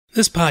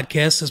This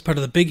podcast is part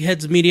of the Big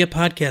Heads Media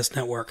Podcast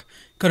Network.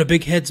 Go to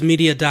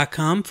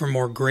bigheadsmedia.com for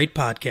more great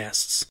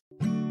podcasts.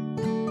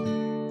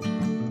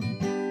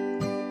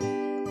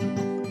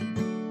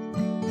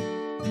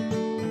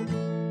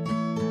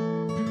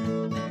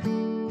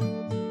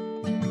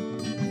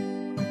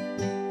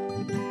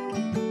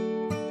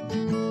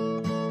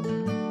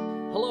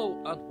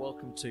 Hello and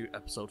welcome to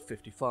episode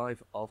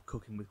 55 of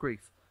Cooking with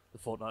Grief, the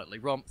fortnightly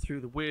romp through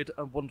the weird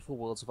and wonderful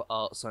worlds of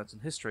art, science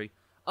and history,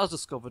 as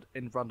discovered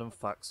in random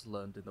facts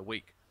learned in the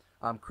week.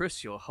 I'm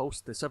Chris, your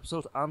host this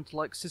episode, and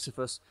like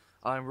Sisyphus,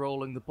 I'm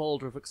rolling the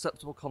boulder of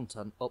acceptable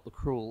content up the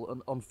cruel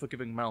and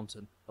unforgiving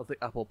mountain of the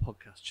Apple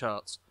Podcast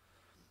charts.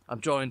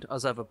 I'm joined,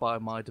 as ever, by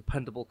my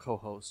dependable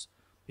co-host.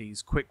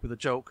 He's quick with a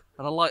joke,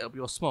 and I'll light up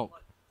your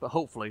smoke, but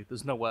hopefully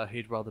there's nowhere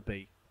he'd rather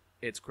be.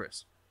 It's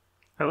Chris.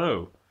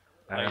 Hello.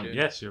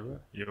 Yes, you're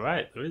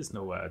right. There is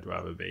nowhere I'd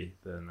rather be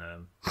than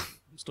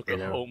Stuck at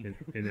home.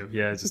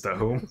 Yeah, just at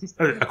home.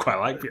 I quite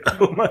like being at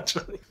home,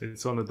 actually.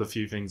 It's one of the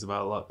few things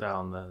about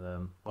lockdown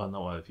that, well,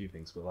 not one of the few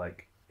things, but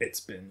like it's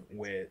been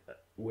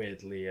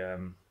weirdly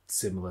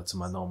similar to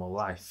my normal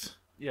life.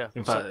 Yeah,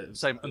 in fact,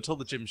 same. Until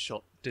the gym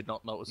shut, did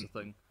not notice a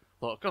thing.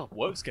 Thought, God,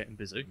 work's getting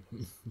busy.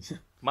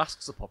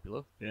 Masks are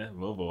popular. Yeah,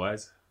 well,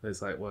 otherwise,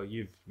 it's like, well,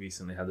 you've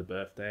recently had a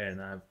birthday,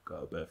 and I've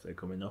got a birthday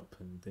coming up,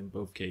 and in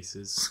both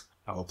cases,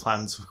 our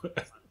plans were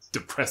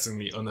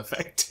depressingly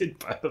unaffected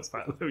by the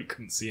fact that we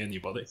couldn't see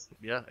anybody.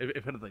 Yeah,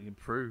 if anything,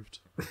 improved.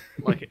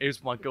 Like, it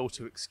was my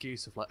go-to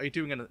excuse of like, are you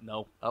doing anything?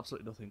 No,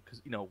 absolutely nothing,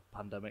 because,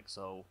 pandemic,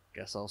 so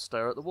guess I'll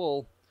stare at the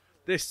wall.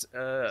 This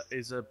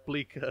is a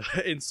bleaker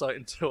insight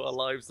into our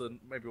lives than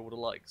maybe I would have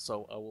liked,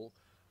 so I will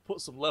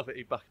put some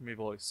levity back in my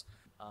voice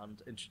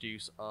and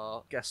introduce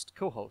our guest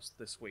co-host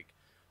this week.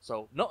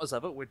 So, not as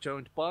ever, we're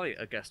joined by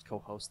a guest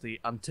co-host,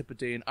 the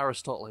Antipodean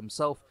Aristotle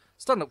himself,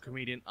 stand-up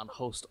comedian and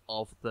host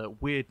of the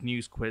Weird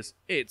News Quiz.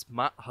 It's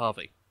Matt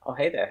Harvey. Oh,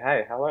 hey there.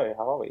 Hey, hello.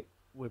 How are we?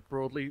 We're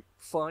broadly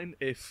fine,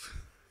 if...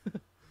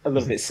 A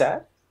little bit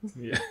sad?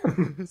 Yeah.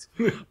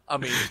 I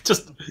mean...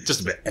 Just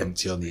a bit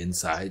empty on the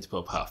inside, but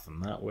apart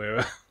from that,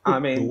 we're... I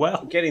mean,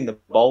 well. Getting the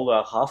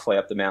boulder halfway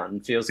up the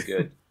mountain feels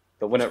good,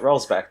 but when it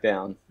rolls back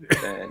down,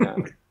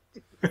 then...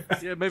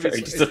 yeah, maybe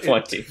very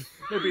disappointing.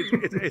 Maybe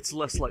it's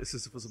less like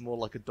Sisyphus and more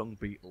like a dung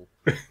beetle.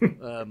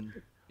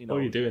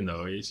 What you're doing,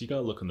 though, is you got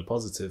to look on the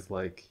positive.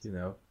 Like,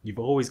 you've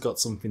always got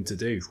something to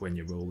do when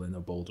you're rolling a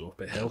boulder up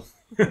a hill.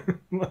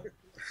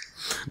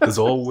 There's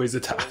always a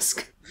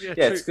task. Yeah,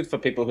 it's good for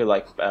people who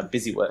like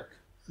busy work.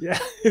 Yeah,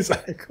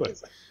 exactly.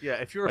 Yeah,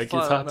 if you're a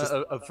fan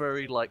of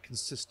very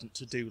consistent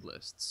to-do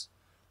lists,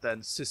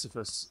 then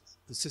Sisyphus,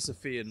 the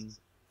Sisyphean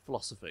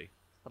philosophy.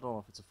 I don't know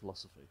if it's a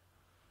philosophy.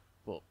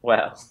 But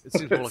wow. It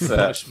seems more like a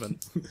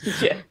punishment.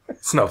 Yeah.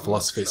 It's not a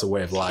philosophy, it's a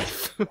way of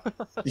life.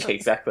 Yeah,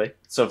 exactly.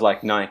 Sort of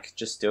like Nike,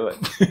 just do it.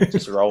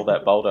 Just roll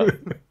that boulder.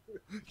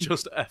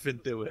 Just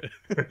effing do it.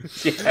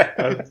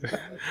 Yeah.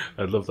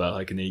 I love that,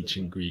 like an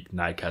ancient Greek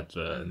Nike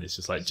advert, and it's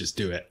just like, just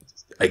do it.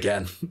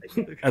 Again.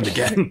 And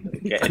again.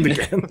 And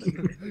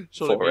again.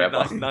 Surely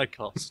Forever. Be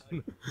Nikos.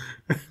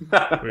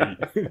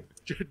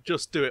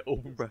 Just do it,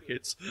 open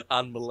brackets,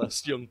 and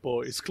molest young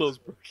boys, close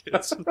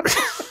brackets.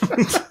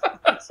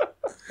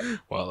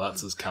 Well,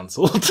 that's us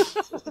cancelled.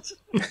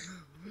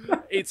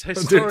 It's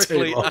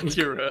historically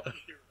accurate.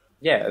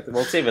 Yeah,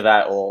 well, it's either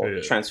that or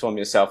transform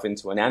yourself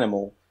into an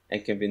animal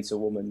and convince a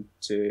woman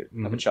to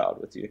have a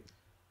child with you.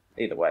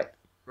 Either way.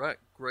 Right,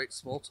 great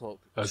small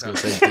talk. I was going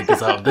to say, dig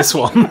us out of this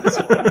one.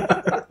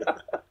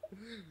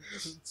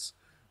 It's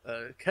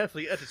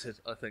carefully edited,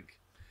 I think.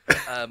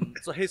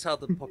 So here's how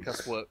the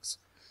podcast works.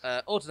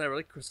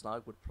 Ordinarily, Chris and I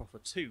would proffer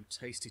 2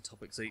 tasty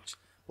topics each,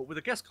 but with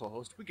a guest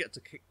co-host, we get to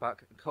kick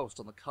back and coast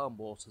on the calm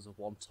waters of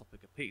one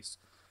topic apiece.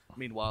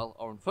 Meanwhile,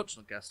 our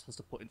unfortunate guest has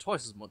to put in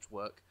twice as much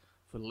work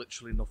for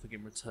literally nothing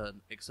in return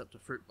except a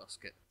fruit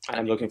basket.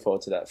 I'm looking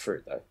forward to that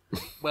fruit, though.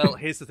 Well,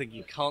 here's the thing,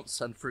 you can't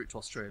send fruit to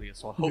Australia,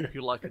 so I hope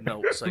you like a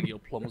note saying your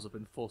plums have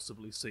been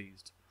forcibly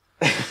seized.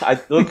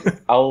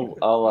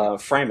 I'll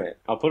frame it.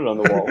 I'll put it on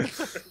the wall.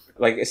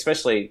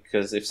 Especially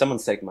because if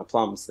someone's taking my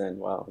plums, then,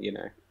 well,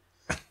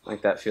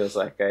 that feels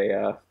like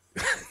an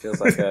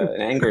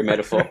angry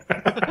metaphor.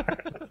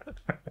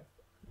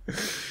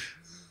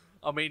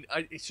 I mean,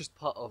 it's just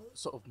part of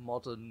sort of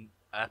modern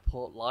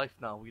airport life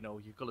now.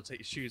 You've got to take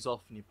your shoes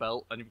off and your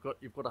belt, and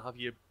you've got to have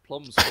your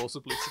plums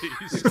forcibly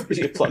seized.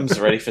 Your plums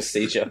are ready for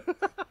seizure.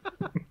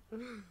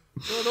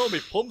 No, my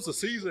plums are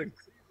seizing.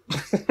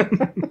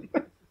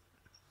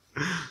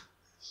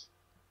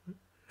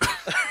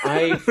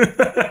 I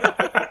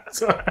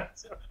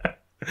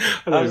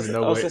was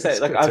going to say,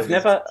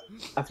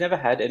 I've never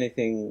had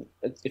anything.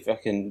 If I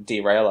can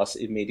derail us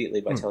immediately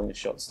by telling a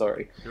short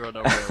story, You're on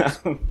no rails.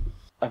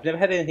 I've never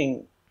had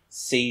anything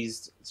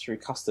seized through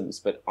customs,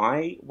 but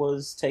I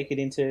was taken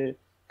into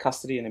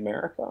custody in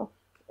America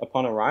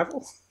upon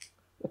arrival.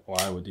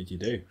 Why? What did you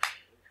do?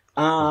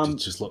 Or did it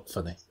just look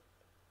funny?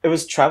 It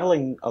was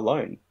traveling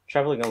alone.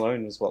 Traveling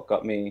alone was what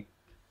got me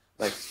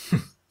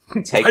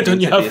Why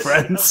don't you have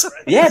friends?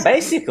 Yeah,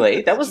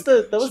 basically that was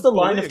the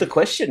line of the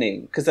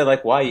questioning, because they're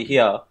like, "Why are you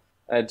here?"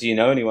 do you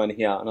know anyone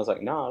here? And I was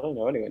like, no, I don't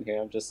know anyone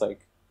here. I'm just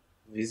like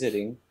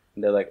visiting.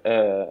 And they're like,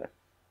 are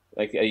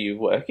you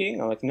working?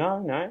 I'm like, no.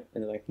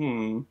 And they're like,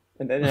 And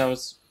then I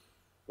was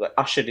like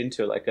ushered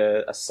into like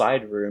a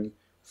side room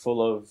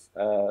full of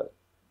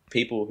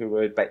people who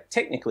were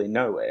technically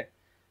nowhere.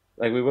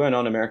 Like we weren't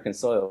on American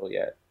soil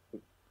yet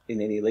in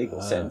any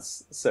legal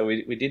sense. So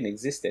we didn't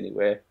exist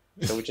anywhere.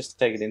 So we're just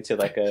taken into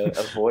like a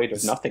void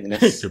of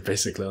nothingness. You're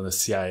basically on the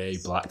CIA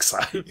black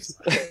side.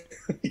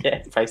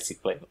 Yeah,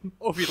 basically.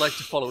 Or if you'd like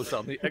to follow us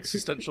down the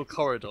existential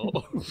corridor.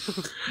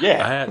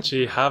 Yeah. I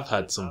actually have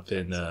had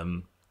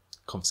something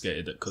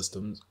confiscated at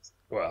customs.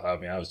 Well, I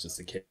mean, I was just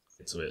a kid,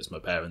 so it was my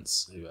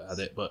parents who had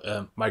it.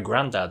 But my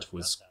granddad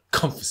was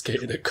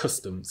confiscated at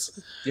customs.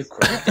 Your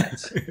granddad?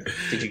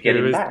 Did you get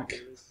him back?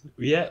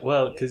 Yeah,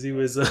 well, because he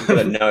was... You got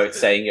a note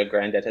saying your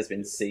granddad has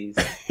been seized.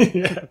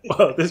 Yeah,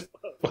 well, at this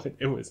point,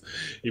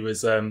 he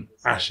was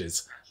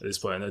ashes at this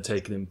point, and they're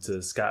taking him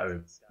to scatter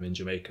him in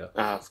Jamaica.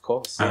 Ah, of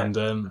course. Yeah.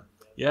 And,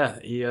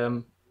 he...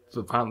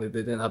 apparently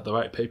they didn't have the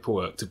right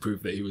paperwork to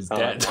prove that he was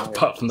dead, no.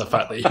 apart from the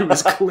fact that he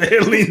was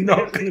clearly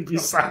not going to be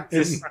sat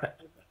in there.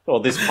 Well,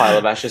 this pile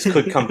of ashes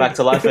could come back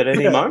to life at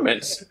any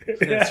moment.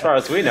 Yeah. As far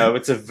as we know,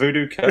 it's a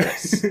voodoo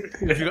curse.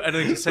 Have you got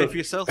anything to say for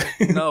yourself?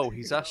 No,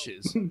 he's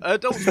ashes.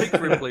 Don't speak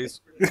for him, please.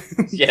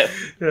 Yeah.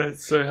 Yeah,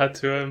 so I had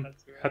to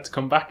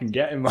come back and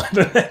get him like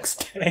the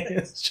next day.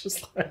 It's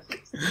just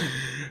like...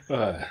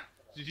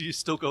 Did you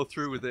still go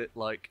through with it,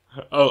 like...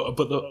 Oh,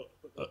 but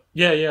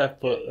yeah,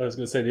 but I was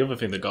going to say the other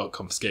thing that got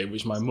confiscated,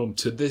 which my mum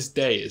to this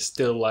day is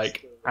still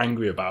like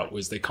angry about,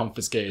 was they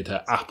confiscated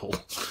her apple.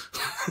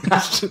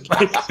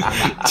 Like,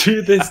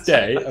 to this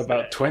day,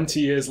 about 20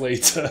 years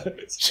later,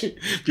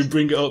 if you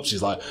bring it up,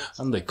 she's like,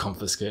 and they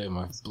confiscated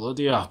my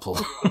bloody apple.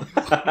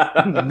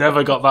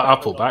 Never got that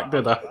apple back,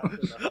 did I?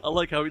 I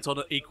like how it's on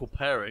an equal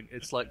pairing.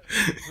 It's like,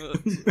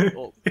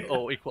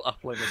 or equal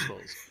appling, I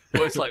suppose.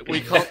 But it's like,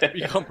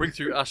 you can't bring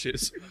through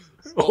ashes.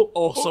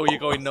 Also, you're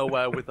going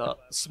nowhere with that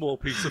small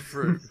piece of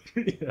fruit.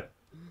 Yeah.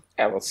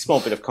 Yeah, well, small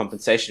bit of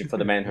compensation for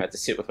the man who had to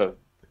sit with a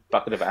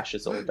bucket of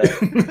ashes all day.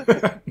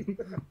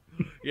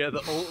 Yeah,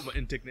 the ultimate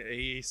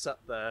indignity. He sat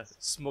there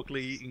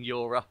smugly eating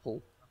your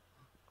apple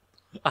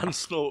and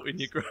snorting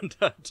your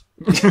granddad.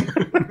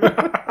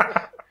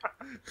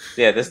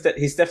 Yeah,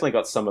 he's definitely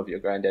got some of your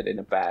granddad in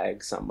a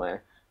bag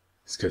somewhere.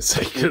 It's good to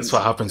say, that's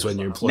what happens when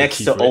you employ Next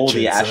Keith to all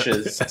the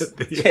Richards ashes. at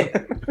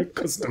the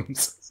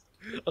customs.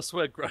 I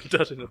swear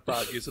granddad in a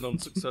bag is an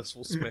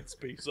unsuccessful Smith's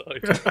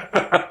B-side.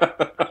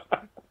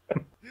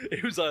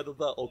 It was either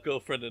that or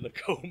girlfriend in a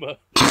coma.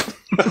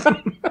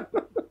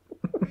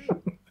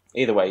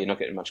 Either way, you're not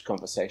getting much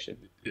conversation.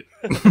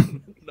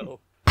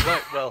 No.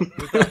 Right, well,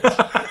 with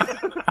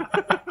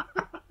that...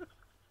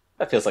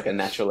 That feels like a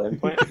natural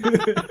endpoint.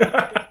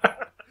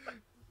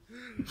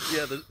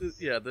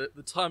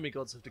 The timing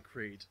gods have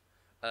decreed.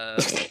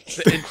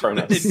 The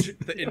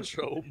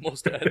intro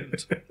must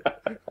end.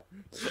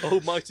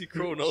 Almighty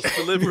Kronos,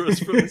 deliver us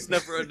from this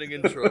never-ending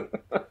intro.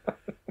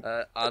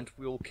 And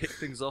we'll kick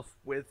things off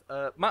with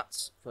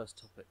Matt's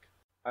first topic.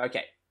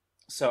 Okay,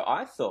 so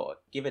I thought,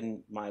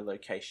 given my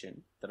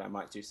location, that I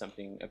might do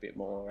something a bit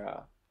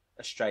more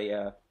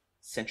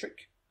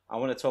Australia-centric. I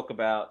want to talk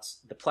about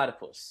the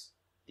platypus,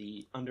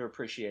 the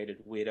underappreciated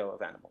weirdo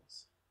of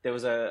animals. There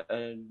was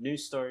a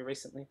news story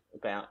recently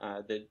about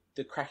the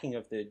cracking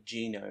of the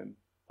genome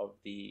of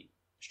the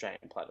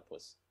Australian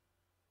platypus.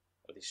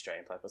 Or the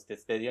Australian platypus.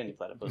 They're the only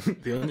platypus.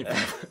 The only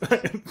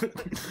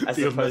As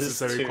the opposed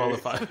unnecessary to-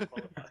 qualifier.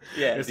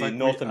 Yeah, It's the like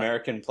North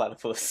American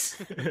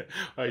platypus.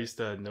 I used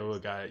to know a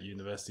guy at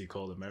university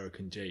called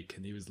American Jake,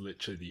 and he was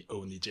literally the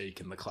only Jake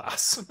in the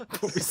class. But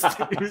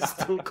he was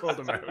still called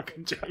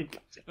American Jake.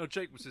 No,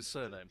 Jake was his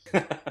surname.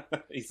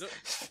 His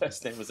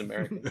first name was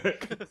American.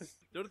 The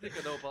only thing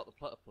I know about the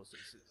platypus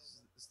is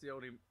it's the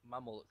only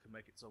mammal that can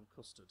make its own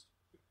custard.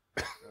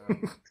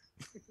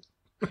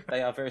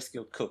 They are very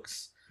skilled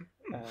cooks.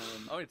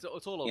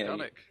 It's all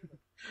organic.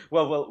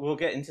 Well, we'll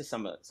get into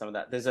some of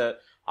that. There's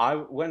I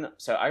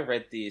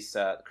read this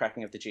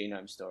cracking of the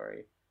genome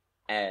story,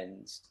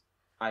 and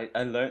I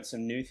learned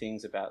some new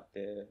things about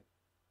the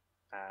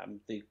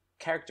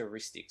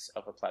characteristics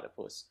of a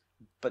platypus.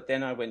 But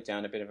then I went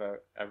down a bit of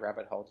a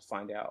rabbit hole to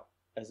find out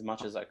as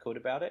much as I could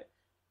about it.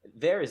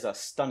 There is a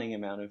stunning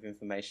amount of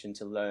information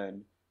to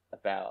learn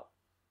about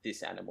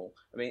this animal.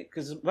 I mean,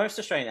 because most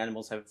Australian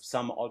animals have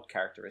some odd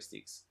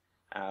characteristics.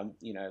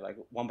 Like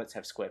wombats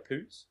have square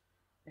poos,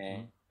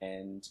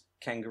 and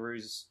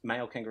kangaroos,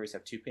 male kangaroos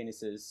have two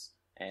penises,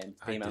 and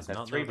females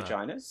have three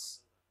vaginas.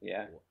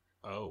 Yeah.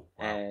 Oh,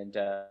 wow. And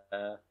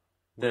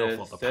We all the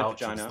thought the third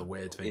pouch was vagina the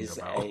weird thing is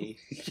about.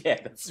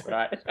 yeah, that's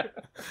right.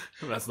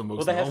 That's the most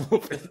Well, they have-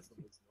 normal thing.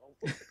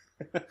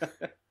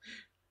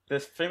 The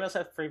females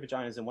have three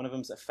vaginas, and one of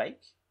them's a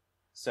fake.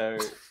 So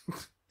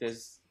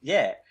there's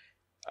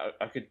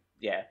I could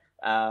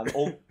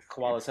all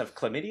koalas have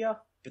chlamydia,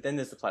 but then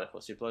there's the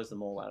platypus who blows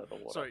them all out of the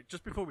water. Sorry,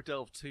 just before we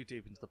delve too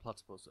deep into the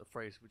platypus, a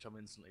phrase which I'm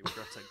instantly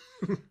regretting.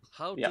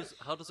 How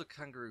does a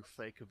kangaroo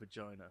fake a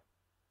vagina?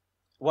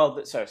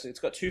 Well, so it's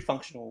got two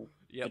functional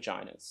Yep.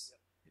 vaginas,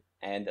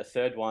 and a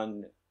third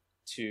one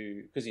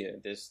to, because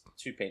there's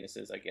two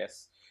penises, I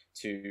guess,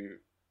 to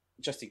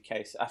just in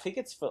case. I think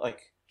it's for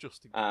like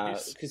Just in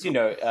case. because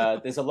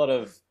there's a lot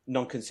of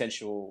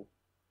non-consensual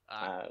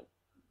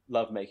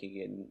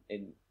lovemaking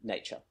in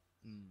nature,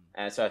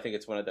 and so I think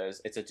it's one of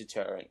those. It's a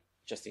deterrent,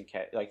 just in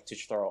case, like to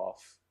throw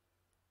off,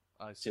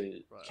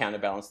 to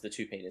counterbalance the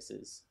two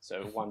penises.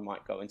 So one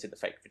might go into the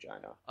fake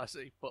vagina. I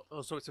see, but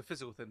so it's a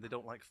physical thing. They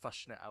don't like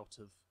fashion it out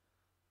of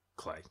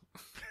clay.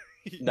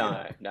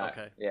 No.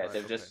 Okay. Yeah,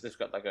 Right, they've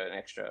got like an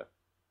extra.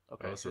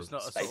 Okay, so it's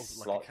not a sort of like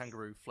slot. a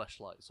kangaroo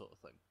fleshlight sort of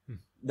thing.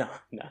 No.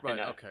 Right.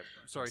 No. Okay.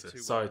 Sorry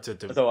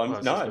to. Although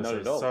not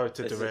at all. Sorry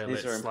to derail These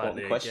it are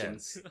slightly important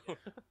questions. again.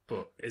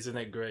 But isn't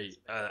it great?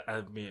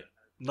 I mean,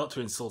 not to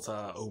insult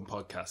our own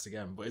podcast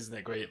again, but isn't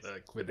it great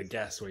that with the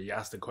guests where you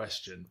ask the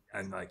question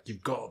and like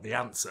you've got the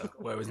answer,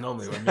 whereas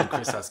normally when me and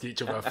Chris ask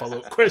each other a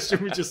follow-up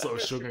question, we just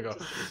sort of shrug and go,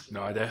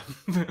 "No idea."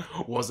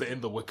 Was it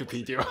in the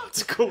Wikipedia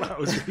article that I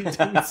was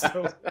reading?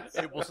 So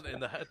It wasn't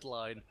in the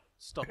headline.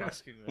 Stop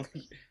asking me.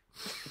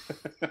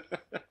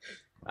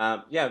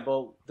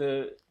 Well,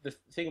 the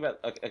thing about,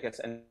 I guess,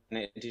 an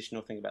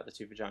additional thing about the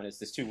two vaginas,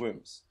 there's two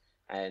wombs,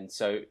 and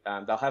so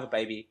they'll have a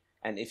baby,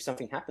 and if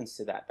something happens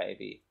to that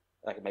baby,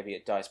 like maybe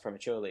it dies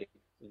prematurely,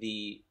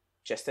 the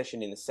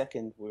gestation in the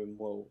second womb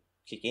will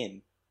kick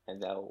in,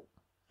 and they'll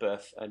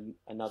birth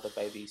another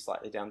baby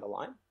slightly down the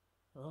line.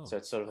 Oh, so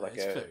it's sort of like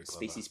a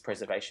species clever.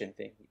 preservation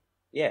thing.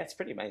 Yeah, it's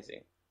pretty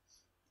amazing.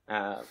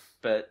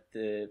 But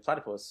the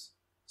platypus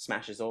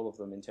smashes all of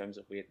them in terms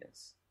of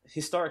weirdness.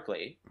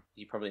 Historically,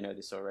 you probably know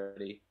this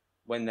already,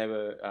 when they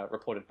were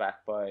reported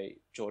back by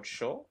George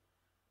Shaw,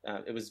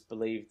 it was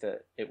believed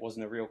that it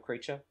wasn't a real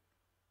creature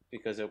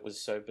because it was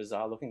so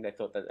bizarre looking. They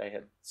thought that they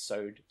had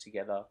sewed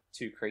together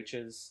two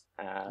creatures,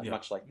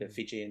 much like the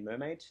Fijian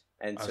mermaid.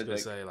 And so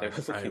they were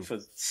looking for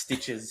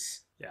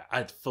stitches. Yeah,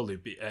 I'd fully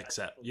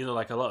accept.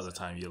 Like a lot of the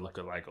time you look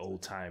at like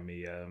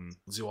old-timey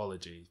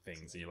zoology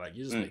things and you're like,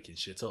 you're just making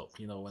shit up.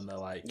 When they're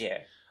like,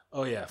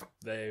 oh yeah,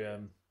 they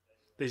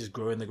just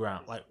grow in the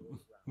ground. Like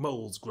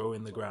moles grow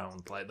in the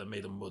ground, like they're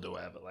made of mud or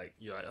whatever. Like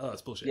you're like, oh,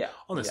 that's bullshit. Yeah.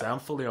 Honestly, I'm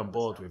fully on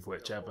board with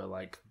whichever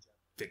like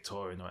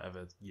Victorian or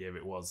whatever year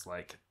it was,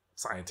 like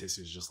scientist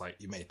who's just like,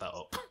 you made that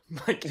up.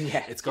 Like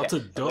it's got a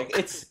duck. Like,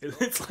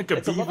 it's like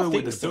a beaver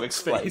with a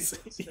duck's face.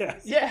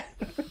 Yeah.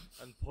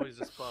 And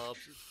poisonous barbs.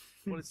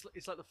 Well,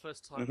 it's like the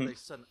first time they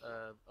sent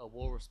a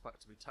walrus back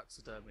to be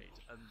taxidermied,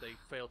 and they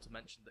failed to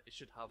mention that it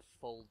should have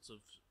folds of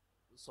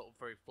sort of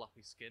very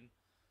flappy skin.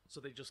 So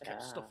they just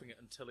kept stuffing it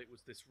until it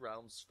was this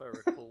round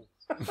spherical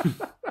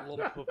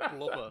lump of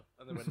blubber,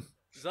 and they went,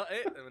 "Is that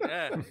it?" They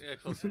went, "Yeah,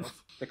 close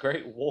enough." The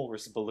Great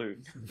Walrus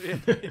Balloon.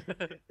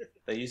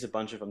 They use a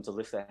bunch of them to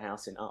lift their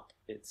house in up.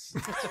 It's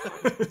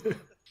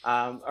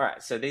all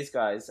right. So these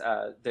guys,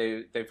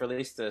 they've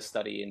released a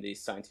study in the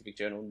scientific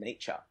journal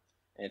Nature,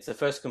 and it's the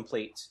first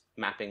complete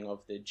mapping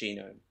of the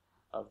genome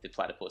of the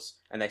platypus.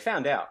 And they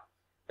found out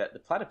that the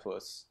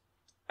platypus,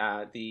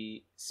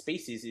 the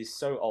species is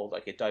so old,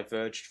 like it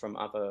diverged from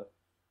other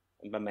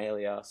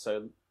mammalia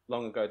so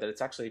long ago that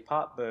it's actually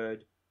part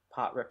bird,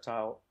 part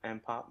reptile,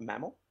 and part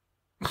mammal.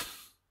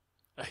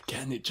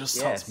 Again, it just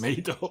sounds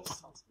made up.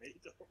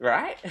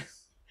 Right?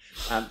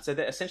 So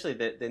they're essentially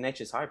they're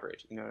nature's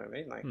hybrid, you know what I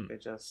mean? Like they're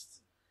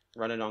just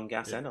running on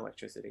gas and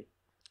electricity.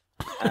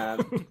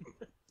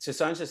 So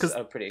scientists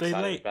are pretty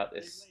excited about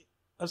this.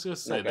 I was going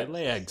to say, they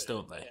lay eggs,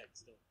 don't they?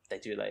 They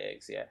do lay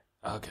eggs, yeah.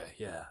 Okay,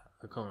 yeah.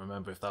 I can't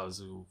remember if that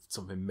was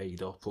something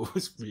made up or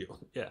was real.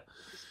 Yeah.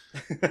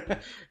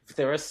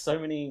 There are so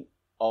many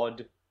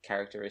odd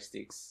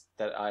characteristics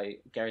that I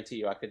guarantee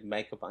you I could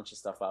make a bunch of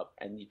stuff up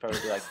and you'd probably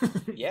be like,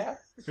 yeah,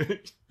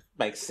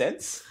 makes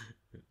sense.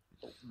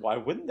 Why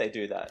wouldn't they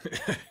do that?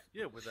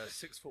 Yeah, with their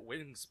 6-foot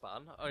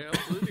wingspan, I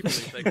absolutely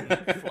believe they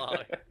can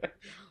fly.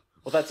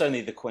 Well, that's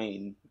only the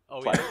queen.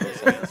 Oh, yeah.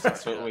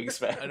 6-foot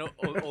wingspan. I know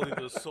all of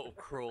those sort of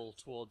crawl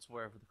towards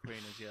wherever the queen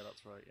is. Yeah,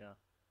 that's right, yeah.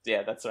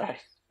 Yeah, that's right.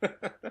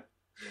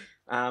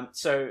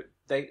 So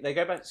they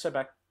go back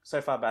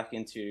so far back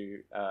into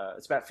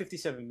it's about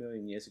 57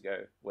 million years ago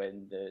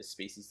when the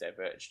species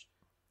diverged,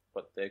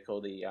 what they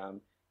call the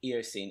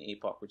Eocene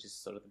epoch, which is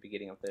sort of the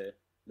beginning of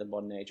the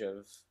modern age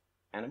of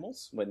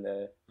animals, when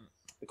the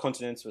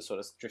continents were sort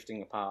of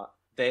drifting apart.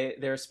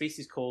 There are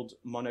species called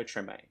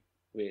monotreme,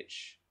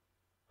 which,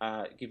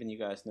 given you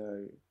guys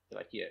know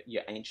like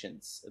your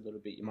ancients a little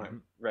bit, you might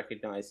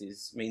recognize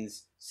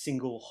means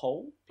single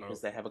hole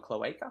because they have a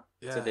cloaca.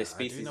 Yeah, so their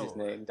species is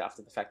named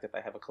after the fact that they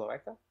have a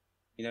cloaca.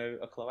 You know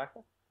a cloaca?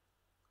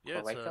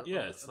 Yeah, cloaca?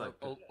 it's like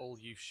all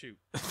you shoot.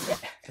 Yeah,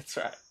 that's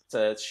right. It's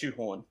a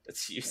shoehorn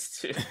that's used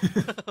to.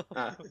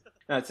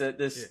 No,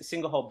 it's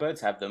single hole.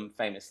 Birds have them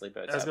famously.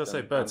 Birds. I was going to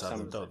say birds have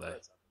them, don't they?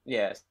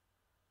 Yeah,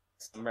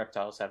 some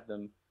reptiles have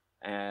them.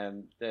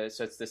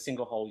 So it's the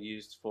single hole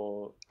used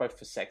for both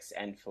for sex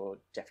and for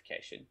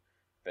defecation,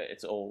 but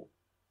it's all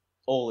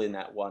in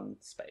that one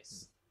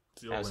space.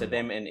 So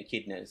them and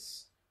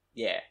echidnas,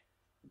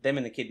 them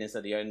and echidnas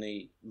are the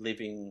only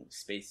living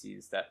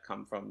species that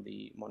come from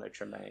the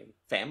monotreme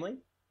family.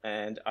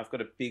 And I've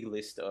got a big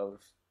list of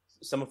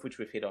some of which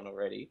we've hit on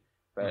already.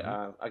 But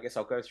I guess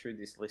I'll go through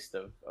this list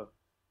of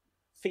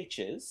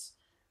features,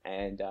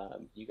 and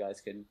you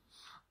guys can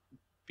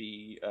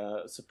be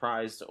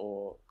surprised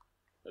or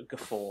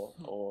guffaw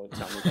or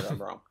tell me that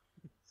I'm wrong.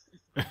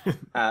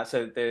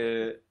 So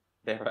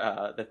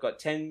they've got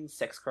 10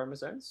 sex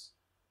chromosomes,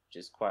 which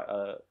is quite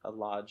a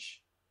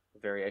large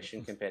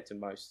variation compared to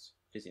most,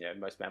 because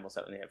most mammals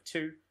only have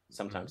 2,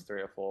 sometimes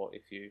 3 or 4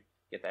 if you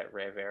get that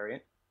rare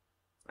variant.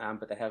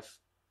 But they have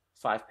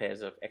 5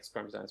 pairs of X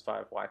chromosomes,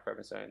 5 Y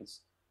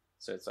chromosomes.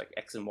 So it's like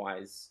X and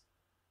Y's,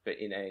 but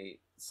in a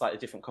slightly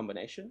different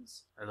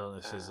combinations. I don't know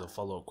if this is a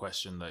follow-up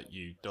question that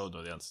you don't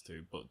know the answer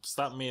to, but does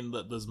that mean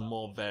that there's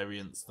more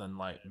variants than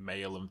like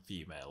male and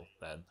female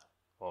then?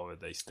 Or are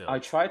they still... I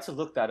tried to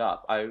look that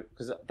up,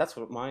 because that's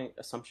what my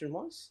assumption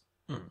was.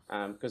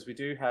 Because we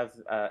do have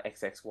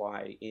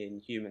XXY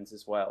in humans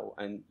as well,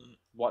 and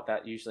what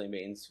that usually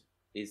means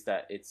is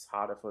that it's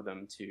harder for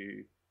them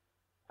to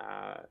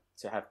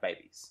have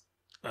babies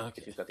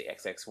if you've got the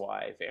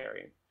XXY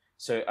variant.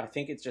 So I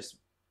think it just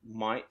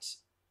might,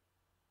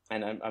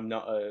 and I'm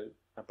not a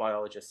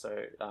biologist, so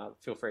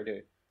feel free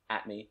to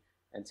at me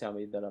and tell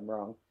me that I'm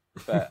wrong.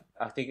 But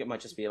I think it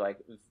might just be like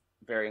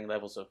varying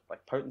levels of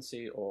like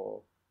potency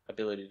or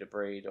ability to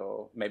breed,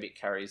 or maybe it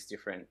carries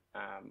different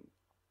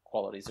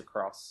qualities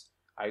across.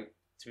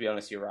 To be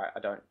honest, you're right. I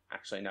don't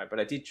actually know, but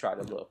I did try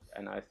to look,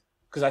 and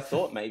because I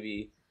thought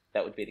maybe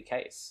that would be the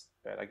case,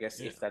 but I guess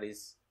if that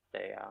is,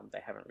 they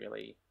haven't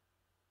really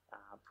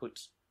put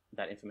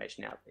that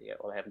information out there yet,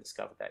 or they haven't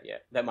discovered that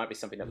yet. That might be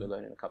something that we'll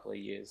learn in a couple of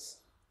years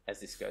as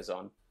this goes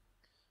on.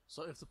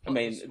 So if the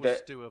Platypus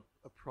was to do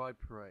a pride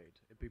parade,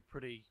 it'd be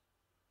pretty,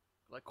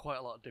 like quite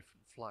a lot of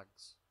different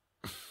flags.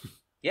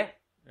 Yeah.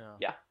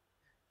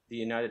 The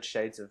United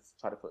Shades of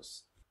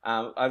Platypus.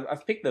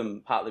 I've picked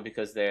them partly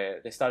because they're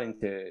starting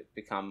to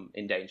become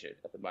endangered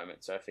at the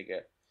moment. So I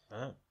figure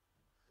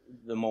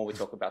the more we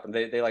talk about them,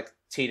 they're like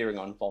teetering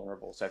on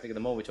vulnerable. So I figure the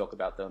more we talk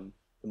about them,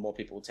 the more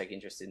people will take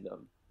interest in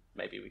them.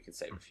 Maybe we could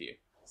save a few.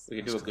 We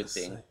could do a good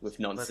thing with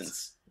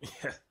nonsense.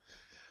 Yeah.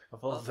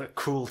 Of all the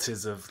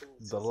cruelties of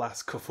the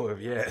last couple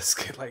of years,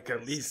 like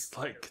at least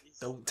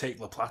don't take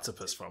the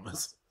platypus from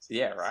us.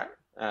 Yeah,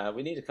 right.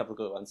 We need a couple of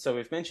good ones. So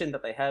we've mentioned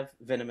that they have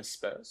venomous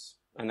spurs,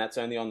 and that's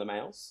only on the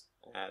males.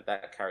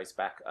 That carries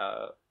back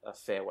a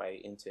fair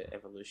way into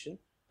evolution.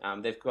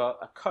 They've got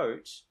a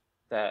coat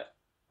that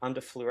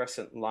under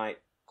fluorescent light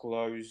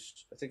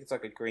glows. I think it's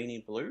like a greeny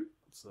blue.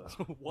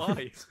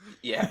 Why?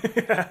 Yeah.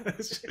 I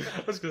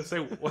was going to say,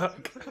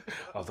 what?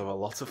 Are there a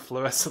lot of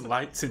fluorescent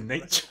lights in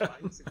nature?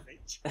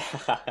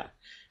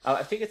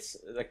 I think it's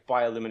like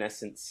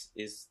bioluminescence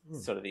is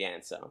sort of the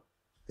answer.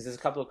 Because there's a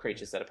couple of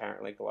creatures that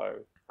apparently glow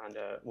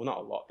under, well, not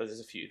a lot, but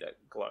there's a few that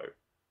glow.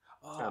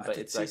 But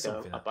it's like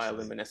a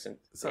bioluminescent.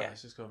 Sorry,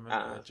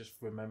 yeah. I just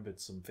remembered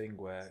something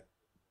where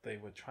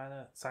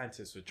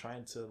scientists were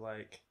trying to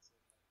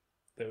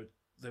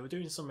they were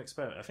doing some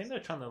experiment. I think they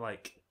were trying to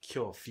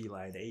cure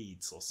feline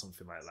AIDS or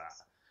something like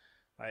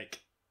that.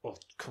 Or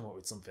come up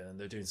with something, and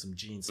they're doing some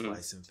gene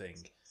splicing thing.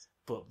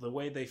 But the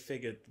way they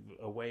figured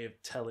a way of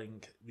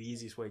telling, the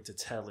easiest way to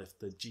tell if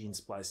the gene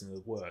splicing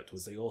had worked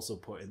was they also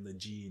put in the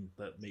gene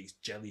that makes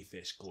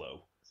jellyfish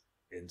glow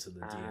into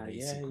the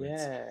DNA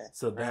sequence. Yeah.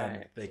 So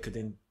then they could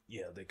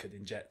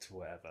inject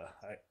whatever.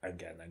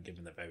 Again, I'm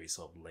giving a very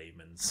sort of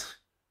layman's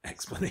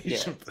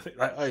explanation.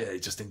 Yeah.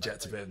 Just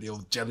inject a bit of the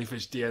old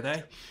jellyfish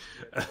DNA.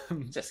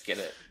 Just get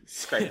it,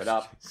 scrape it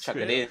up, chuck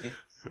it in.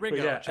 Rig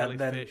out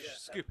jellyfish,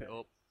 scoop it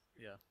up.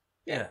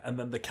 Yeah, and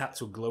then the cats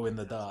would glow in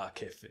the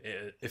dark if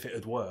it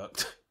had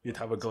worked. You'd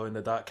have a glow in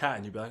the dark cat,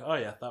 and you'd be like, "Oh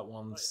yeah, that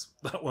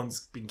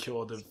one's been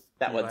cured of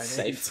that one's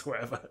safe, or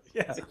whatever."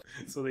 Yeah,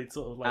 so they'd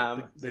sort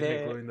of they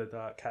make glow in the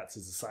dark cats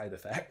as a side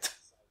effect.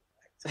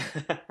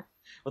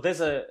 Well,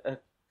 there's a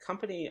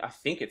company, I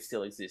think it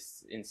still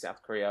exists in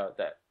South Korea,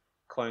 that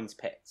clones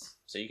pets.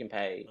 So you can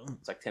pay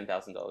it's like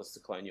 $10,000 to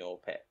clone your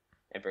pet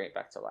and bring it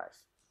back to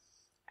life.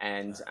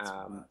 And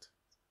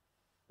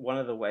one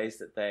of the ways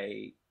that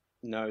they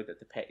know that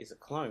the pet is a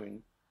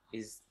clone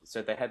is,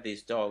 so they have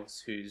these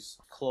dogs whose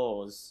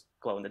claws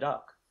glow in the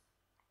dark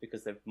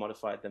because they've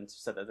modified them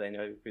so that they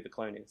know who the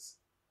clone is.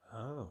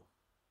 Oh.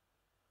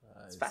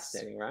 It's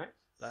fascinating, right?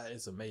 That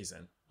is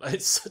amazing.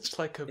 It's such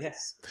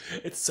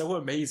it's so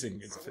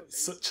amazing.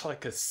 It's such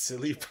a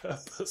silly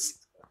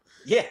purpose.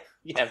 Yeah,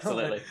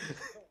 absolutely.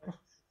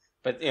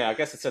 But I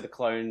guess it's so the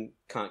clone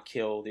can't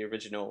kill the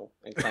original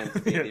and claim to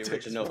be the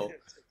original.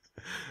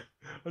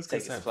 I was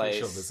going to say, I'm pretty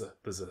sure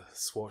there's a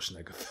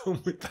Schwarzenegger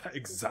film with that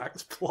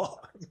exact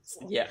plot.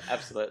 Yeah,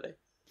 absolutely.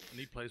 And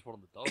he plays one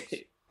of the dogs.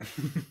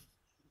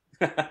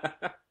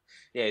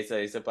 Yeah,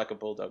 he's like a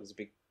bulldog. He's a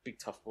big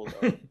tough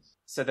bulldog.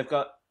 So they've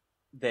got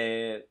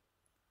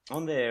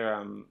on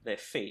their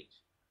feet.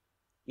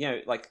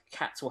 Like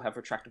cats will have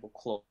retractable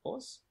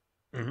claws,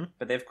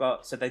 but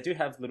they do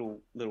have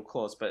little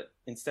claws. But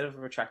instead of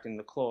retracting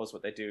the claws,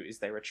 what they do is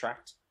they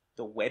retract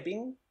the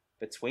webbing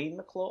between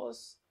the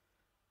claws,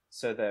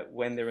 so that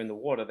when they're in the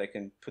water, they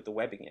can put the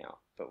webbing out.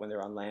 But when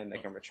they're on land, they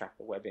can retract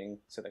the webbing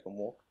so they can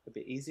walk a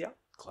bit easier.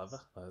 clever.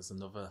 There's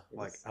another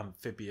like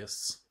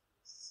amphibious.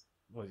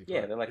 What do you call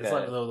Yeah, it? they're like It's a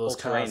like those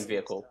all-terrain cars.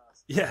 vehicle.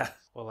 Yeah,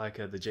 or like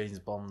the James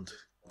Bond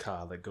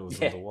car that goes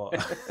Yeah.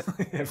 underwater.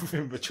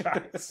 Everything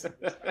retracts.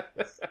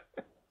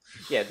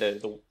 Yeah,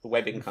 the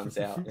webbing comes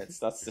out. It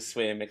starts to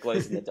swim. It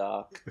glows in the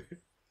dark.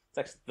 It's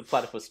actually the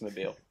platypus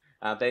mobile.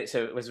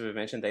 So as we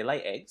mentioned, they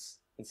lay eggs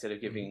instead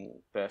of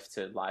giving birth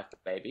to live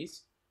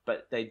babies,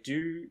 but they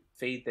do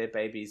feed their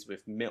babies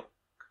with milk.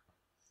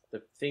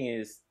 The thing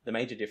is, the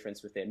major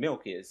difference with their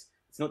milk is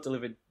it's not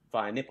delivered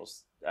via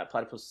nipples.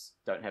 Platypus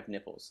don't have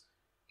nipples.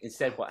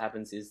 Instead, what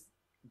happens is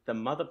the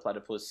mother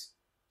platypus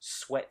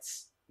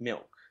sweats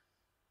milk,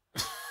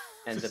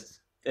 and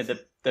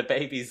the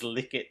babies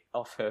lick it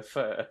off her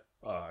fur.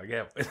 Oh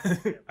yeah,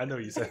 I know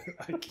you said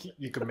like,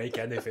 you could make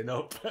anything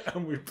up,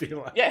 and we'd be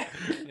like, Yeah.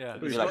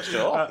 We'd be like,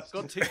 sure. It's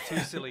got too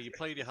silly. You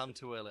played your hand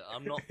too early.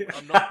 I'm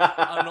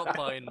not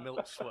buying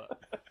milk sweat.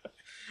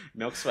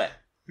 Milk Sweat,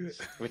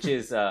 which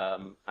is, I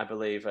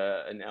believe,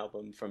 an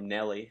album from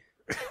Nelly.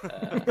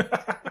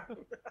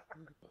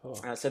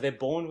 So they're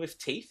born with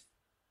teeth,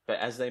 but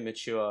as they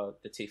mature,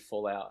 the teeth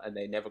fall out and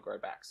they never grow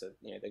back. So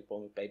they're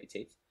born with baby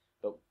teeth,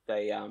 but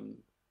they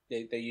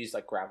use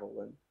like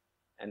gravel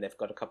and they've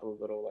got a couple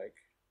of little like,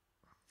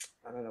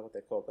 I don't know what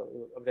they're called.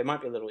 But they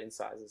might be little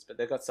incisors, but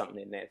they've got something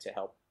in there to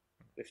help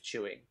with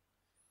chewing.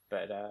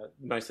 But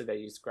mostly they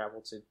use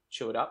gravel to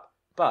chew it up.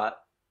 But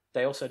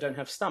they also don't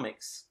have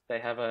stomachs. They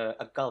have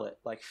a gullet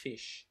like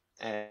fish,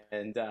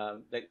 and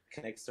that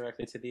connects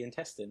directly to the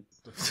intestine.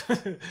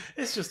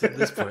 It's just at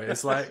this point,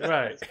 it's like,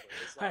 right,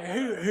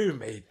 who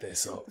made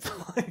this up?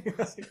 You're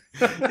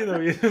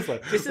just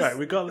like, right,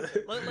 we got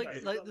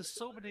like there's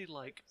so many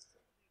like.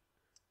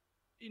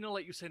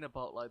 Like you're saying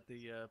about like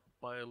the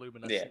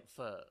bioluminescent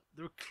fur,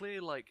 there are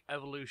clear like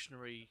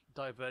evolutionary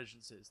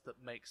divergences that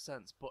make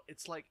sense, but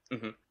it's like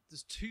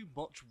there's too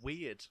much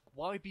weird.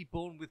 Why be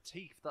born with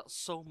teeth? That's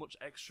so much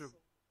extra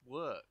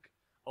work,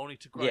 only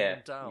to grind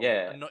them down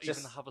and not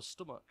even have a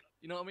stomach.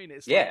 You know what I mean?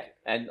 It's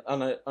and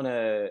on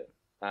a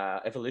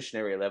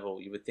evolutionary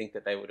level, you would think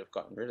that they would have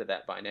gotten rid of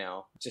that by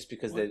now, just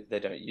because they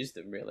don't use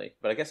them really.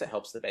 But I guess it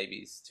helps the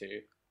babies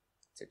to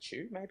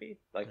chew, maybe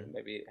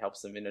maybe it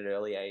helps them in an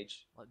early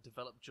age, like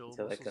develop jaw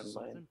muscles or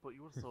something. But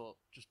you would have thought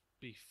just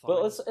be fine.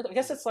 Well, I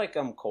guess it's like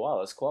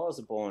koalas. Koalas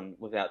are born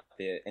without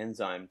the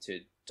enzyme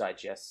to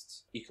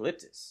digest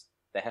eucalyptus.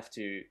 They have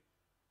to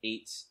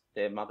eat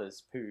their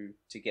mother's poo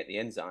to get the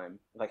enzyme.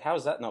 Like, how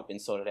has that not been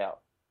sorted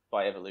out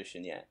by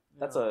evolution yet?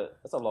 That's a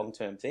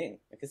long-term thing.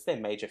 Like, it's their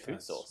major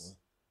food source.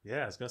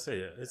 Yeah, I was gonna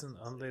say,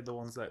 aren't they the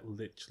ones that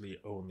literally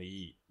only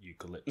eat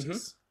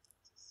eucalyptus?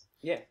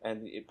 Yeah,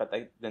 but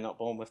they're not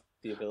born with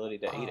the ability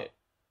to eat it.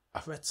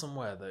 I've read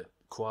somewhere that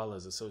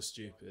koalas are so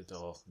stupid,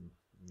 or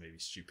maybe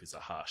stupid's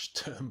a harsh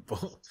term,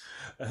 but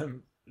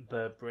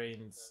their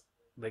brains,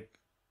 like,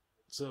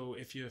 so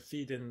if you're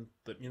feeding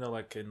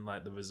like in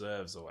like the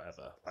reserves or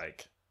whatever,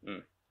 like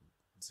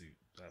zoo,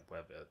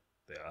 wherever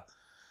they are,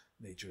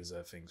 nature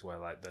reserve things where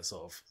like they're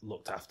sort of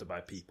looked after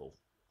by people.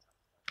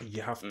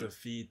 You have to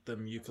feed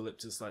them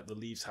eucalyptus, like the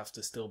leaves have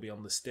to still be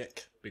on the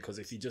stick, because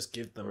if you just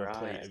give them a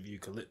plate of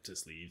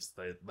eucalyptus leaves,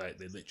 they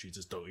literally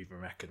just don't even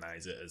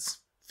recognize it as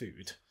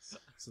food.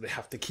 So they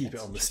have to keep it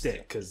on the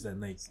stick, because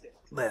then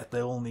it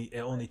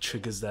only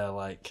triggers their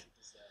like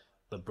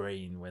the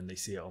brain when they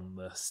see it on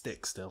the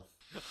stick still.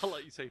 I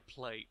like you say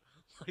plate.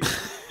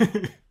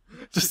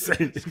 Just say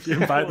if you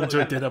invite them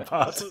to a dinner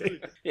party.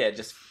 Yeah,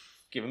 just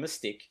give them a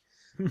stick.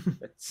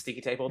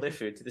 Sticky tape all their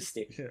food to the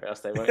stick, or else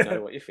they won't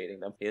know what you're feeding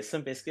them. Here's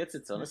some biscuits,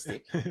 it's on a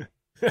stick.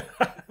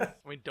 I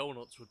mean,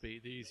 donuts would be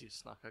the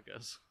easiest snack, I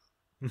guess.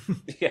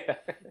 Yeah.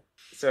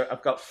 So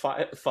I've got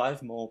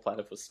five more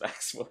platypus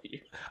facts for you.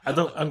 I'm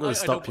going to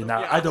stop you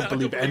now. I don't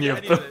believe any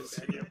of them.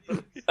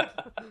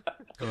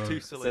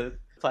 Too silly. So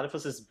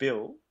platypus's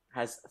bill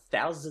has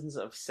thousands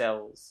of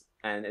cells,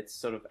 and it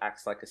sort of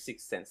acts like a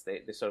sixth sense.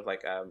 They're sort of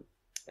like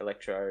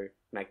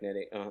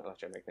electromagnetic,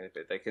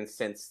 but they can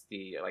sense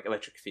the like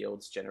electric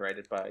fields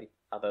generated by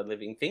other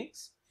living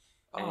things.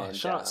 And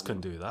sharks can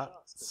do that.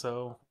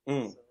 So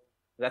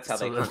that's how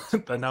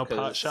they're now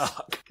part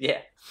shark.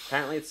 Yeah,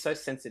 apparently it's so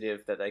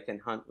sensitive that they can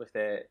hunt with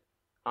their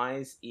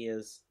eyes,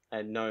 ears,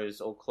 and nose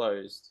all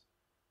closed,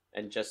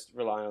 and just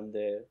rely on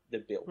the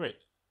bill. Wait,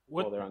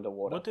 while they're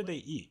underwater. What do they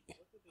eat?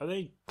 Are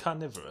they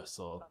carnivorous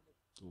or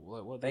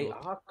what? They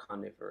are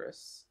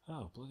carnivorous.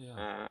 Oh, bloody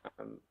hell.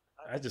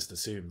 I just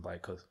assumed,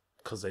 like,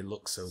 because they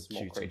look so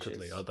cute and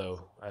cuddly,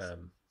 although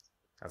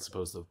I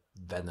suppose the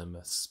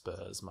venomous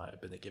spurs might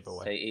have been a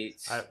giveaway. They eat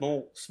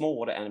small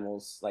water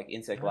animals like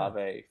insect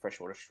larvae,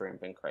 freshwater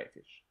shrimp, and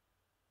crayfish.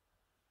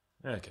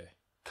 Okay.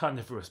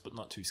 Carnivorous, but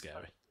not too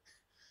scary.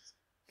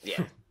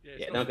 Yeah.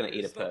 They're not going to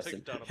eat a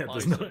person. I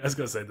was going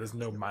to say, there's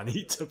no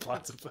man-eater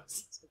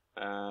platypus.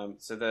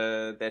 So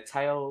their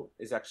tail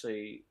is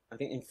actually, I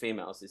think in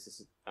females this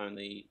is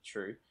only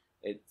true,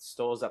 it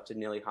stores up to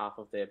nearly half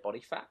of their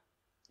body fat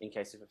in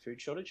case of a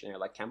food shortage,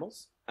 like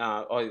camels.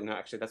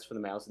 Actually that's for the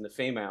males. And the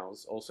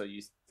females also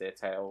use their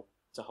tail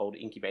to hold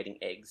incubating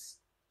eggs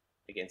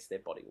against their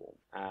body warmth.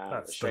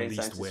 That's the Australian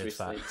least scientists weird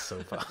recently- fact so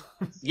far.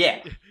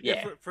 Yeah, Yeah,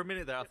 yeah. for a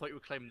minute there, I thought you were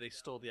claiming they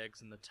store the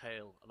eggs in the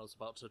tail, and I was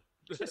about to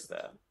Just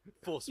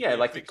force. yeah,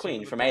 like the fix you Queen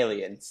with from the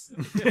doctors. Aliens.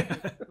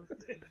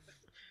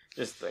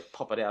 Just like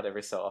pop it out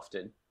every so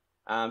often.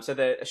 So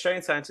the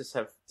Australian scientists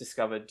have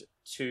discovered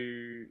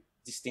two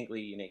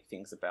distinctly unique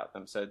things about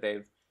them. So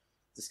they've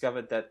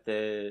discovered that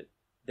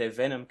their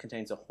venom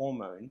contains a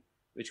hormone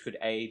which could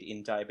aid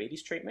in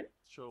diabetes treatment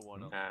Sure, why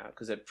not?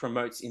 because it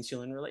promotes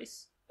insulin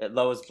release. It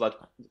lowers blood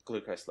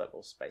glucose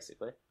levels,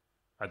 basically.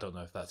 I don't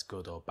know if that's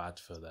good or bad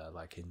for their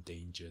like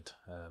endangered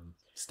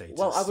status.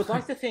 Well, I would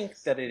like to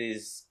think that it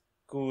is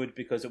good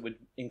because it would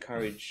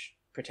encourage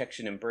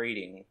protection and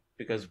breeding.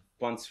 Because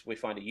once we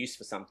find a use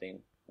for something,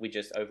 we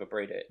just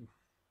overbreed it.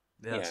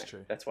 Yeah, that's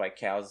true. That's why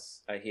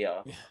cows are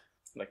here. Yeah.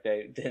 Like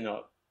they're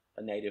not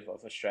a native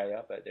of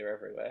Australia, but they're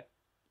everywhere.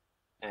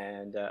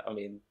 And I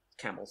mean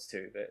camels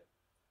too. But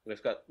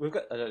we've got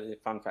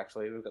fun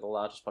factually, we've got the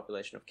largest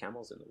population of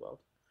camels in the world.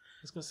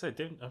 I was gonna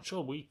say, I'm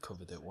sure we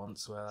covered it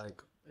once, where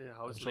like Yeah,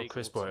 how I'm it's sure legal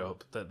Chris brought it to-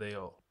 up that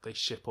they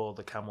ship all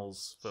the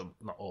camels from,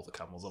 not all the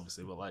camels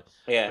obviously, but like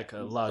Yeah, like a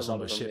large lot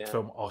number of them, shipped yeah.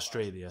 from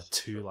Australia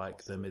to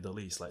like the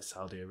Middle East, like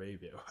Saudi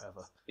Arabia or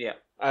whatever. Yeah,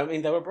 I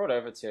mean they were brought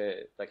over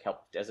to like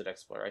help desert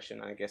exploration.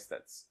 I guess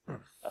that's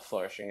a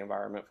flourishing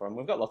environment for them.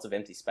 We've got lots of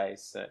empty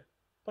space, so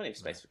plenty of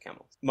space for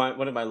camels.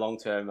 One of my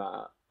long-term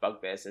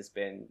bugbears has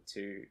been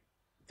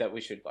that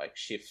we should like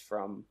shift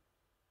from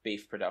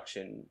beef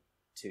production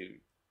to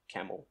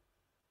camel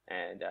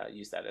and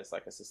use that as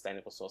like a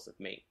sustainable source of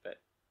meat. But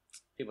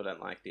people don't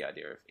like the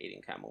idea of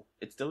eating camel.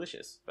 It's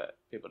delicious, but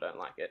people don't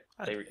like it.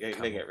 I'd They eat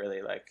camel. get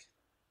really like,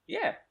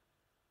 yeah,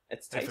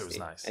 it's tasty. If it was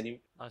nice. And you,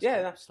 Nice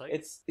yeah, lump steak.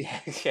 it's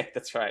yeah,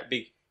 that's right.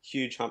 Big,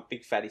 huge hump,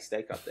 big fatty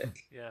steak up there.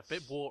 Yeah, a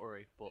bit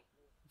watery, but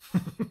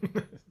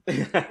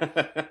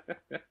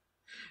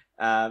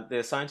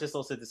The scientists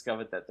also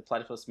discovered that the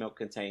platypus milk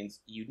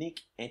contains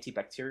unique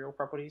antibacterial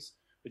properties,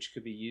 which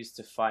could be used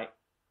to fight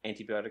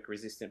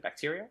antibiotic-resistant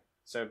bacteria.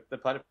 So the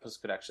platypus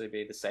could actually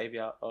be the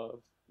savior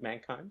of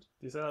mankind.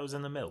 You said that was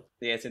in the milk.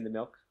 Yeah, it's in the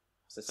milk.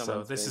 So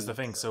So this is the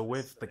thing. So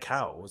with the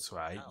cows,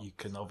 right? You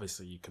can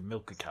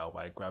milk a cow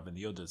by grabbing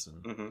the udders,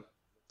 and Mhm.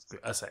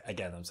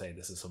 I'm saying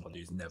this is somebody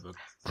who's never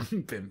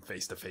been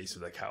face to face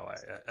with a cow.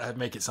 I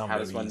make it sound How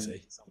very does one-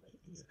 easy.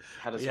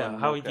 How does Yeah, one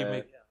how milk would you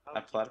make?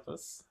 a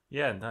platypus?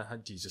 Yeah, no,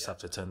 you just have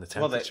to turn the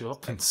Well, temperature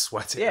up and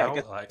sweat it Yeah,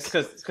 out. Like,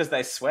 because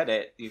they sweat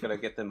it. You got to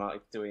get them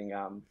like doing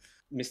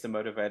Mr.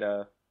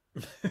 Motivator,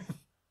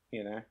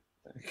 you know,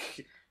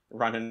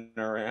 running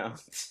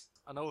around.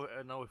 I know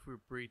if we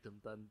breed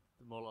them, then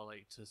they're more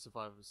likely to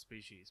survive as a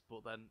species.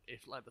 But then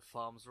if like the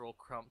farms are all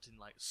cramped in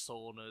like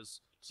saunas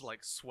to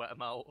like sweat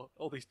them out,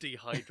 all these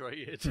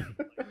dehydrated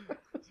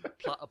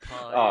platypi.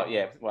 Oh,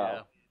 yeah,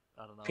 well,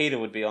 yeah, I don't know. Peter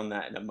would be on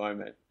that in a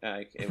moment.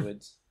 Like it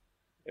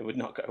would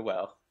not go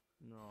well.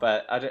 No.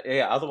 But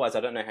otherwise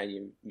I don't know how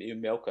you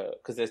milk a,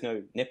 because there's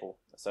no nipple,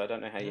 so I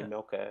don't know how you Yeah.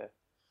 milk a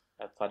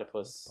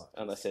platypus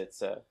unless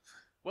it's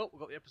Well, we've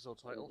got the episode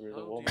title.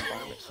 Really How warm do you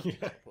climate. milk a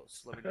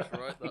platypus? Let me just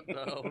write that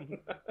down.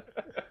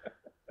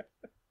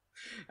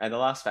 And the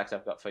last fact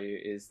I've got for you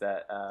is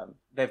that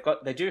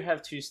they do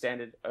have two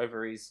standard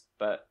ovaries,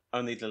 but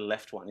only the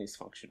left one is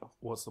functional.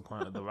 what's the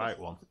point of the right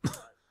one?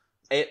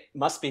 It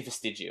must be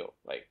vestigial,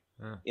 like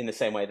Yeah. in the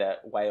same way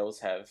that whales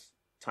have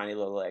tiny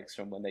little eggs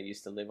from when they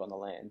used to live on the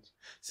land.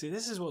 See,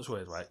 this is what's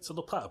weird, right? So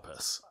the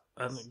platypus,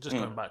 and just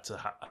going back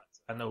to,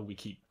 I know we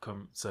keep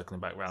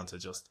circling back round to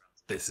just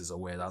this is a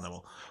weird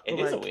animal. It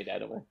But, is a like, weird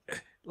animal.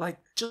 Like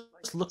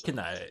just looking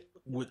at it,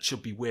 which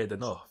should be weird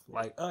enough.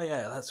 Like, oh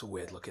yeah, that's a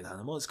weird looking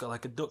animal. It's got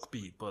like a duck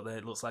beak, but then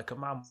it looks like a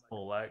mammal.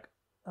 Like,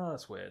 oh,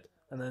 that's weird.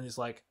 And then it's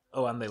like,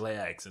 oh, and they lay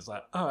eggs. It's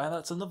like, oh, and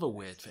that's another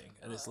weird thing.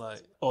 And it's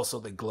like, also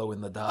they glow in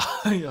the dark.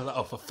 You're like,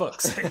 oh, for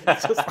fuck's sake!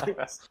 It's just like,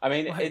 I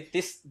mean, like-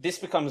 this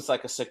becomes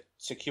like a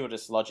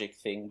circuitous logic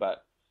thing,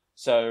 but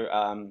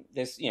so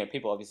there's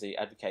people obviously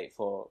advocate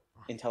for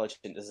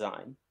intelligent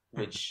design,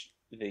 which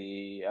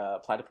the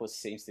platypus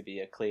seems to be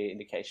a clear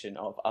indication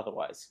of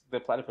otherwise. The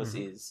platypus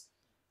is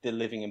the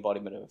living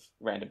embodiment of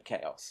random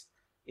chaos.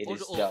 It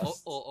is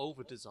just or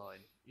over design.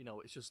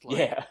 It's just like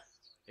yeah,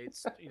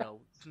 it's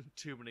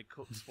too many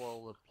cooks for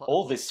all the platypus.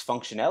 all this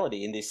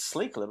functionality in this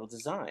sleek little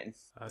design.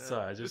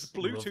 sorry, I It's just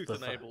love Bluetooth the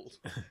fact- enabled.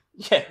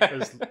 Yeah,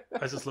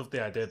 I just love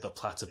the idea of the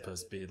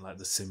platypus being like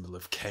the symbol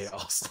of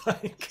chaos.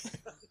 Like,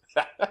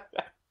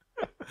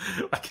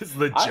 like it's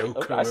the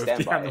Joker I of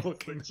stand the by it. animal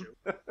kingdom.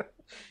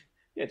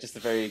 yeah, just a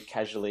very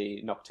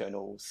casually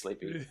nocturnal,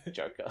 sleepy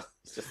Joker.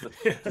 It's just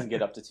doesn't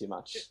get up to too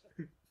much.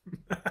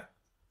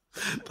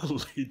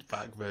 The laid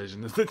back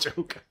version of the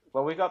Joker.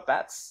 Well, we got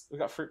bats, we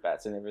got fruit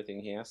bats and everything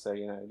here, so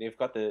they've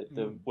got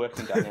the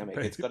working dynamic.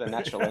 It's got a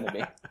natural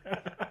enemy.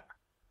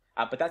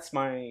 But that's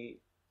my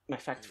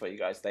fact for you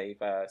guys. They've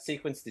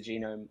sequenced the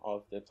genome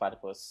of the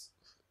platypus,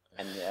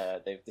 and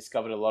they've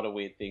discovered a lot of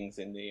weird things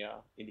in the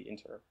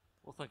interim.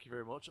 Well, thank you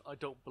very much. I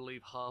don't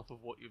believe half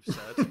of what you've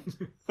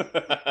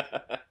said.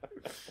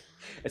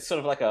 It's sort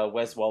of like a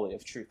Wes Wally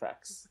of true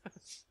facts.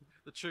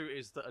 The truth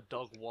is that a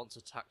dog once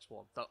attacked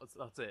one.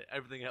 That's it.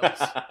 Everything else.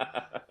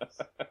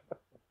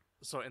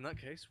 So in that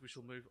case, we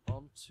shall move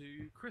on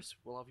to Chris.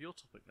 We'll have your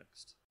topic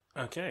next.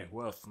 Okay,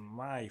 well, for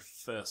my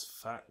first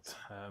fact,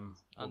 And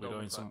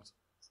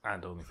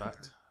only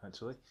fact,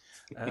 actually.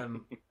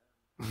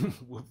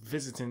 We're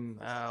visiting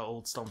our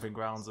old stomping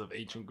grounds of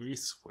ancient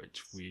Greece,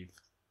 which we've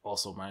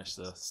also managed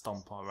to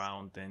stomp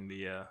around in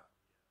the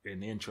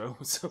intro.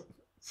 So,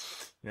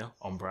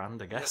 on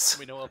brand, I guess. Yep,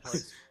 we know our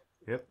place.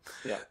 Yep.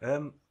 Yeah.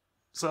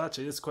 So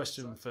actually, this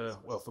question for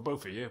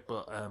both of you,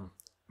 but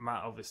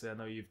Matt, obviously, I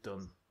know you've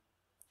done.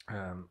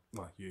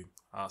 You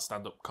are a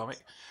stand-up comic,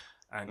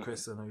 and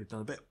Chris, I know you've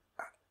done a bit.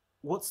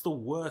 What's the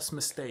worst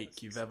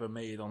mistake you've ever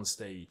made on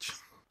stage?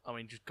 I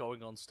mean, just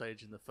going on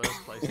stage in the first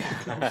place,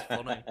 that was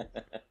funny.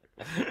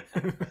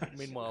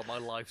 Meanwhile, my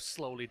life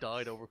slowly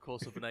died over a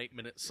course of an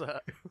 8-minute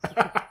set.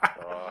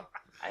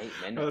 8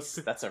 minutes?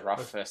 That's a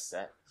rough first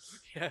set.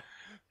 Yeah.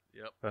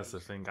 Yep. That's the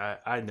thing.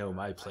 I know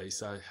my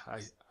place. I've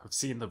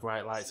seen the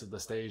bright lights of the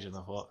stage, and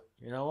I thought,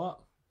 you know what?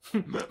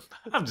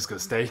 I'm just gonna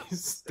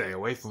stay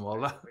away from all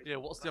that. Yeah.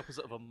 What's the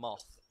opposite of a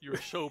moth? You're a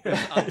showbiz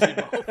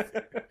anti-moth.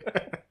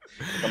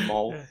 The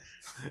mole.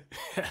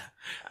 Yeah.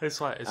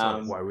 It's like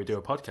why we do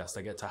a podcast.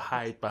 I get to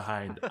hide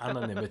behind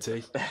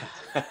anonymity.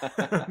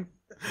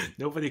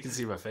 Nobody can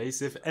see my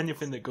face. If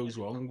anything that goes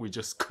wrong, we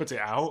just cut it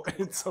out.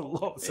 It's a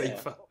lot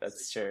safer. Yeah,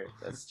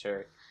 that's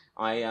true.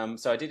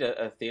 I did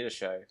a theatre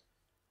show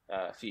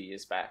a few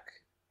years back,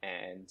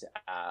 and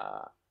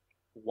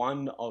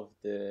one of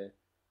the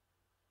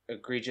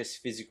egregious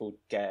physical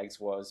gags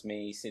was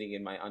me sitting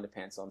in my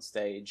underpants on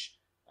stage,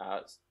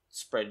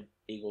 spread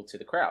eagle to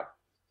the crowd.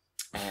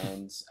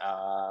 And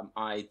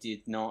I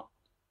did not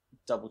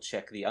double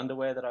check the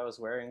underwear that I was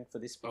wearing for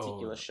this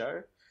particular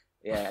show.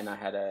 Yeah, and I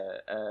had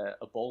a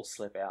ball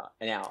slip out.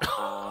 Now,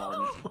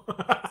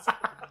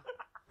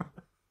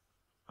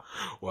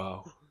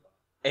 wow.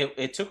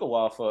 It took a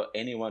while for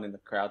anyone in the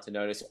crowd to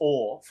notice,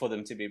 or for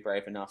them to be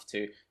brave enough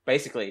to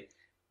basically.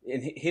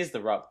 And here's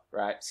the rub,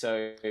 right?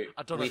 So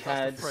I don't know if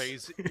that's the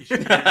phrase you should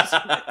use.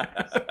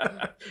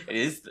 It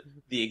is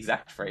the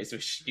exact phrase we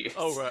should use.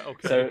 Oh, right,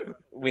 okay. So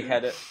we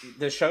had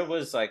the show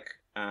was like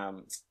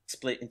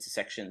split into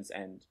sections,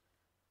 and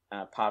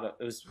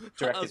it was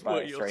directed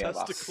by three of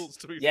us.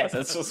 Yes,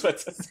 that's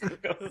what's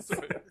testicles.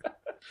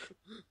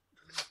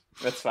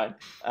 That's fine.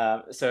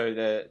 So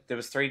there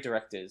was 3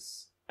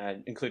 directors,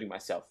 including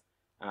myself.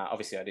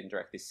 Obviously, I didn't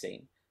direct this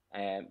scene,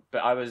 but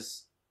I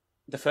was.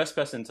 The first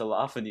person to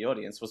laugh in the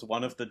audience was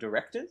one of the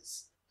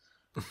directors,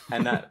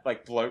 and that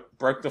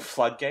broke the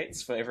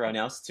floodgates for everyone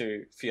else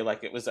to feel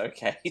like it was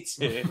okay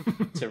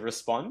to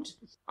respond.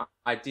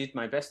 I did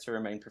my best to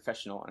remain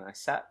professional, and I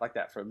sat like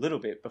that for a little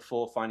bit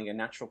before finding a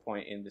natural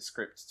point in the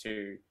script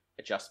to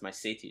adjust my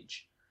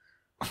seatage.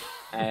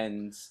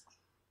 And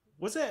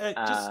was it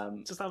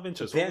just out of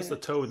interest? What was the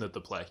tone of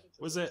the play?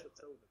 Was it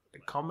a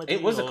comedy?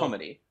 It was a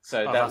comedy,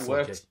 so that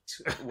worked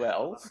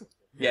well.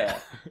 Yeah,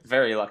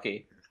 very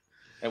lucky.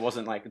 It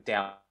wasn't like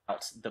doubt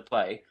the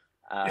play,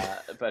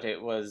 but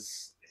it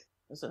was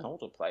an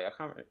older play. I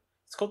can't remember.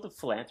 It's called The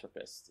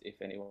Philanthropist,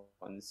 if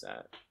anyone's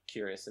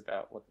curious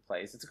about what the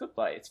play is. It's a good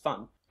play. It's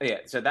fun. But yeah,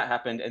 so that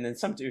happened, and then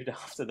some dude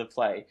after the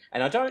play,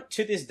 and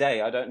to this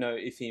day, I don't know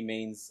if he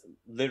means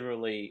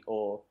literally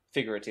or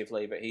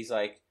figuratively, but he's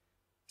like,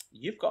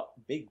 "You've got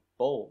big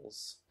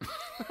balls."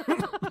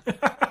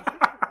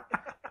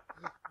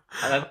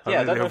 And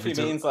I don't know if he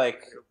means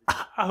like.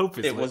 I hope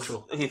it's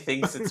literal. He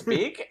thinks it's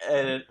big,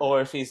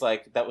 or if he's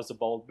like, that was a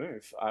bold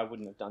move. I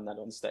wouldn't have done that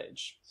on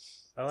stage.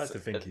 I like to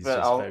think he's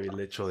just very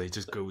literal. He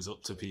just goes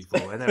up to people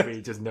whenever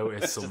he just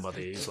notices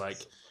somebody. He's like,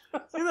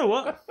 you know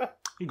what?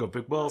 You got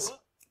big balls.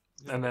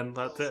 And then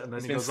that's it. And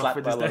then he goes off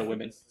with his day. He's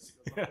been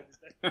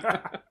slapped by a lot of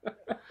women.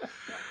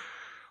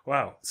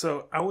 Wow.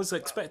 So I was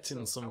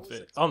expecting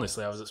something.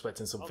 Honestly, I was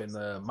expecting something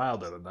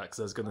milder than that, because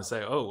I was going to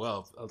say, oh,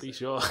 well, at least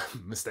your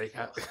mistake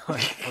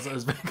wasn't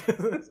as big.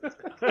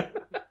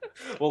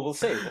 Well, we'll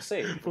see.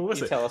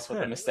 You tell us what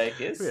the mistake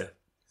is. Yeah.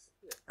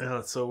 I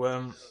was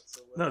going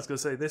to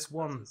say, this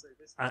one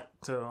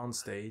actor on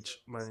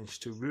stage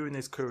managed to ruin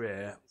his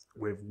career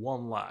with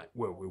one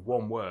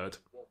word,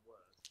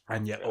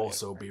 and yet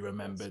also be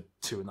remembered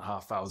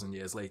 2,500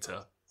 years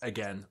later,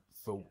 again,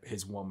 for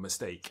his one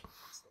mistake.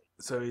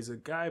 So he's a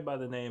guy by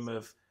the name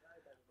of...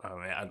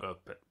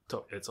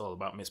 it's all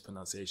about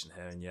mispronunciation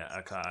here, and yet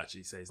I can't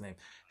actually say his name.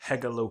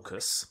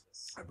 Hegelocus,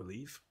 I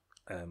believe.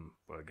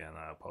 But again,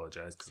 I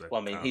apologise.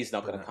 He's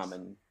not going to come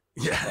and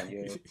on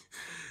you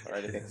or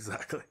anything.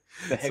 Exactly.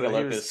 The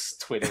Hegelocus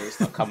Twitter is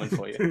not coming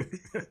for you.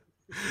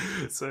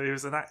 So he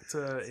was an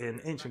actor in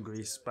ancient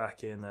Greece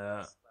back in...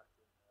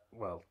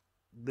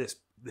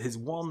 his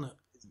one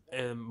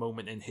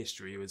moment in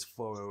history was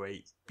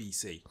 408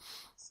 BC.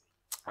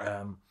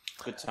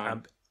 Good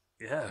time.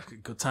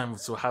 Good time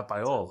to have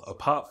by all,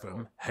 apart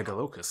from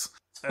Hegelocus.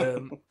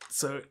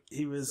 So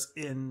he was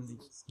in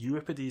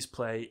Euripides'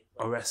 play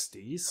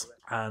Orestes,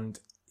 and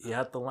he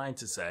had the line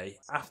to say,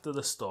 "After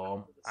the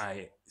storm,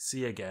 I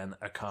see again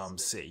a calm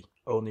sea."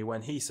 Only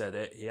when he said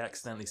it, he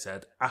accidentally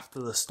said,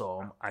 "After the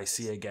storm, I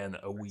see again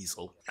a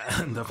weasel."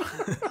 And,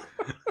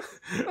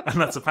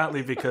 and that's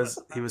apparently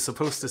because he was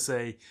supposed to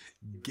say,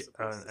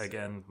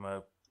 again, my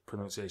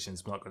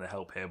pronunciation's not going to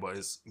help here, but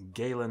it's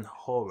Galen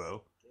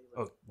Horo,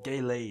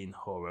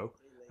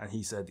 and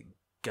he said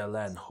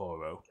Galen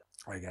Horo.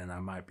 Again, I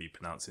might be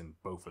pronouncing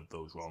both of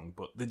those wrong,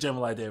 but the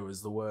general idea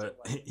was the word,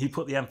 he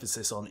put the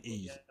emphasis on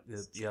E.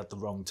 He had the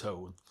wrong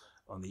tone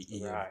on the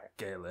E of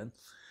Galen,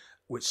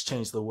 which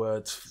changed the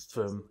word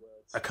from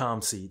a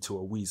calm sea to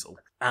a weasel.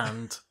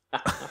 And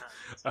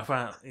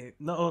apparently,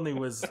 not only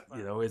was,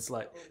 it's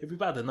like, it'd be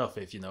bad enough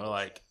if,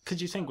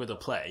 could you think with a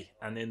play,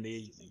 and in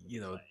the,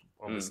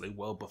 obviously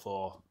well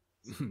before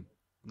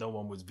no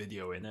one was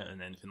videoing it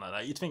and anything like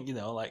that, you'd think, you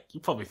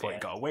probably thought you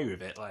got away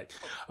with it. Like,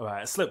 all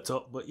right, I slipped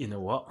up, but you know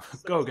what?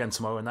 Go again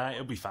tomorrow night,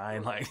 it'll be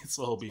fine. Like,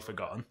 it'll all be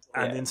forgotten.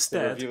 Yeah, and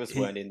instead, the reviewers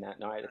weren't in that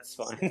night. It's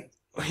fine.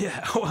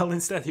 Yeah, well,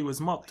 instead he was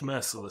mocked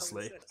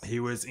mercilessly. He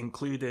was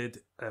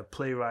included a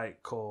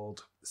playwright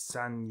called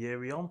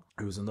Sanyerion,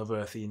 who was another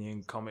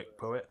Athenian comic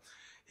poet.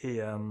 He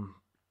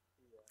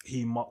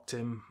mocked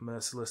him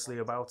mercilessly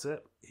about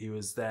it. He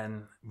was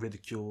then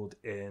ridiculed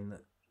in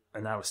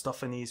an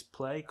Aristophanes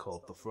play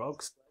called The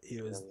Frogs. He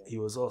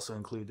was also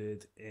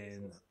included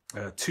in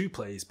 2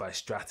 plays by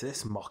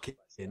Stratus mocking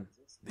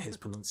his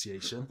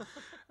pronunciation.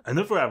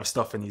 Another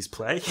Aristophanes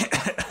play.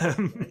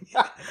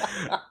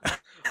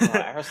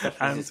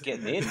 Aristophanes is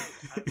getting in.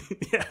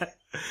 Yeah,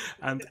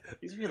 and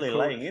he's really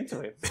laying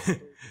into it.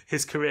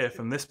 His career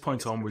from this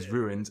point on was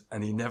ruined,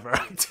 and he never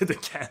acted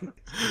again.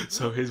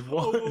 So his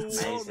one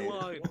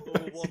line,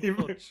 he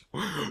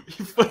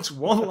punched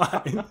one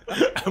line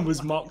and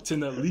was mocked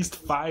in at least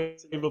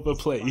 5 other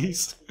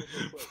plays.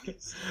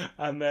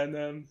 And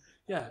then,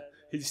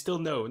 he's still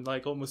known,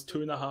 like almost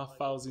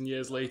 2,500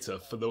 years later,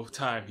 for the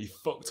time he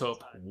fucked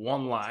up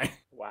one line.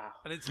 Wow.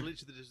 And it's literally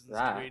the difference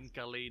between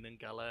Galeen and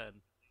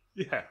Galen.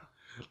 Yeah,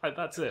 like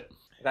that's it.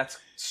 That's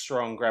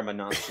strong grammar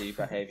Nazi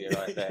behaviour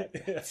right there.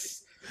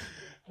 Yes.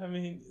 I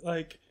mean,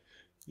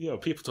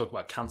 people talk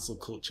about cancel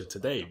culture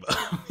today, but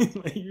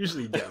they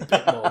usually get a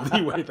bit more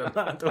leeway than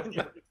that, don't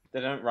you?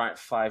 They don't write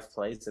 5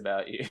 plays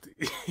about you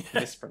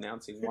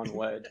mispronouncing one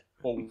word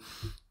or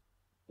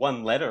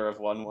one letter of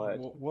one word.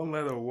 One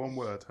letter or one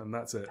word, and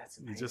that's it.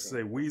 You just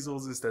say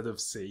weasels instead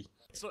of C.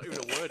 It's not even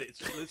a word, it's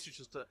literally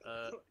just an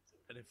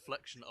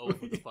inflection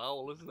over the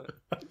vowel, isn't it?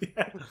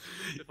 Yeah,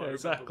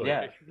 exactly.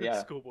 Yeah.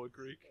 Schoolboy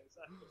Greek.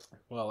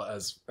 Well,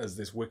 as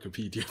this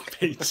Wikipedia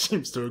page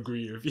seems to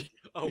agree with you.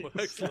 Oh,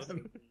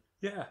 excellent.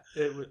 Yeah.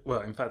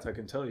 Well, in fact, I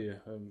can tell you,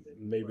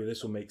 maybe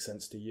this will make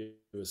sense to you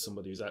as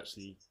somebody who's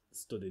actually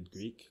studied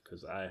Greek,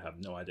 because I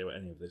have no idea what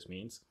any of this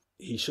means.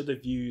 He should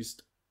have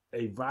used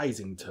a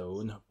rising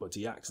tone, but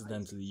he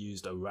accidentally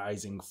used a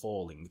rising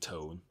falling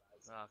tone.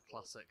 Ah,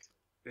 classic.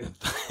 I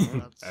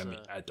mean,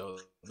 I don't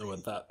know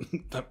what that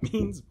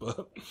means,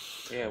 but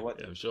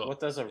I'm sure. What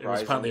does a rising? It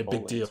was apparently a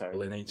big deal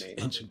tone in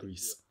ancient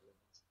Greece.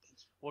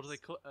 What do they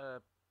call?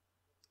 What's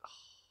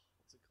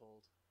it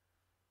called?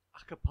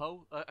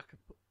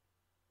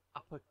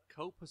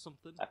 Apocope or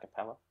something?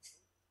 Acapella.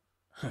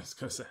 I was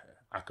going to say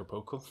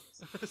Acapulco.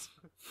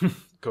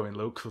 Going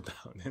local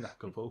down in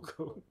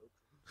Acapulco.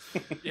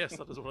 Yes,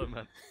 that is what I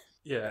meant.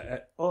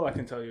 Yeah, all I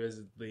can tell you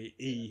is the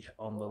E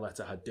on the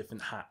letter had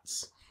different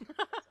hats.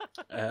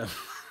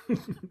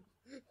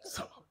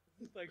 So,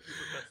 thank you,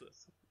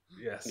 Professor.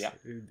 Yes, yeah.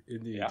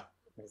 Indeed. Yeah,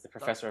 he's the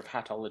professor of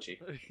hatology.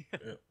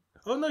 Yeah.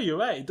 Oh no, you're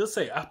right. It does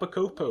say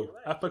apocopo.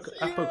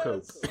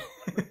 Apocope.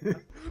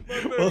 My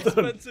very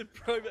expensive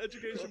private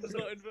education was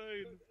not in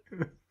vain.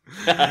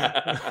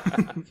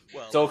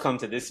 Well, it's all come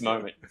to this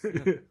moment.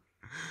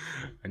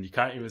 And you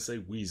can't even say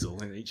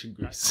weasel in ancient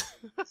Greece.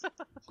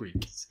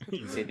 Greek.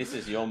 See, this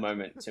is your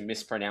moment to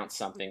mispronounce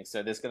something.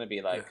 So there's going to be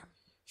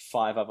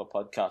 5 other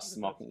podcasts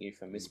mocking you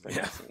for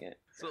mispronouncing it.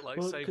 It's not like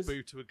saying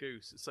boo to a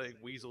goose, it's saying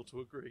weasel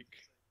to a Greek.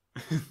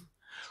 I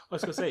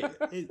was going to say,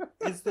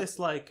 is this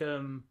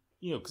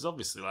because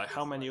obviously,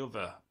 how many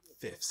other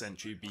 5th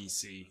century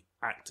BC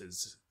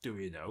actors do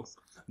we know?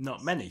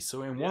 Not many.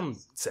 So in one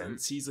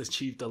sense, he's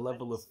achieved a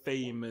level of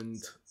fame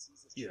and,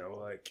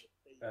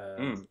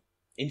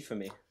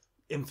 infamy.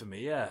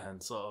 Infamy, yeah,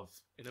 and sort of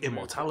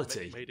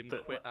immortality. Made him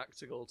quit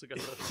acting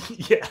altogether.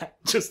 Yeah,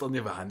 just on the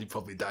other hand, he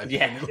probably died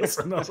penniless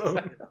and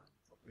alone.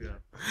 Yeah.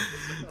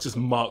 Just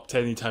mocked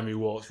anytime he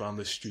walks around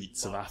the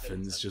streets of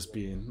Athens, just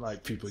being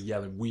people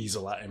yelling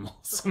weasel at him or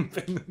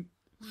something.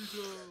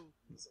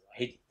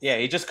 He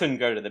just couldn't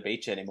go to the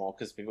beach anymore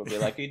because people would be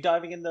like, "Are you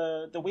diving in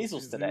the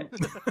weasels today?"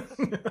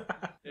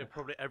 Yeah,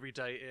 probably every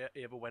day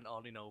he ever went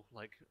on,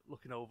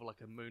 looking over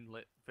a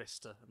moonlit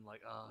vista and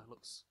it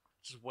looks.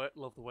 Just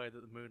love the way that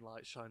the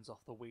moonlight shines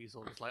off the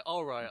weasel. It's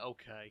all right,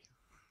 okay.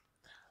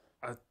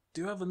 I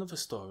do have another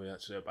story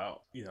actually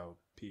about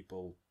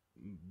people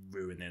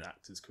ruining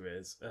actors'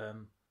 careers.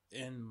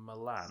 In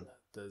Milan,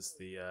 there's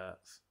a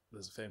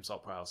famous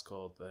opera house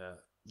called the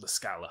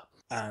Scala,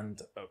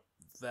 and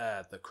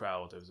there the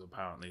crowd was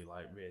apparently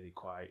really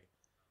quite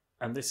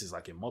and this is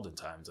like in modern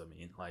times. I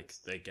mean, like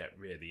they get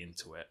really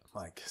into it,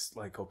 like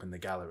up in the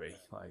gallery,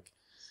 like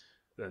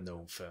they're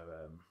known for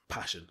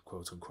passion,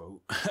 quote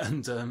unquote.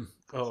 And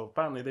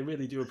apparently they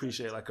really do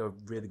appreciate like a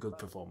really good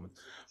performance.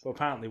 But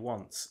apparently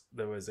once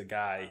there was a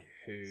guy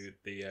who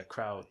the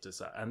crowd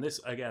decided, and this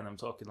again, I'm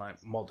talking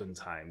like modern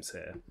times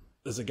here.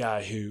 There's a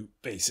guy who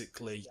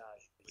basically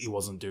he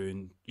was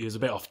a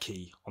bit off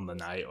key on the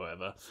night or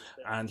whatever,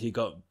 and he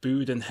got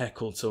booed and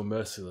heckled so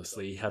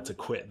mercilessly he had to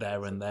quit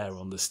there and there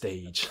on the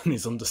stage, and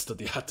his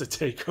understudy had to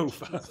take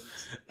over,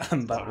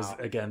 and that was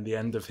again the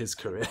end of his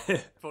career.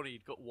 Funny,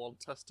 he'd got one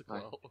testicle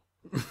out.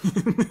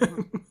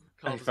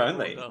 If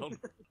only.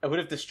 I would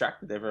have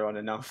distracted everyone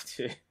enough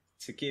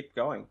to keep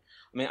going.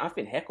 I mean, I've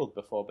been heckled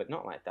before, but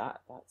not like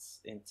that. That's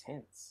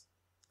intense.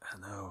 I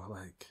know,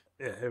 like,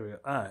 yeah, here we go.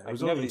 It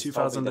was only only in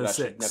 2006.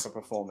 I should never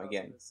perform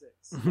again.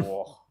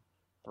 Oh,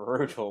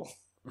 brutal.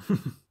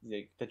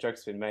 The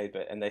joke's been made,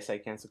 and they say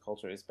cancel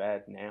culture is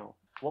bad now.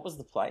 What was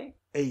the play?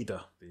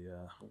 Ada, the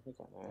I think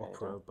I know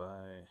opera Ada.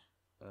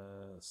 by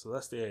so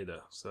that's the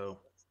Ada. So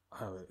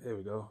here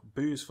we go.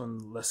 Booze from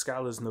La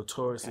Scala's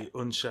notoriously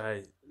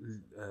unshy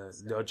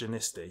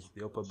Lioginisti.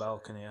 The upper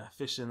balcony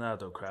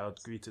aficionado crowd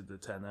greeted the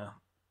tenor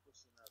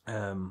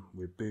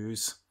with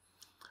booze.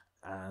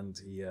 And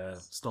he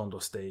stormed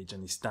off stage,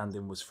 and his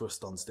stand-in was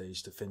thrust on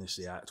stage to finish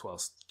the act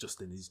whilst just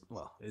in his,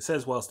 well, it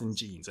says whilst in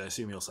jeans. I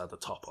assume he also had the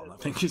top on. I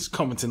think he's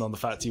commenting on the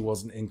fact he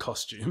wasn't in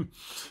costume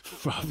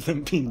rather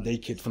than being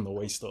naked from the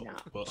waist up. Nah,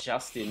 But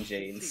just in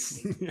jeans.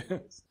 yeah.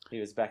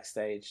 He was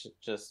backstage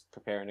just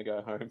preparing to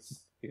go home.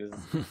 He was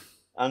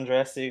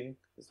undressing.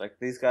 He's like,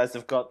 these guys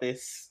have got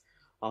this.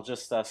 I'll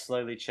just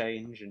slowly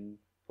change and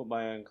put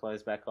my own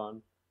clothes back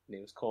on. And he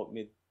was caught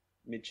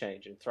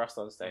mid-change and thrust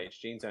on stage,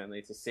 jeans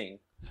only, to sing.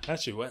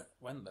 Actually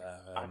went there.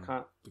 I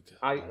can't. Because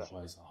I- that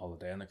was a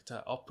holiday, and I could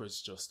tell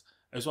opera's just.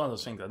 It was one of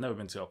those things. I'd never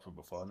been to opera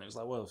before, and it was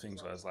like one of the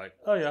things where I was like,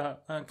 "Oh yeah,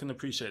 I can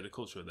appreciate the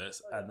culture of this."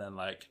 And then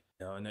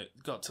and it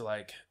got to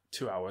like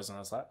 2 hours, and I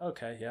was like,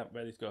 "Okay, yeah,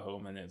 ready to go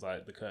home." And it's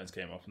like the curtains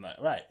came up, and like,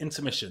 right,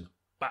 intermission.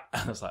 Back.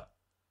 And I was like,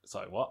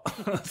 "Sorry, what?"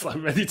 I was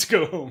like, ready to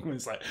go home. And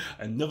it's like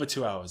another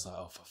 2 hours. Like,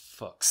 oh, for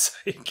fuck's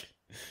sake.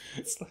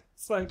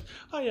 It's like,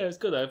 oh yeah, it's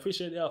good. I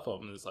appreciate the art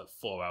form. And it's like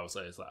 4 hours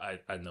later. It's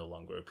like I no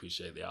longer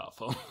appreciate the art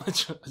form. I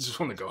just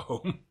want to go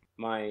home.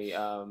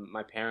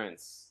 My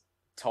parents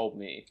told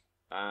me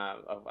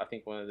of, I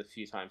think one of the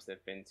few times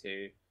they've been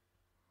to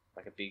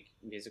like a big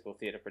musical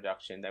theatre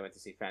production. They went to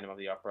see Phantom of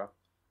the Opera,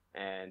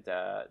 and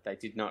they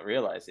did not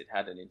realise it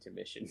had an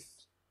intermission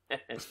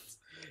and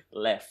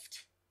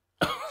left.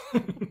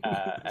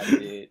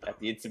 At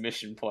the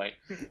intermission point,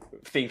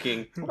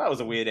 thinking, well, that was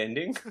a weird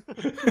ending.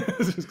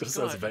 Didn't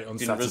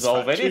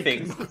resolve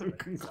anything.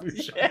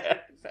 Conclusion. Yeah,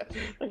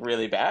 like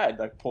really bad,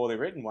 like poorly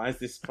written. Why is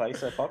this play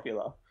so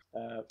popular?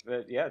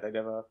 But yeah, they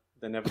never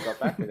got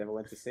back. They never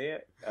went to see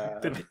it.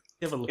 Did you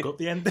ever look up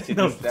the ending? To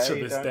No, this to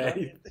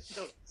day, this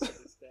don't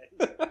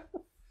day.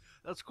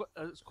 That's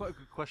quite a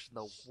good question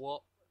though.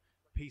 What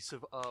piece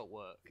of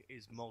artwork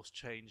is most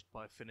changed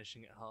by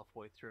finishing it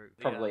halfway through?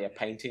 Probably a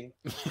painting.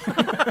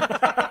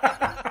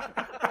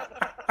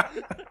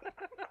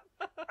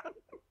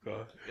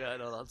 Yeah,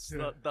 no,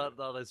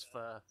 that is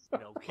fair. You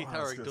know, Keith I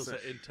was Haring gonna does say-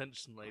 it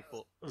intentionally,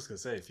 but I was gonna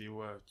say if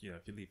you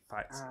leave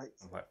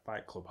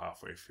Fight Club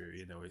halfway through,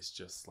 it's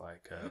just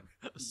like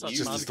Such it's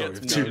just man a story gets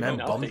of two know men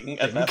nothing bonding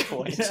at that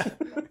point.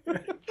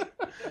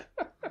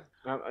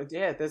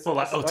 Yeah. There's Well,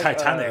 like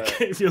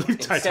Titanic. If you leave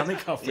Titanic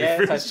halfway yeah,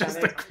 through, it's just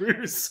a Titanic.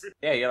 cruise.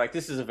 Yeah, you're like,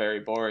 this is a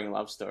very boring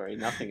love story.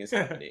 Nothing is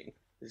happening.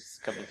 There's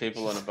a couple of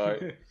people on a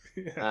boat.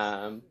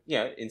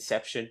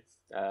 Inception,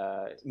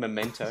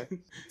 Memento.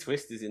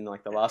 Twist is in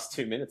like the last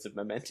 2 minutes of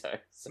Memento.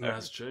 So. No,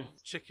 that's true.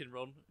 Chicken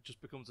Run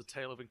just becomes a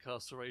tale of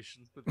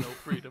incarceration with no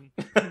freedom.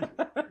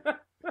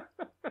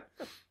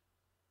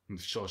 And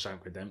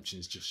Shawshank Redemption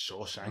is just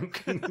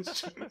Shawshank.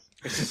 It's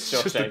It's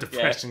just a Shawshank,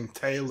 depressing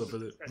tale of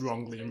a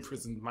wrongly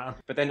imprisoned man.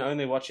 But then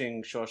only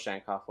watching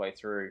Shawshank halfway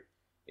through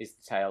is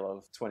the tale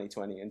of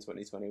 2020 and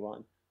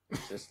 2021.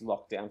 It's just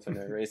locked down for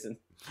no reason.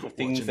 The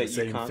things Watching that the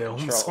same you can't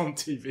films control. on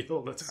TV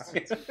all the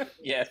time.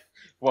 Yeah.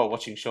 Well,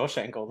 watching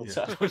Shawshank all the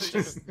Yeah. time.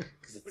 Because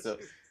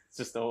it's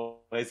just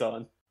always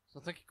on. So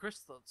thank you,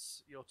 Chris.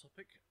 That's your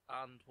topic,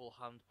 and we'll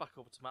hand back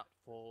over to Matt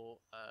for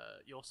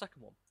your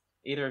second one.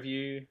 Either of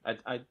you,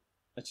 I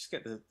just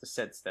get the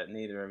sense that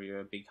neither of you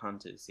are big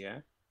hunters, yeah?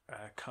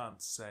 I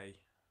can't say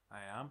I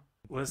am.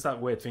 Well, it's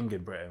that weird thing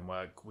in Britain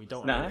where we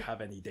don't No. really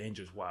have any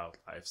dangerous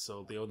wildlife,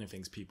 so the only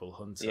things people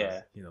hunt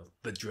Yeah. are,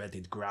 the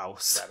dreaded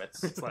grouse.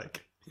 Rabbits. It's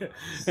like,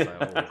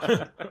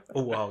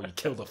 oh wow, you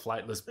killed a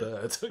flightless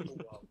bird.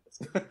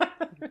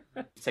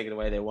 Taking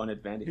away their one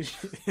advantage.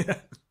 Yeah.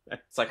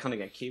 It's like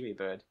hunting a kiwi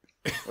bird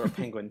or a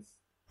penguin.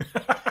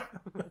 But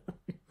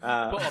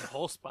on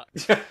horseback.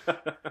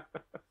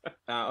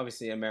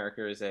 Obviously,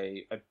 America is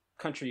a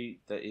country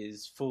that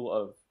is full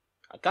of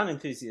gun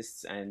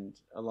enthusiasts, and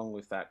along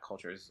with that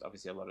culture is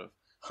obviously a lot of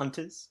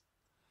hunters.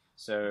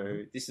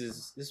 So this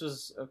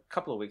was a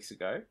couple of weeks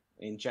ago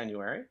in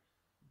January.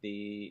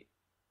 The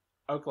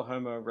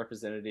Oklahoma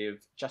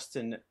Representative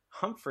Justin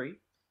Humphrey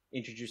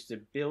introduced a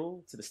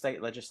bill to the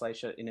state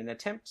legislature in an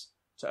attempt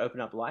to open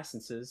up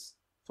licenses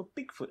for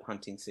Bigfoot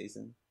hunting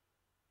season.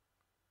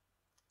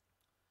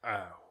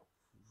 Oh.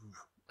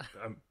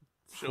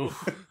 Sure.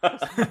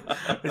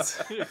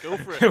 Yeah, go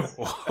for it.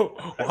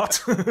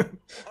 What?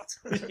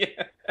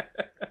 Yeah.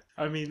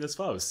 I mean, as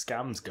far as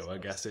scams go, I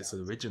guess it's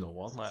an original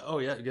one. Like, oh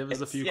yeah, give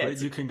us a few yeah,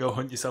 quid, you can go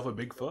hunt yourself a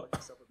Bigfoot.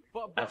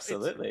 But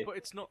Absolutely. but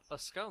it's not a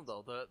scam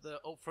though. They're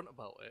upfront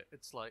about it.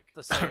 It's like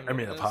the same. I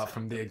mean, apart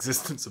from the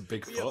existence of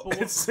Bigfoot, Yeah, but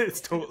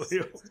it's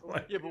totally.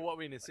 Like... Yeah, but what I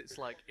mean is, it's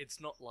like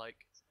it's not like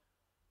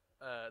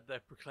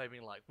they're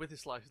proclaiming like with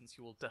this license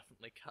you will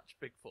definitely catch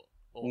Bigfoot.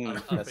 Or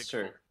that's Bigfoot.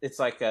 true. It's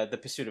like the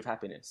pursuit of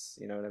happiness.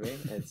 You know what I mean?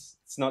 It's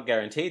not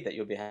guaranteed that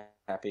you'll be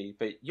happy,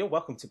 but you're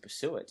welcome to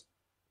pursue it.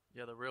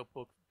 Yeah, the real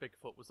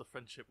Bigfoot was the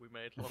friendship we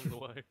made along the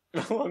way.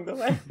 Along the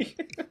way.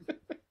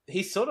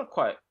 He's sort of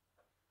quite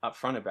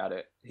upfront about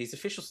it. His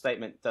official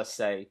statement does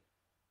say,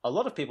 a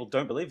lot of people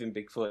don't believe in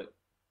Bigfoot,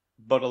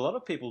 but a lot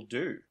of people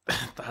do.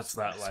 That's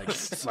that like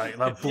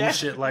that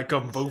bullshit like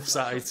on both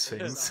sides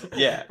things.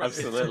 Yeah,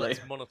 absolutely. Let's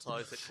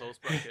monetize it, close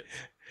bracket.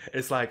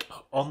 It's like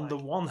on the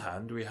one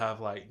hand we have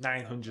like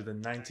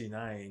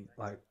 999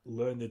 like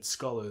learned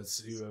scholars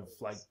who have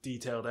like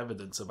detailed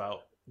evidence about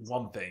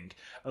one thing,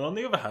 and on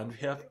the other hand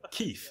we have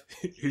Keith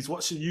who's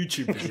watched a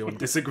YouTube video and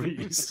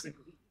disagrees.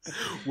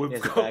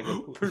 There's a bag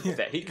of proof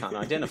that he can't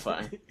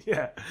identify.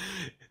 Yeah.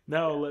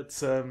 Now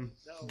let's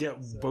get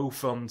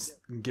both and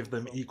give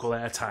them equal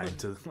airtime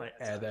to like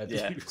air their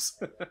views.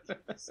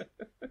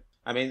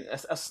 I mean,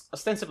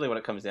 ostensibly what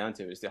it comes down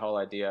to is the whole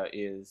idea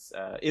is,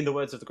 in the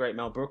words of the great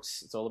Mel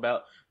Brooks, it's all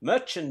about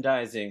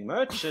merchandising.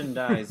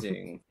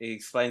 He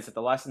explains that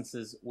the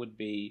licenses would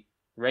be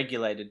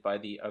regulated by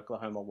the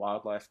Oklahoma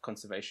Wildlife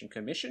Conservation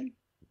Commission,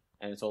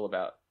 and it's all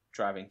about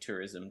driving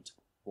tourism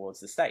towards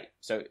the state.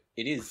 So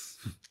it's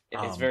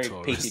very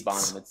P.T.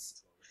 Barnum.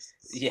 It's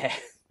yeah.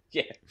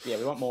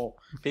 We want more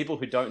people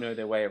who don't know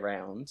their way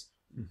around,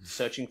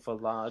 searching for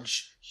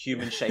large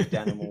human-shaped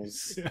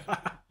animals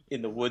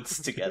in the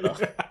woods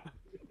together.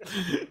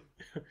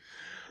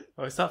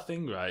 Well, it's that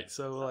thing, right?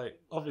 So, like,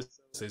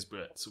 obviously, as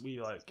Brits,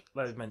 we like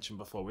I mentioned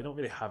before, we don't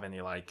really have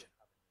any like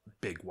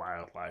big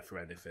wildlife or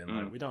anything.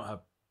 Like, we don't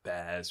have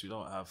bears, we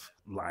don't have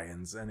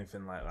lions,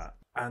 anything like that,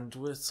 and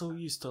we're so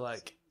used to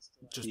like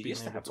just You being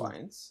used to able have to.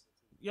 lions.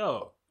 Yeah,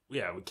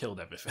 we killed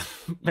everything.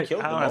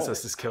 Killed them Our all.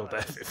 ancestors killed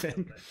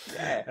everything.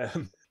 Yeah.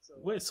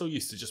 We're so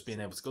used to just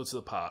being able to go to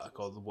the park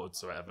or the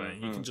woods or whatever,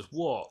 and you can just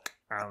walk,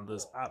 and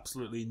there's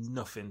absolutely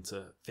nothing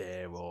to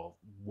fear or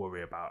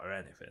worry about or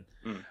anything.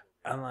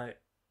 And like,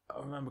 I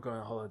remember going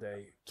on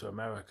holiday to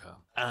America,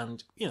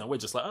 and we're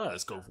just like,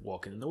 let's go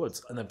walking in the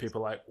woods. And then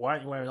people are like, why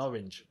aren't you wearing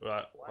orange? We're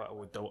like, well,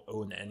 we don't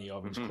own any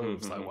orange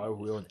clothes. Like, why would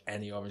we own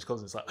any orange clothes?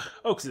 And it's like,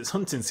 oh, because it's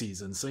hunting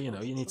season, so you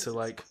need to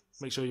like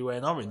make sure you're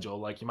wearing orange, or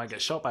like you might get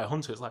shot by a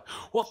hunter. It's like,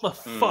 what the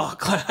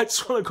fuck? Like, I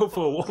just want to go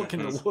for a walk in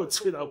the woods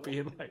without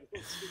being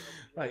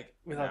like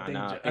without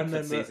danger. And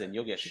then season,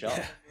 you'll get shot.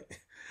 Yeah.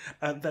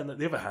 And then at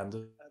the other hand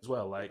as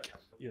well, like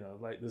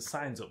like the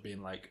signs up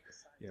being like,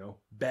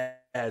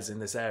 bears in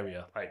this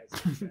area, like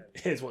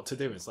here's what to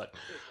do. It's like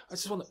I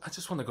just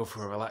want to go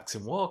for a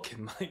relaxing walk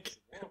and like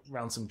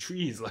around some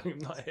trees. Like I'm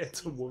not here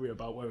to worry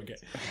about where we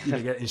get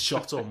either getting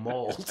shot or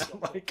mauled.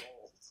 Like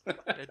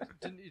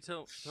Didn't you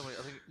tell me?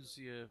 I think it was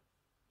your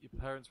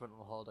parents went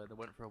on a holiday. They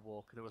went for a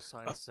walk, and there was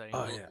signs saying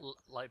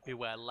like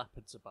beware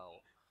leopards about.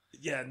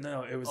 Yeah,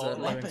 no, it was Oh, they were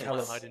in leopards.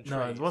 California.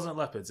 No, it wasn't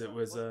leopards. It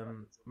was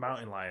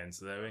mountain lions.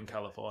 They were in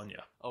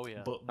California. Oh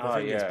yeah. But the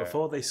thing is,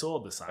 before they saw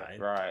the sign,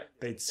 Right.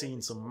 they'd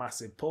seen some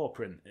massive paw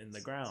print in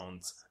the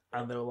ground,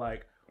 and they were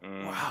like,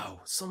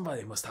 "Wow,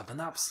 somebody must have an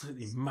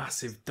absolutely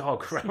massive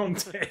dog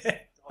around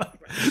here."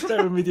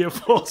 Their immediate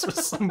thoughts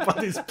was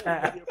somebody's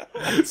pet.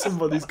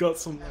 Somebody's got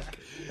some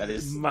That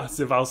is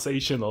massive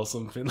Alsatian or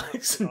something,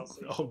 like some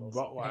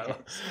Rottweiler.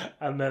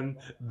 And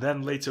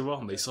then later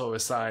on they saw a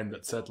sign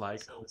that said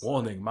like,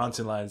 warning,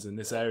 mountain lions in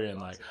this area,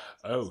 and like,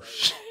 oh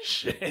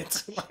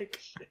shit. Like,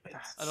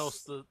 and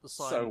also the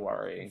sign so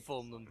worrying.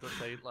 informed them that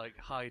they like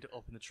hide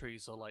up in the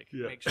trees, or like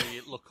Yeah. make sure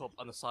you look up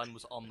and the sign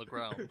was on the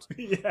ground.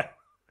 yeah.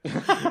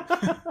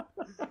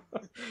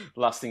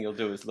 Last thing you'll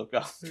do is look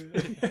up.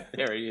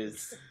 There he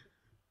is.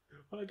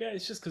 Well, again,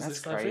 it's just because That's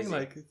it's that thing, crazy.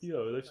 like,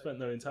 they've spent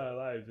their entire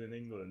lives in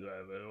England, or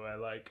whatever, where,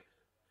 like,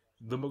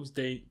 the most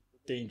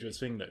dangerous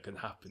thing that can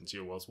happen to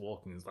you whilst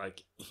walking is,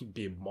 like,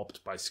 being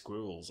mobbed by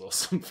squirrels or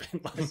something.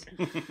 Like,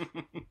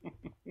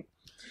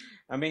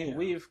 I mean,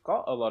 we've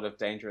got a lot of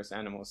dangerous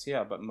animals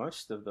here, but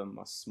most of them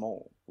are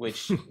small,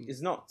 which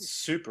is not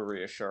super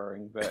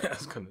reassuring. I But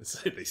was going to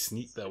say, they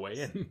sneak their way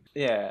in.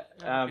 yeah,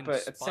 And but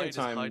at the same spiders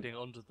time, hiding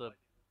under the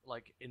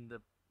in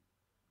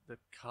the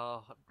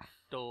car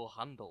door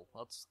handle.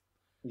 That's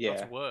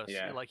worse.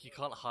 Yeah. Like you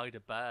can't hide a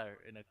bear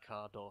in a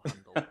car door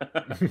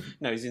handle.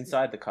 No, he's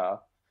inside the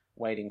car,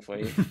 waiting for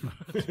you.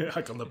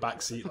 Like on the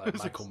back seat, like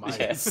Michael Myers.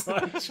 Yes.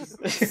 Like,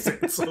 just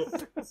sits up.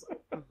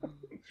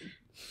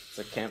 It's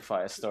a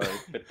campfire story.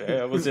 The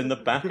bear was in the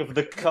back of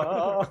the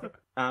car.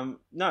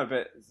 No,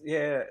 but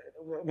yeah,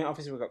 I mean,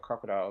 obviously we've got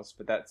crocodiles,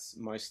 but that's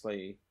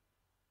mostly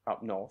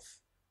up north.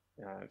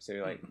 So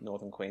like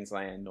northern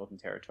Queensland, Northern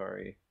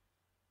Territory,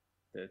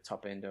 the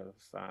top end of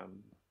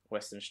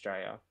Western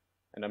Australia,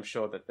 and I'm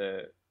sure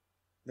that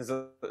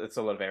it's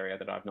a lot of area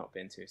that I've not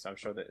been to, so I'm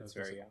sure that it's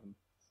very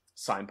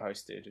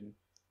signposted and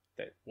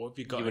that. What have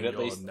you got in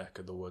your neck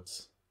of the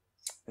woods?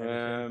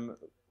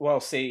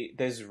 Well, see,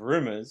 there's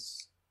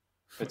rumours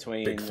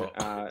between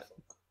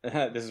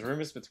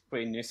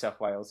New South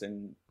Wales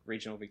and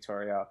regional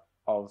Victoria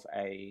of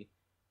a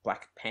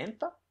black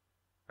panther.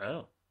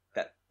 Oh.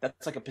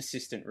 That's like a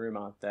persistent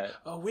rumour that.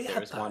 Oh, we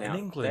had that in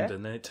England, there.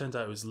 and then it turned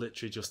out it was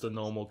literally just a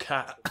normal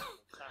cat.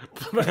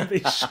 But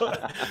they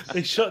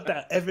shut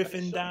that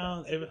everything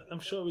down. I'm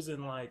sure it was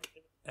in like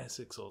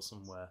Essex or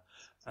somewhere,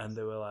 and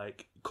they were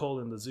like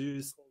calling the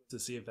zoos to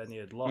see if any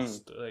had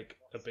lost like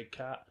a big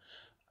cat,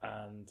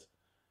 and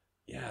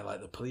yeah,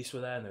 like the police were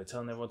there and they were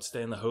telling everyone to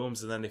stay in the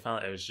homes, and then they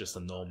found out it was just a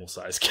normal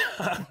sized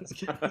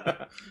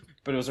cat.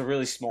 But it was a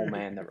really small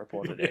man that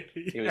reported it.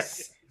 He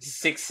was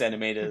 6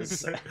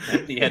 centimeters.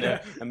 He had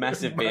a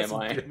massive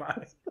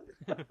BMI.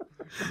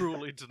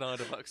 Cruelly denied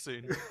a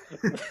vaccine.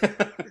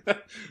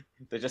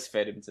 They just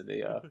fed him to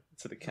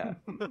the cat.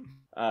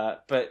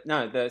 But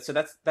no, so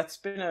that's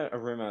been a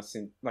rumor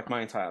since like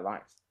my entire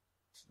life.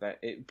 That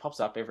it pops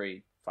up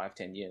every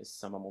 5-10 years.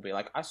 Someone will be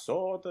like, "I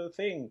saw the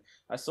thing.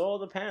 I saw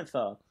the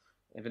panther."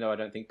 Even though I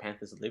don't think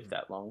panthers live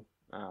that long,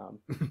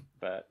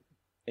 but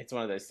it's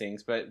one of those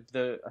things. But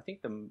I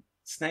think the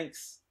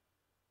snakes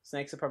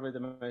are probably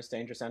the most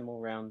dangerous animal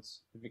around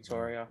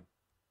Victoria.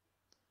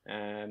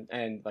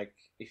 And like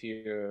if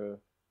you're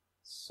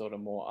sort of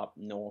more up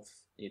north,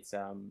 it's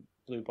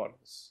blue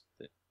bottles,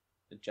 the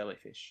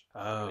jellyfish,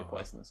 really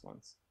poisonous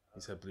ones.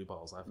 You said blue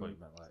bottles. I thought you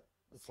meant like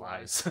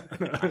flies.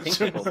 I think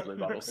they're called blue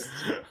bottles.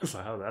 I was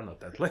like, oh, they're not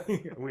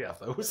deadly. We have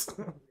those.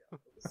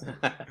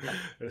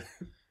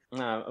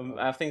 No,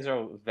 our things are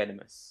all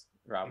venomous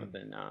rather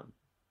than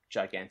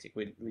gigantic.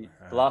 The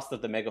last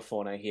of the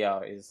megafauna here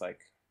is like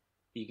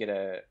you get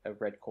a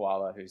red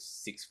koala who's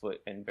 6 foot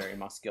and very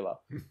muscular,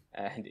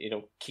 and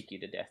it'll kick you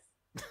to death.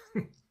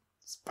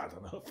 It's bad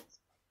enough.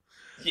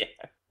 Yeah.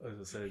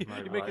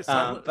 You make it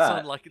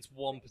sound like it's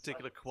one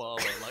particular koala.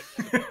 Like,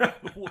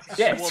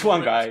 yeah, it's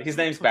one guy. His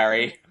name's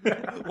Barry.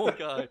 One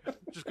guy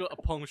just got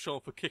a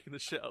penchant for kicking the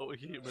shit out of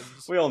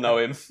humans. We all know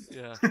him.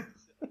 Yeah.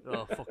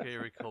 Oh fuck!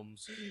 Here he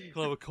comes. Can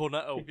I have a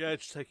cornetto? Yeah,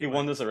 just take it. He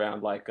wanders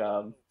around like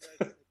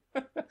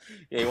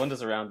he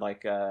wanders around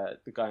like the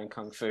guy in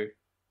Kung Fu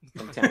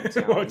from town to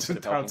town.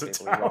 Town to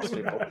town. I was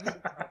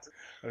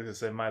gonna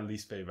say my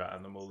least favorite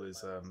animal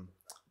is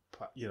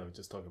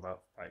just talking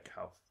about like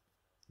how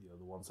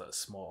the ones that are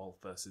small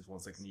versus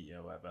ones that can eat you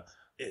or whatever.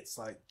 It's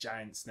like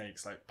giant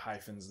snakes like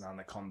pythons and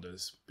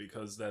anacondas,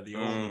 because they're the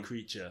only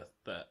creature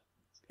that,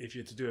 if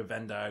you're to do a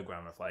Venn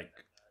diagram of like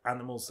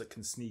animals that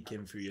can sneak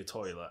in through your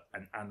toilet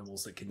and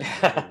animals that can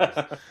eat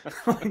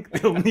like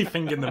the only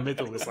thing in the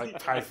middle is like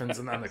pythons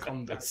and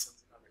anacondas.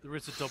 There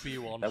is a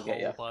W on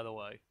hole, by the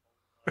way.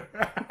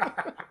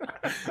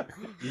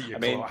 Eat your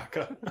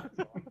cloaca.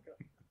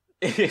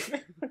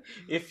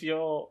 If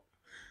your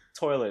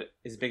toilet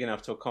is big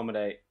enough to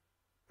accommodate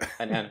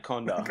an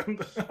anaconda,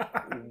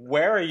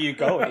 where are you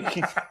going?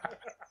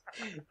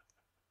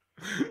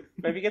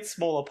 Maybe get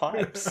smaller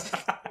pipes.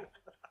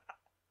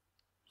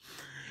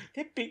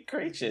 They're big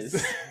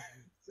creatures.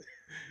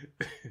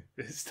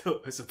 It's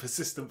a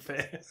persistent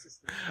fear.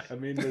 I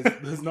mean,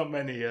 there's not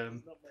many.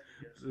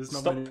 There's not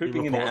Stop many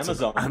pooping in the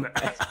Amazon.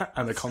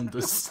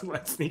 Anacondas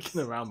like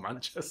sneaking around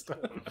Manchester.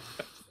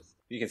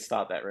 You can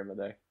start that rumor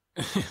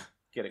though.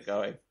 Get it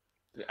going.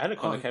 The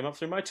anaconda came up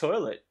through my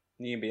toilet.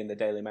 You can be in the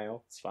Daily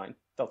Mail. It's fine.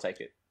 They'll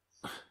take it.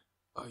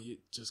 Oh, you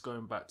just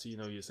going back to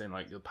you're saying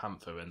like the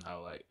panther and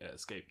how like it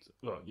escaped.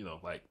 Well,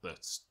 like the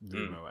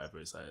rumor or whatever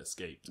is that it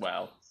escaped.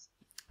 Well.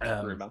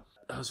 I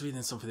was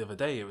reading something the other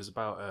day. It was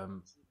about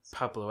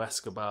Pablo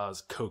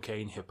Escobar's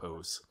cocaine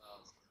hippos.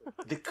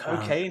 The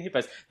cocaine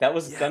hippos. That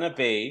was gonna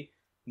be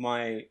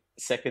my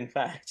second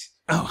fact.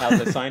 Oh. How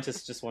the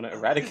scientists just want to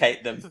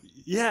eradicate them.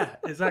 Yeah,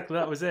 exactly.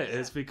 That was it.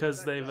 It's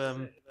because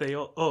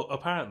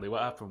apparently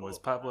what happened was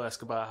Pablo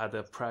Escobar had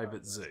a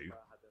private zoo,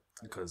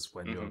 because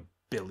when you're a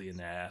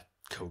billionaire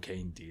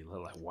cocaine dealer,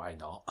 like why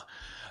not?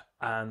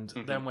 And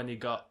then when he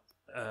got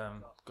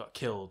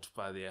killed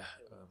by the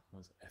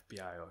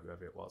FBI or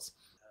whoever it was,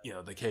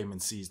 they came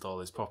and seized all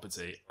his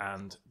property,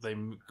 and they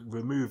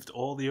removed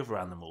all the other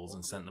animals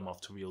and sent them off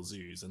to real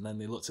zoos. And then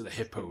they looked at the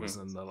hippos,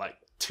 and they're like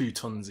 2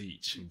 tons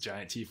each, and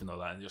giant teeth and all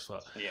that, and just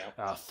thought,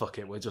 fuck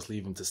it, we'll just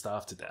leave them to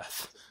starve to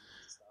death.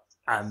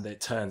 And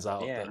it turns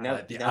out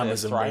that the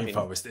Amazon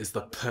rainforest is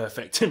the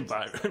perfect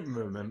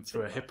environment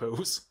for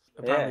hippos.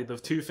 Apparently, the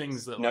 2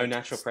 things that no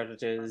natural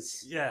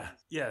predators. Yeah,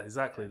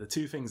 exactly. The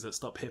 2 things that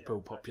stop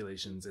hippo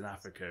populations in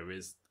Africa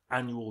is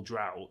annual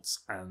droughts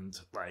and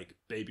like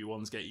baby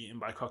ones get eaten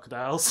by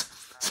crocodiles.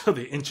 So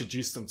they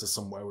introduced them to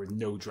somewhere with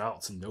no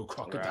droughts and no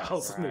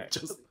crocodiles, right.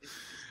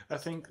 and I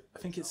think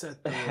it said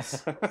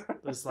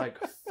there's like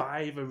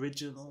 5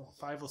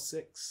 or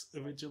 6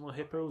 original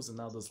hippos, and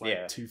now there's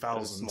like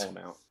 2,000. Small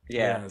amount.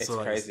 Yeah, it's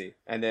so crazy,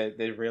 and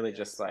they're really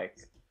just like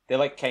they're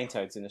like cane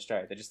toads in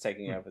Australia. They're just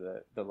taking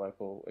over the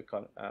local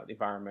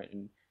environment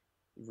and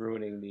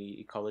ruining the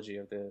ecology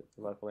of the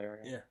local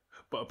area. Yeah,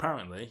 but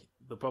apparently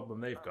the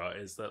problem they've got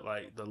is that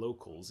like the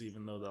locals,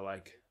 even though they're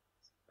like,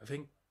 I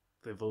think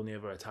they've only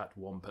ever attacked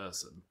one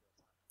person,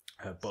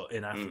 but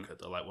in Africa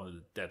they're like one of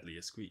the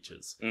deadliest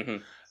creatures.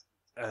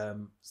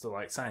 So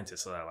like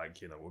scientists are like,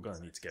 we're going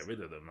to need to get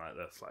rid of them. Like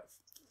they're like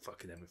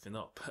fucking everything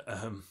up.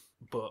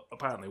 But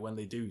apparently when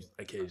they do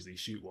occasionally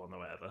shoot one or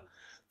whatever,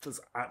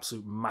 there's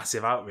absolute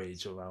massive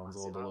outrage around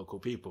all the local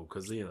people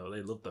because they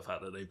love the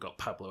fact that they've got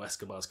Pablo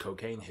Escobar's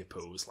cocaine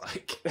hippos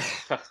like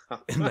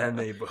in their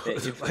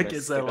neighborhood. Like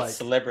it's their like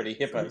celebrity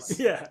hippos.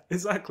 Yeah,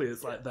 exactly.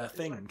 It's like their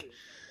thing.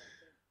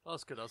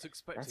 That's good. I was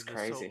expecting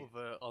this sort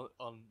of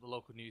on the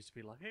local news to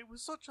be like, it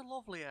was such a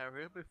lovely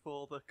area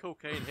before the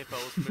cocaine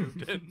hippos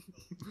moved in.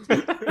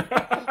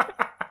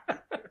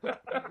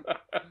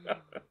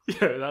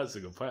 Yeah, that's a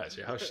good point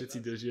actually. How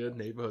shitty does your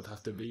neighbourhood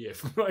have to be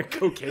if like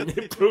cocaine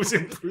hippos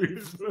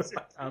improve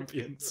the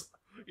ambience?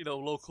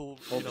 Local.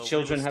 All the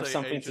children have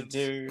something agents.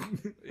 To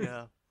do.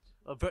 Yeah.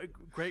 A very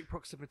great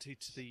proximity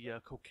to the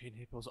cocaine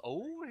hippos.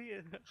 Oh,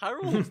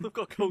 Harold, they've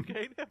got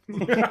cocaine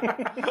hippos.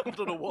 I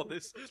don't know what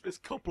this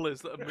couple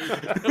is that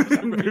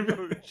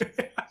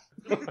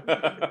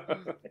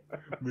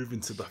are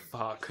moving to the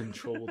far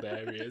controlled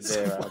areas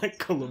of like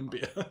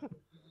Colombia.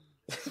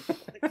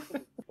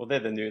 Well, they're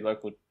the new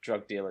local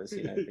drug dealers,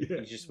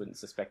 You just wouldn't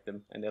suspect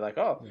them. And they're like,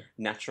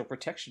 natural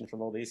protection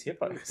from all these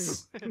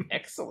hippos.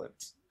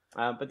 Excellent.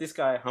 But this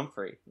guy,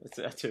 Humphrey,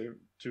 to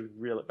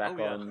reel it back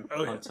on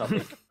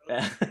topic,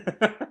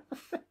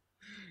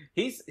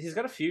 he's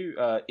got a few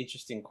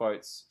interesting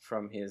quotes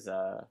from his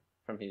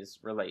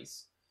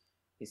release.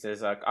 He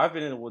says, I've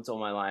been in the woods all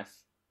my life,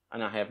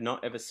 and I have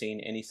not ever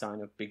seen any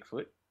sign of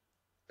Bigfoot.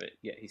 But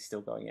yet he's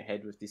still going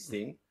ahead with this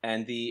thing.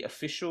 And the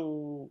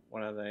official,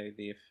 what are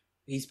they?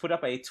 He's put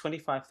up a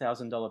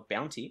 $25,000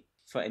 bounty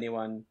for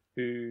anyone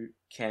who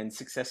can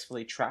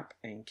successfully trap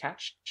and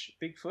catch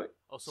Bigfoot.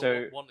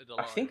 So wanted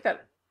alive. I think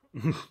that,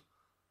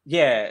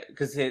 yeah,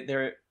 because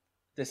they're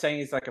saying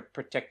he's like a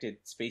protected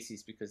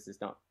species because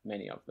there's not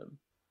many of them.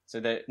 So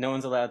that no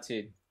one's allowed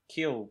to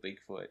kill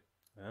Bigfoot,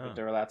 but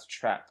they're allowed to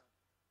trap.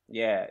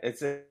 Yeah,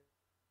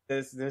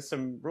 there's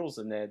some rules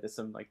in there. There's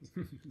some like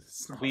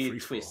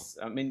weird twists.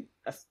 I mean,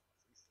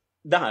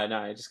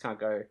 no, it just can't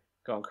go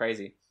on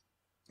crazy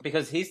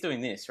because he's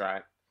doing this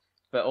right,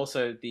 but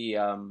also the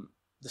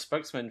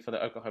spokesman for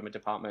the Oklahoma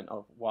Department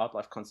of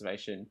Wildlife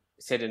Conservation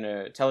said in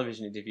a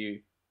television interview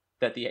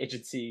that the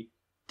agency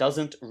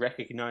doesn't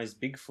recognize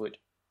Bigfoot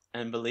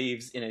and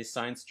believes in a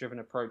science-driven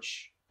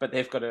approach, but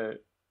they've got to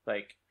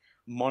like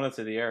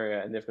monitor the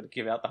area and they've got to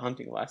give out the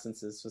hunting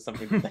licenses for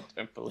something that they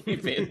don't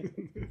believe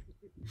in.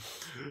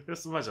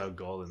 Just imagine how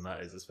galling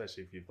that is,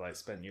 especially if you've like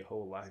spent your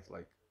whole life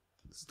like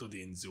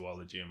studying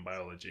zoology and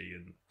biology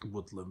and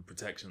woodland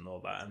protection and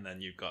all that, and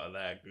then you've got to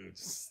there go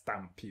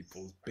stamp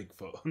people's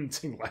Bigfoot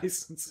hunting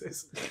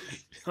licenses.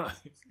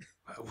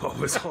 What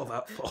was all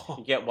that for?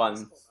 You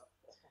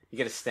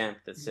get a stamp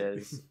that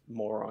says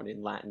moron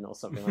in Latin or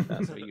something like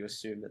that, so you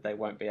assume that they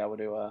won't be able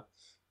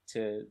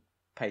to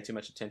pay too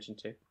much attention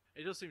to.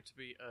 It does seem to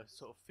be a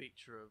sort of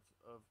feature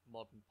of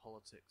modern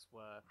politics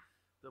where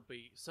there'll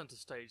be centre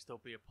stage,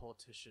 there'll be a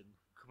politician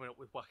coming up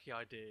with wacky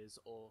ideas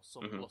or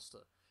some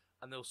bluster,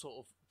 and they'll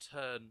sort of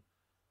turn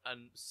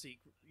and seek,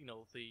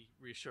 the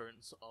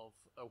reassurance of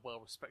a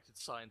well-respected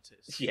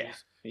scientist.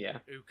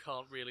 Who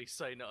can't really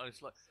say no. And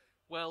it's like,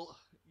 well,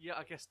 yeah,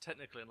 I guess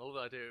technically, and all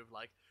the idea of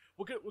like,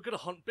 we're gonna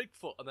hunt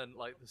Bigfoot, and then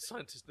like the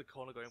scientist in the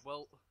corner going,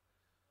 well,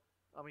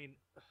 I mean,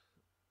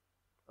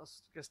 I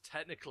guess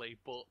technically,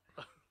 but.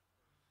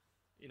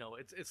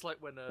 It's like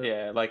when...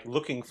 like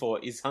looking for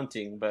is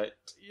hunting, but...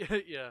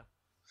 Yeah.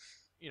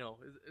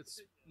 It's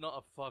not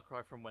a far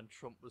cry from when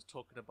Trump was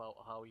talking about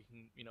how he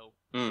can,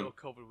 go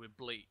covered with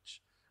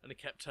bleach, and he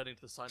kept turning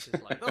to the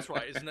scientist like, that's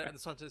right, isn't it? And the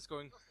scientist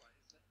going,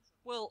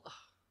 well,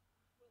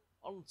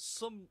 on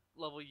some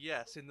level,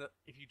 yes, in that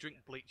if you drink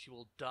bleach, you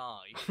will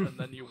die, and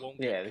then you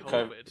won't get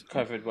COVID.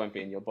 COVID won't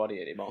be in your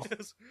body anymore.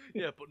 Yes.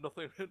 Yeah, but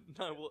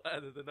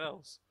anything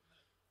else.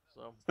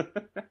 So...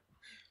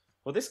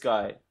 Well, this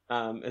guy,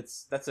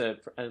 that's a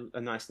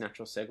nice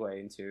natural segue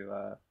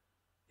into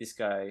this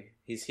guy,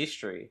 his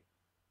history.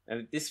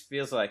 And this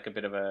feels like a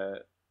bit of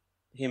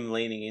him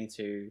leaning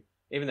into,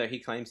 even though he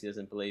claims he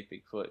doesn't believe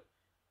Bigfoot,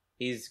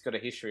 he's got a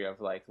history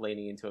of like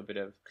leaning into a bit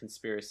of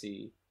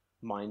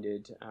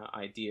conspiracy-minded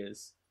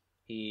ideas.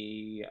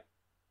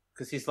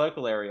 Because his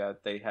local area,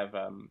 they have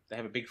a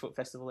Bigfoot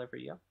festival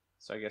every year.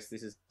 So I guess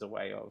this is the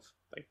way of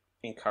like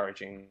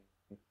encouraging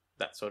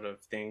that sort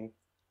of thing.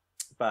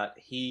 But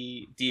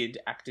he did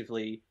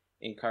actively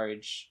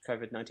encourage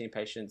COVID-19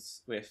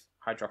 patients with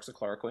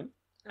hydroxychloroquine.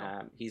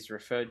 He's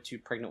referred to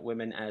pregnant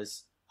women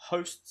as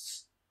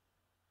hosts,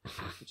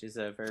 which is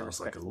a very sounds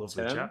like a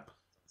lovely term. chap.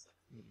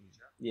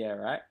 Yeah,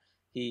 right.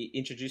 he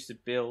introduced a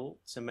bill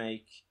to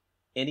make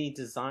any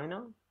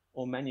designer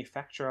or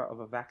manufacturer of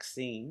a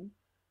vaccine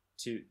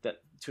to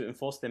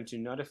enforce them to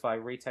notify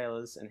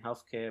retailers and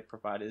healthcare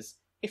providers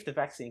if the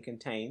vaccine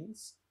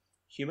contains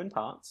human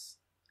parts,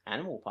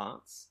 animal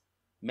parts,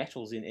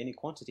 metals in any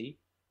quantity,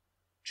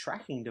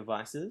 tracking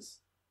devices,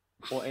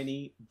 or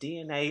any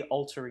DNA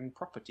altering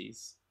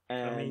properties.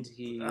 And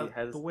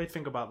the weird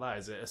thing about that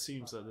is it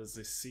assumes that there's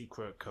this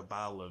secret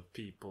cabal of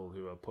people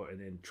who are putting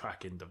in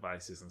tracking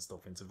devices and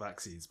stuff into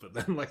vaccines. But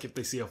then, like, if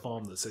they see a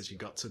form that says you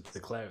got to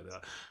declare it, they're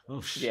like,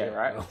 oh shit! Yeah,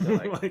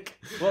 right.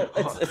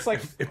 It's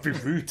like it'd be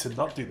rude to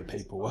not do the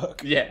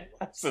paperwork. Yeah,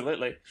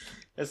 absolutely.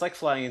 It's like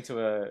flying into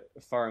a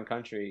foreign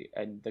country,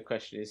 and the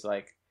question is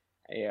like,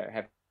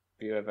 have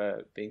you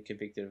ever been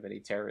convicted of any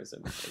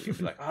terrorism? And you'd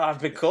be like, oh,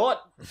 I've been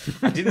caught.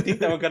 I didn't think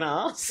they were going to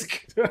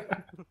ask.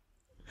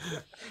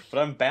 But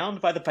I'm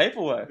bound by the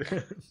paperwork.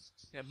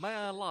 Yeah, may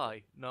I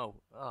lie? No.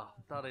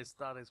 That is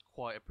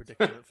quite a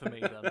predicament for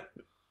me then.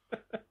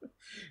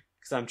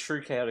 Because I'm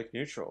true chaotic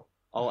neutral.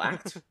 I'll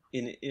act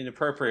in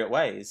inappropriate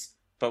ways,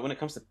 but when it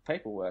comes to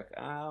paperwork,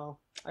 I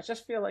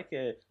just feel like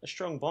a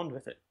strong bond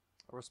with it.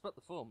 I respect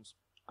the forms.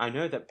 I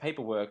know that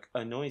paperwork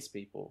annoys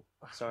people,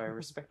 so I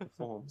respect the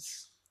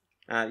forms.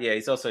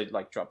 He's also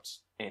like dropped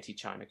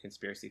anti-China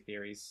conspiracy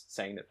theories,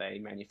 saying that they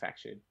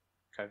manufactured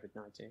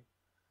COVID-19.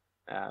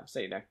 So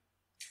you know,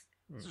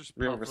 It's just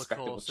real part of the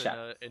respectable course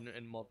chap.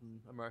 in modern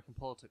American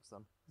politics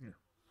then.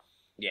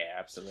 Yeah,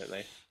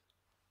 absolutely.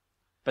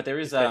 But there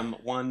is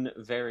one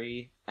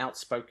very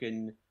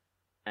outspoken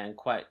and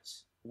quite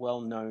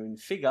well-known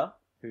figure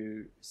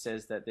who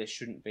says that there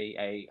shouldn't be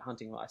a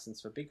hunting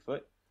license for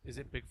Bigfoot, Is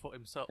it Bigfoot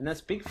himself? and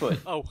that's Bigfoot.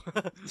 Oh.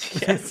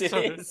 Yes, it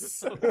Sorry. is.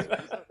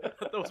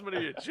 That was meant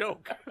to be a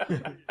joke.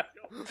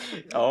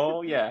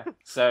 Oh yeah.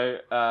 So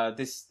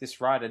this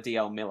writer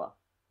D.L. Miller,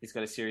 he's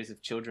got a series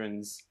of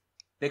children's.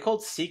 They're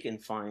called seek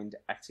and find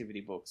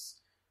activity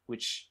books,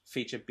 which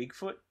feature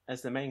Bigfoot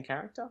as the main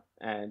character,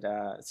 and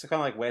it's kind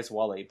of like Where's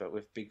Wally, but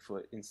with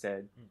Bigfoot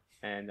instead.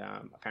 And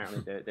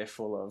apparently they're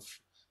full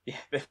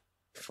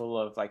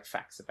of like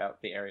facts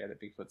about the area that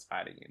Bigfoot's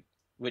hiding in,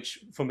 which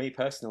for me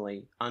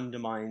personally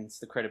undermines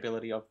the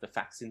credibility of the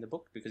facts in the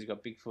book, because you've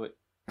got Bigfoot,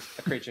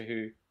 a creature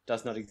who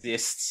does not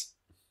exist,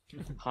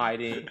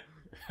 hiding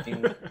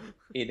in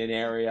an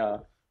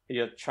area.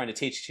 You're trying to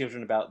teach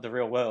children about the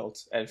real world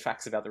and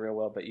facts about the real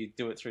world, but you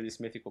do it through this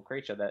mythical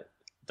creature that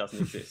doesn't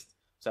exist.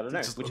 So I don't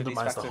know Just which of these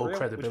undermines facts the are whole real,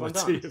 which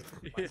ones credibility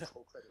aren't. of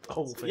the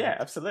whole thing. Yeah,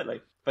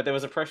 absolutely. But there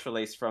was a press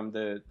release from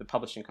the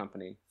publishing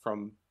company,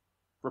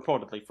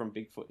 reportedly from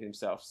Bigfoot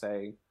himself,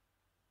 saying,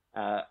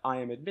 I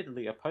am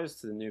admittedly opposed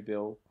to the new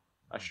bill.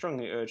 I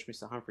strongly urge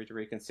Mr. Humphrey to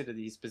reconsider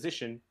his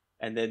position.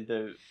 And then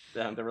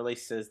the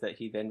release says that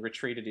he then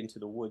retreated into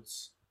the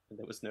woods, and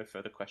there was no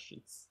further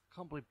questions. I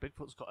can't believe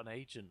Bigfoot's got an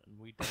agent and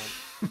we don't.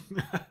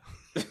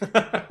 He's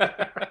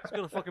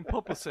got a fucking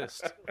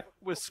publicist.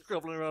 We're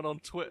scrabbling around on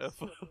Twitter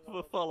for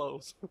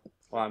follows.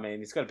 Well, I mean,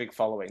 he's got a big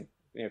following.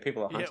 You know,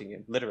 people are hunting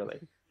him, literally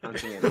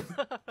hunting him.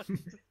 I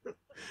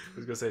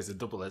was gonna say it's a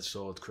double-edged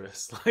sword,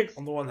 Chris. Like,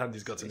 on the one hand,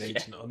 he's got an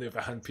agent. On the other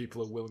hand,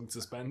 people are willing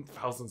to spend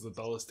thousands of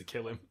dollars to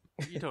kill him.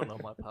 You don't know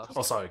my past.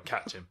 Oh, sorry,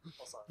 catch him.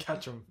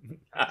 Catch and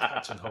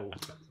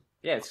hold.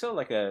 Yeah, it's sort of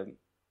like a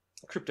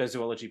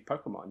cryptozoology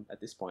Pokemon at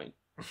this point.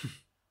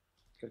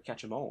 Gotta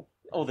catch them all.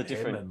 All the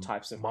different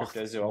types of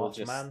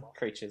cryptozoologist Mothman.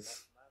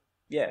 creatures.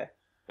 Yeah.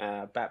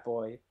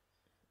 Batboy.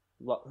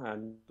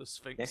 The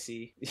Sphinx.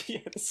 Nessie. Yeah,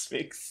 the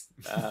Sphinx.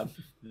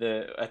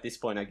 At this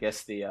point, I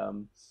guess the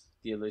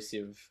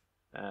elusive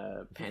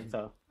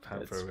panther that's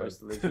Panther, supposed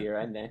to live here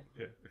and there.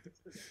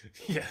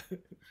 Yeah.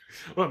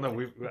 Well,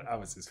 no,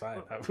 ours is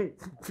fine.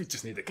 We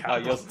just need a cat. Oh,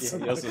 yours box. is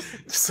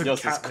Just some yours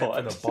is catnip caught.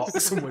 in a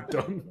box and we're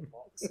done.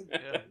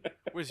 Yeah.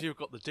 Whereas you've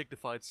got the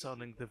dignified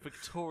sounding the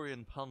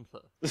Victorian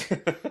Panther.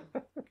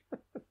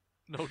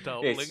 No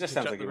doubt. Yeah, it linked just to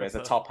sounds Jack like he the wears a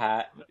Ripper. top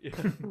hat.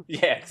 Yeah.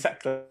 Yeah,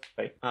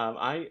 exactly.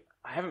 I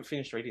haven't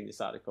finished reading this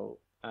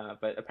article,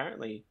 but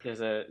apparently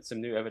there's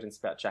some new evidence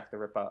about Jack the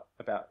Ripper,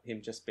 about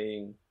him just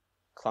being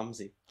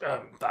clumsy.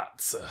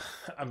 That's.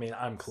 I mean,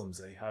 I'm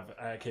clumsy.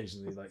 I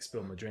occasionally like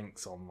spill my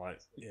drinks on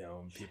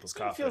on people's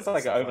carpets. feels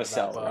like and an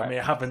stuff oversell, that, but I right? mean,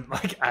 I haven't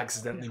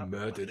accidentally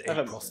murdered I 8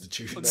 haven't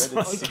prostitutes.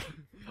 murdered Like,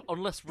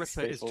 Unless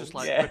Ripper is just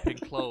like Yeah. ripping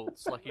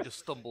clothes, like he just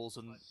stumbles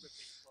and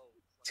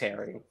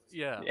Tearing.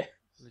 yeah. Yeah.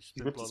 And it's just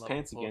He been ripped blown his out of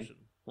pants again. proportion.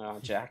 Oh,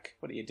 Jack,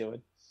 what are you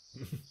doing?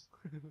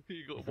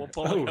 You got one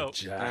bollock oh, out.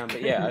 Jack.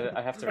 But yeah,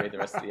 I have to read the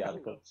rest of the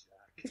article.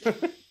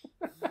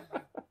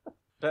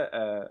 But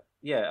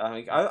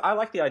I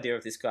like the idea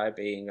of this guy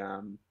being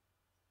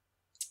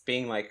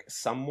like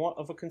somewhat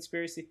of a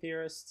conspiracy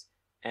theorist,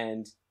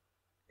 and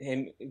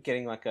him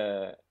getting like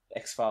a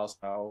X-Files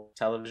style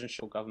television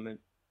show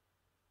government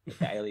with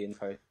the alien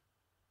code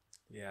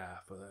Yeah,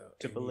 but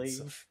to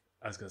believe.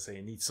 I was gonna say,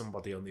 you need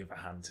somebody on the other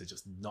hand to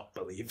just not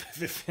believe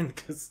everything,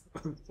 because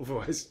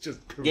otherwise, it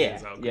just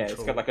careers Yeah, out of yeah, control.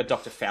 it's got like a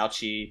Dr.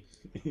 Fauci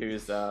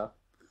who's on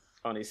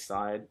his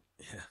side.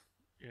 Yeah.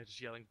 Yeah, just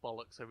yelling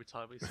bollocks every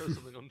time he says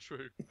something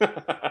untrue.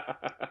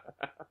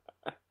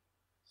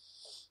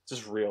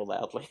 Just real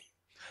loudly.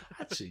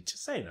 Actually,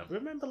 just saying that,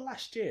 remember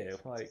last year,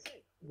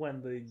 like,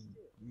 when the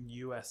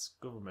US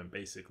government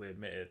basically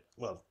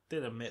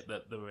did admit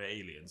that there were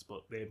aliens,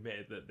 but they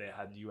admitted that they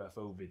had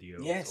UFO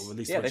videos, Yes. or at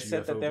least Yeah, a they bunch of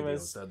said UFO that there videos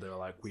was- that they were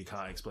like, we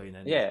can't explain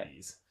any Yeah. of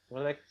these.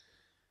 What do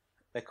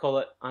they call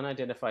it?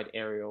 Unidentified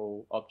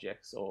aerial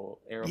objects or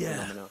aerial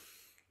Yeah. phenomena.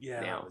 Yeah,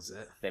 Now. that was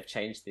it. They've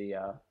changed the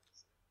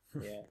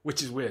yeah.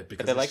 Which is weird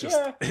because they're it's like,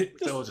 just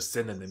they're all just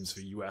synonyms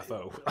for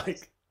UFO.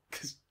 Like,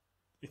 because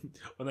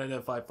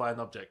unidentified flying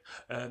object.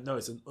 No,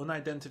 it's an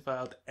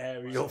unidentified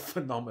aerial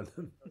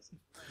phenomenon.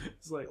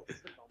 It's like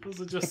those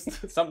are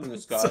just Something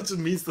that's got. such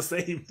means the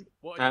same.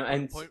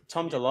 And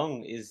Tom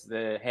DeLonge is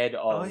the head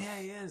of. Oh yeah,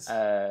 he is.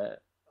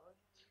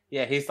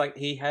 Yeah,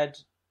 he had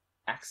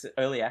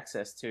early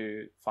access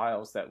to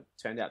files that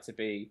turned out to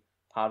be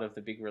part of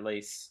the big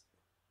release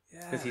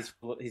because he's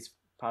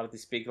part of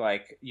this big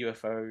like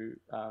UFO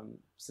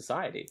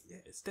society. Yeah,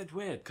 it's dead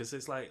weird because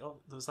it's like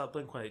there was that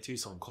Blink-182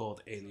 song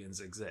called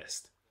 "Aliens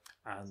Exist,"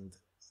 and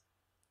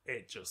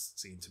it just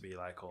seemed to be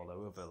like all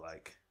over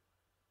like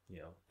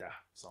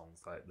daft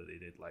songs like that they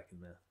did like in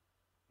the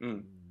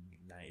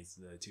 90s,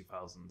 the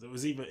 2000s.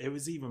 It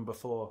was even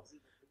before.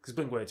 Because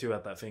Blink-182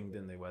 had that thing,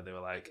 didn't they, where they were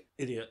like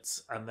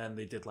idiots, and then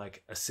they did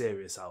like a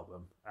serious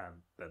album, and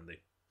then they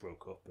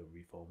broke up and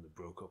reformed, and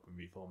broke up and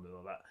reformed, and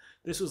all that.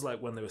 This was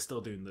like when they were still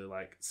doing the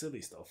like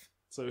silly stuff.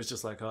 So it was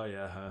just like, oh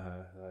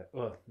yeah,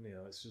 well,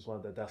 it's just one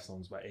of their death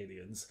songs about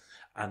aliens.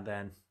 And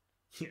then,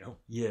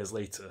 years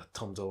later,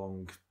 Tom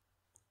DeLonge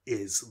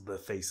is the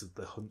face of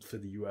the hunt for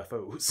the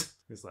UFOs.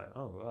 It's like,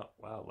 oh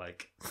wow,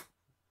 like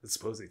I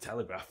suppose they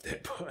telegraphed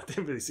it, but I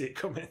didn't really see it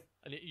coming.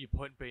 And your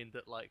point being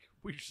that, like,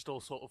 we just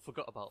all sort of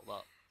forgot about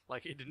that.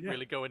 Like, it didn't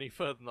really go any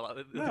further than that.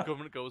 Like, the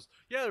government goes,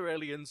 yeah, they're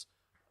aliens.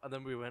 And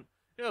then we went,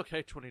 yeah,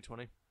 okay,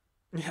 2020.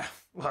 Yeah,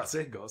 well, that's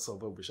it. Got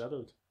sort of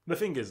overshadowed. The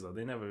thing is, though,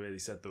 they never really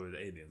said they were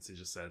aliens. They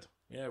just said,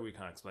 yeah, we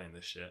can't explain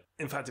this shit.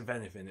 In fact, if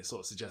anything, it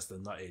sort of suggests they're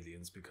not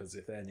aliens, because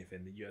if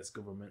anything, the US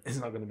government is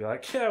not going to be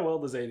like, yeah, well,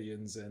 there's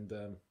aliens, and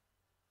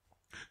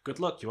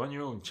good luck, you're on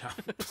your own,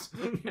 chaps.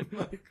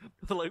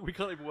 Like, we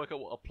can't even work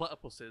out what a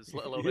platypus is,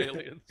 let alone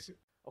aliens.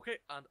 Okay,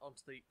 and on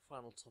to the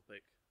final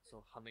topic,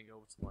 so handing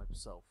over to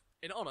myself.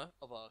 In honour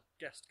of our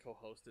guest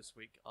co-host this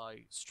week,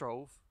 I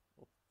strived,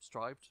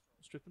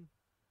 stripping?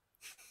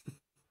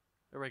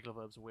 Irregular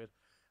verbs are weird.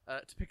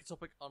 To pick a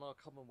topic on our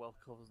Commonwealth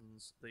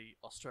cousins, the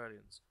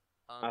Australians.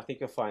 And I think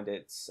you'll find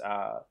it's.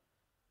 I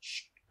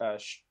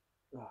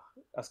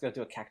was going to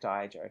do a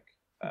cacti joke.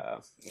 I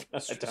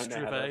don't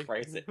know how to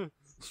phrase it.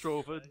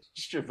 Strawford.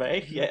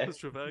 Strave, yeah.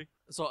 Strave.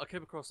 So I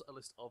came across a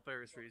list of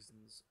various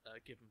reasons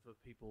given for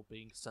people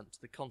being sent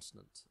to the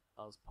continent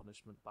as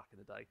punishment back in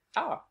the day.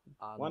 Ah,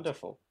 And,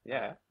 wonderful.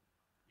 Yeah.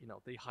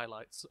 The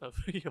highlights of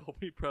your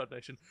Be Proud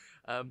Nation.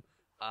 And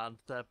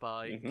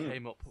thereby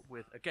came up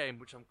with a game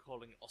which I'm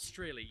calling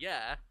Australia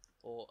Yeah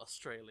or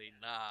Australia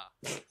Nah.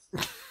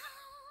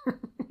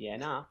 Yeah,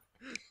 nah.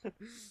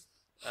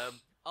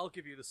 I'll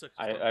give you the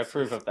circumstances. I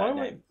approve of that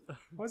name.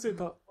 Why is it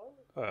not?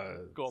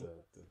 Go on.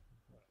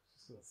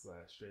 It's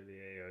like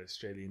Australia or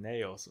Australian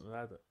A or something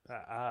like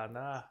that.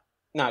 Nah.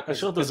 No, I'm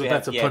sure there's a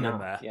better pun in nah.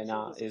 there. Yeah,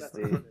 nah is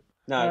the...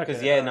 No, because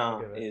Okay, yeah, I'll nah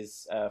give it.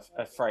 is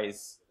a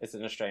phrase. It's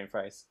an Australian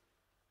phrase.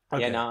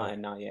 Okay, Yeah, nah, cool.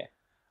 and nah, yeah.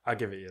 I'll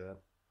give it you then.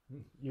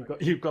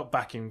 You've got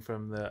backing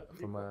from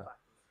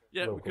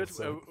Yeah, local, we could.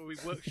 so. We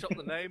workshop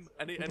the name.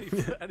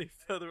 Any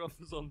further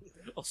offers on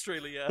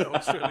Australia Yeah or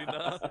Australia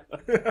Nah?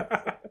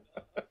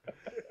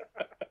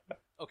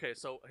 Okay,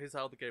 so here's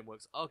how the game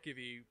works. I'll give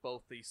you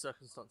both the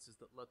circumstances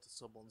that led to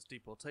someone's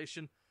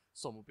deportation.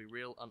 Some will be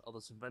real and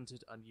others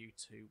invented, and you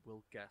two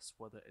will guess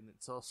whether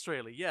it's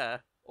Australia Yeah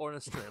or an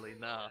Australia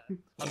Nah.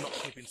 I'm not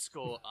keeping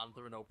score, and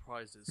there are no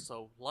prizes.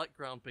 So, like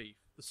ground beef,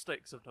 the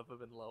stakes have never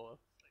been lower.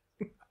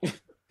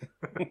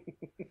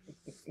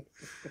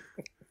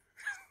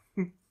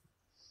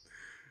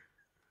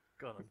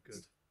 God, I'm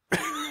good.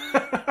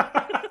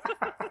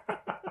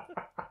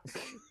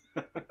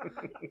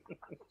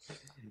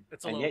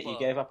 It's a And low yet you bar.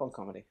 gave up on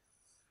comedy.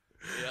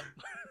 Yep.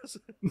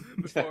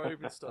 Before I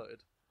even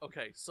started.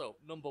 Okay, so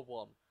number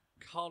one,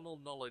 carnal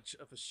knowledge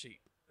of a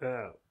sheep.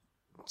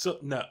 So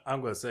no,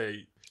 I'm gonna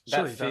say That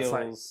surely that's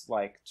feels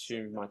like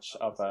too much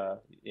of a...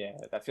 Yeah,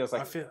 that feels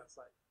like...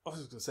 I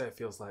was gonna say it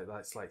feels like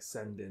that's like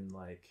sending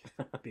like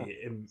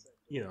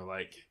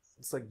like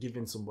it's like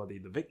giving somebody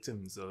the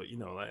victims, or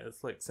like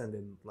it's like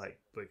sending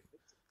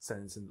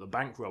sending the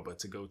bank robber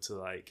to go to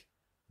like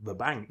the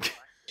bank.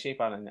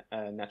 Sheep aren't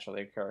a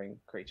naturally occurring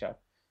creature.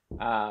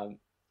 What?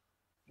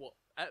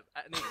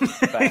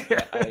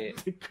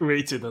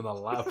 Created in a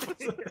lab.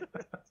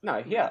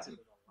 No, yeah.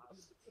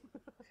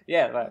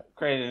 Yeah, like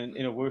created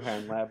in a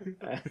Wuhan lab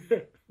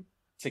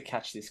to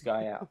catch this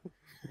guy out.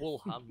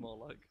 Wuhan, more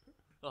like.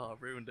 Oh, I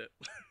ruined it.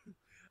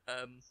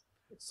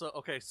 So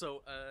it's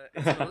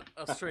in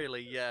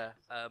Australia, yeah.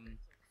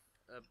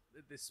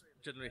 This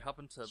generally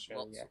happened to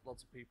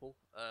lots of people.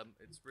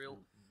 It's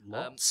real.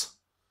 Lots.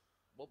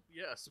 Well,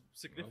 yeah, a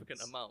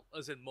significant amount,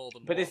 as in more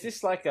than But one. is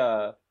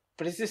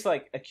this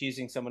like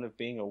accusing someone of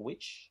being a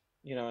witch?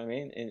 You know what I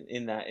mean?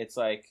 In that it's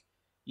like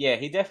Yeah,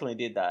 he definitely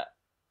did that.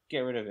 Get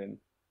rid of him.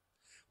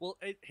 Well,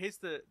 here's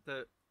the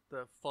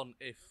fun,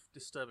 if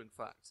disturbing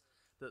fact,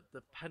 that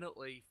the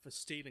penalty for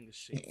stealing a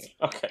sheep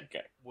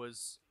Okay.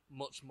 was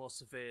much more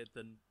severe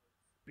than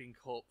being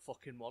caught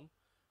fucking one.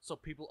 So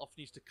people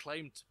often used to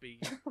claim to be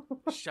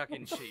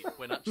shagging sheep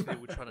when actually they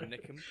were trying to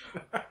nick them.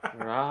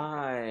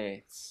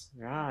 Right.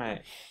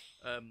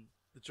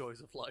 The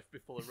joys of life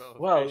before the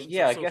ramifications Well,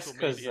 yeah, of I guess social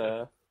because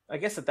media. I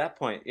guess at that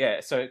point,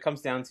 yeah. So it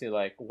comes down to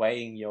like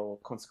weighing your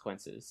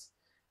consequences,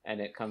 and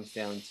it comes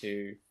down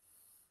to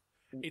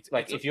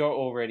if you're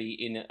already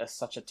in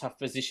such a tough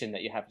position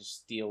that you have to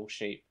steal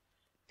sheep,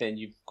 then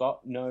you've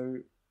got no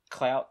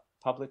clout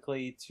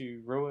publicly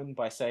to ruin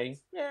by saying,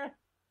 "Yeah,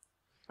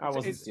 I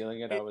wasn't stealing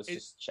it. I was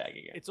just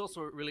shagging it." It's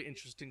also a really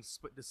interesting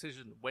split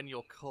decision. When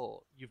you're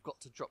caught, you've got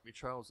to drop your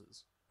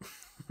trousers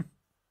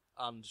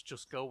and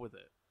just go with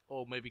it,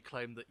 or maybe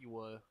claim that you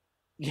were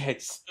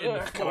it's in the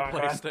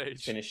foreplay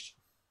stage. Finished.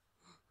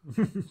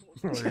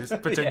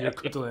 Just pretend you're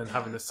cuddling and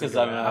having a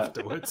cigarette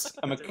afterwards.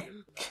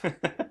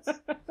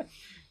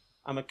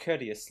 I'm a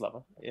courteous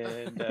lover,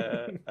 and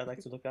I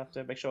like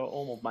to make sure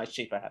all of my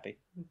sheep are happy.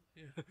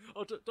 Yeah.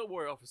 Oh, don't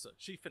worry, officer.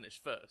 She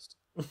finished first.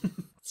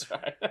 That's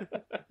right.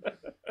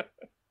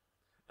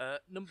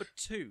 Number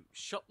 2,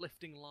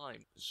 shoplifting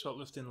lime.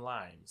 Shoplifting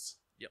limes?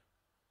 Yep.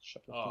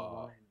 Shoplifting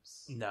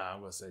limes. No, I'm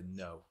going to say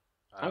no.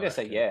 I'm going to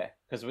say yeah,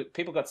 because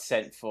people got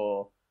sent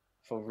for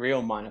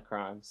real minor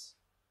crimes.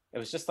 It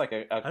was just like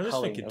a I'm just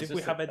culling. thinking, did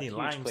we have any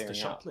limes to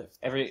shoplift?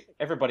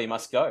 Everybody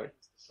must go.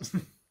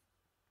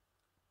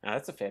 No,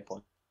 that's a fair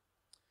point.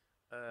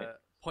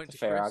 Point It's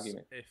to a fair Chris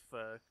argument. if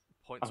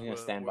points I'm gonna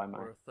stand by were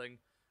mine. a thing.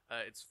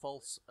 It's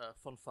false.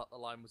 Fun fact, the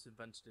lime was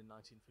invented in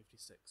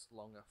 1956,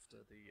 long after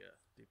the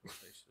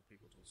deportation of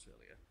people to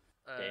Australia.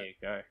 There you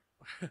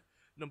go.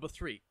 Number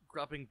 3,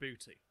 grabbing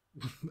booty.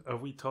 Are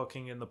we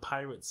talking in the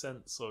pirate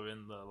sense or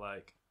in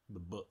the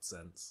butt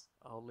sense?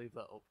 I'll leave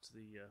that up to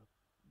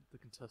the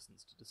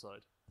contestants to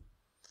decide.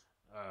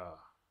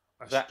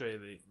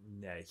 Australia,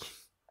 nay.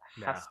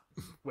 Nah,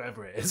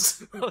 whatever it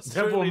is.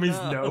 Australia, Everyone means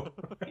no.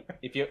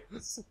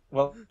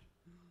 no.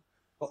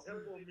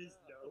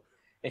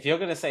 If you're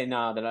going to say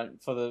no, then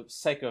for the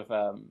sake of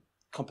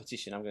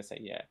competition, I'm going to say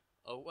yeah.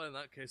 Oh, well, in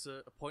that case,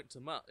 a point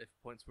to Matt, if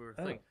points were a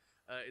Oh. thing.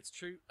 It's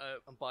true,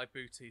 and by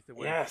booty, there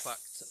were Yes. in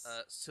fact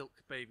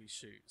silk baby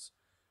shoes.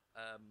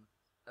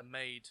 A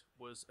maid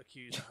was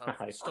accused of Of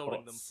having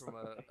stolen them course. from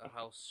a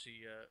house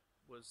she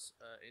was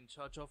in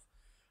charge of,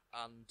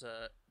 and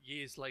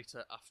years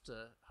later,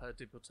 after her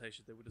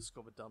deportation, they were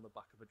discovered down the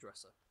back of a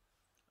dresser.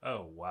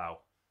 Oh,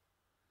 wow.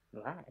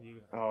 Right.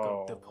 You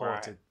Oh, got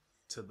deported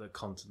to the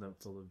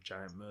continent full of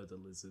giant murder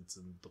lizards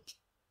and the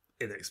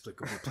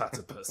inexplicable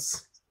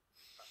platypus.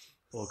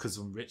 Or because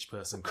some rich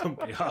person couldn't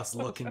be arsed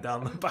looking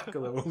down the back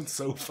of their own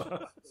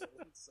sofa.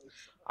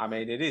 I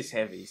mean, it is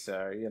heavy,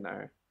 so,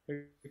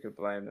 who could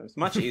blame them? It's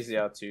much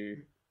easier to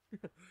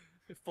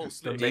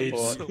Falsely maid-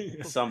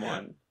 deport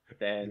someone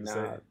than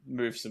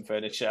move some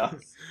furniture.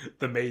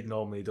 The maid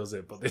normally does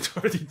it, but they'd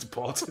already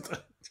deported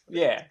her.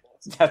 Yeah,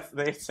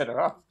 they set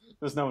her up.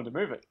 There's no one to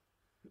move it.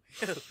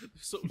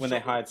 When they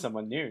hired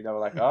someone new, they were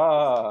like,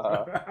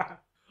 "Oh,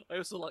 I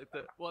also like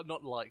that. Well,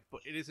 not like,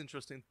 but it is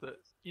interesting that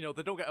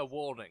they don't get a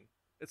warning.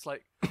 It's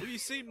like, have you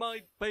seen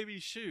my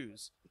baby's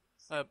shoes?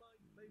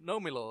 No,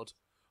 my lord.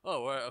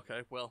 Oh, right,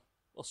 okay. Well,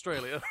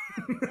 Australia.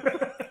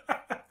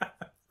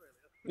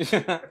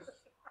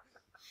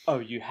 oh,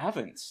 you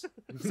haven't?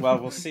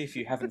 Well, we'll see if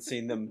you haven't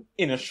seen them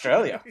in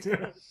Australia."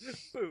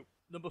 Boom.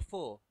 Number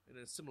 4, in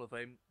a similar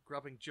vein,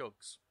 grabbing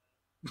jugs.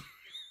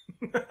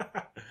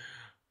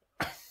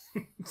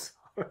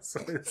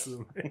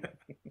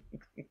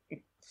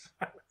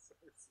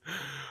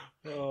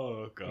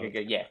 Oh god. You go,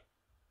 yeah.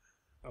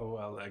 Oh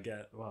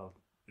well,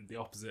 the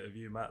opposite of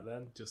you, Matt.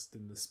 Then, just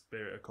in the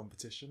spirit of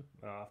competition,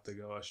 I'll have to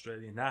go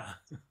Australia now.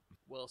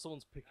 Well,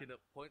 someone's picking up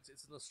points.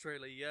 It's in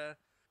Australia, yeah.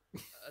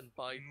 And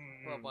by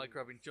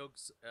grabbing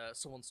jugs,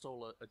 someone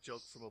stole a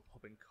jug from a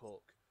pub in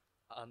Cork,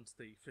 and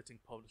the fitting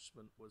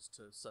punishment was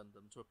to send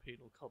them to a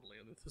penal colony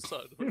on the other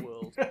side of the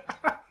world.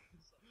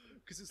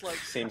 Because it's like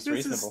Seems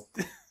reasonable.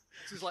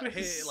 It's like,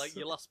 here, like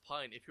your last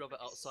pint. If you have it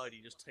outside,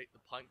 you just take the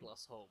pint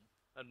glass home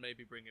and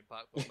maybe bring it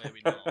back, but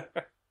maybe not.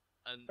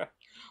 And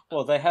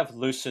Well, they have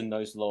loosened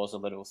those laws a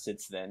little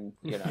since then,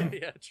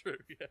 yeah, true,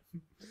 yeah.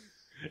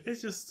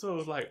 It's just sort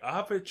of like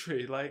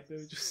arbitrary. Like they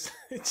were just.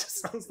 It just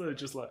sounds like they're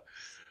just like,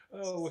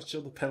 oh, what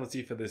should the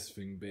penalty for this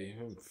thing be?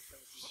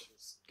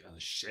 Just go to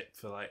shit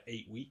for like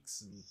 8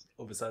 weeks and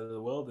other side of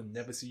the world and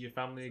never see your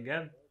family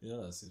again. Yeah,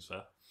 that seems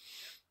fair.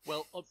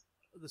 Well,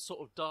 the sort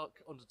of dark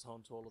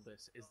undertone to all of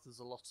this is there's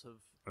a lot of...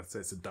 I'd say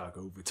it's a dark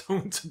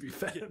overtone, to be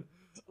fair.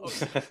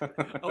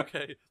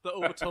 Okay, the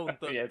overtone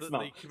that Yeah, it's that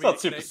not, the it's not comedic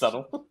super nature,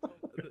 subtle.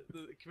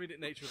 the comedic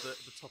nature of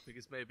the topic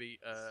is maybe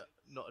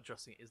not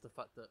addressing is the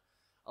fact that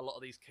a lot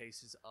of these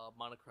cases are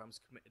minor crimes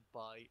committed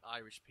by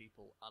Irish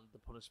people, and the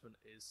punishment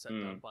is set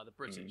down by the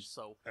British.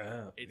 So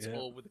it's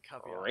all with the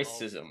caveat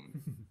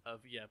Racism.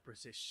 of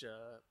British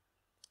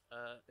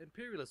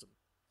imperialism.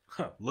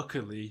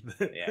 Luckily,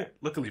 Yeah.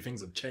 luckily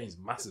things have changed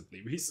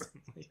massively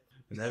recently,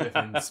 and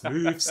everything's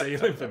smooth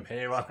sailing from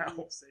here on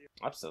out.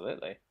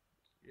 Absolutely.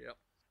 Yep.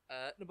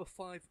 Number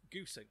 5,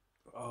 goosing.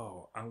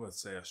 Oh, I'm going to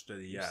say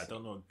Australia. Yeah, I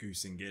don't know what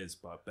goosing is,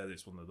 but I bet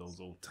it's one of those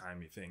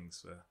old-timey things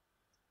for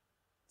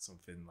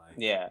something like...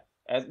 Yeah.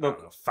 I don't know,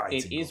 Look, fighting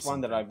it is or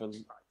one that I something.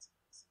 believe.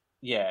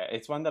 Yeah,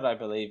 it's one that I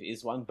believe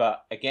is one.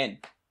 But again,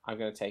 I'm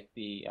going to take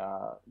the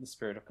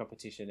spirit of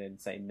competition and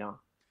say nah.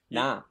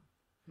 Nah.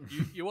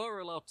 You are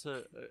allowed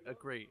to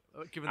agree.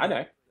 Given I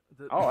know.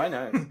 Oh, I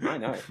know. I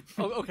know.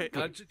 Oh, okay,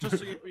 just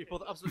so you're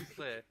both absolutely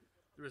clear,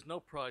 there is no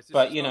prize. This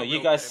But is you not know, a you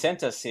real guys game.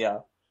 sent us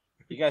here.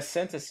 You guys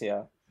sent us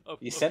here. Oh,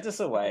 You sent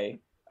us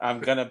away. I'm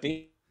gonna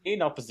be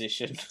in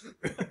opposition.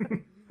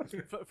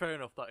 Fair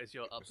enough. That is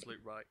your absolute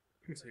right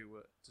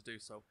to do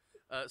so.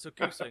 So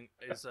goosing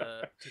is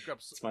to grab.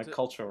 It's my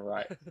cultural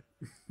right.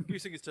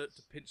 Goosing is to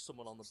pinch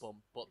someone on the bum,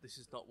 but this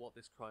is not what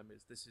this crime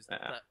is. This is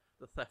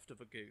the theft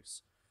of a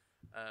goose.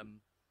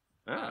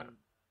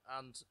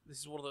 And this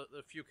is one of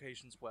the few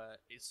occasions where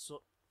it's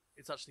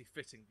actually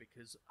fitting,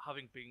 because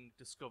having been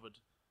discovered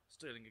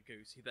stealing a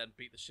goose, he then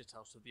beat the shit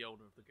out of the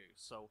owner of the goose.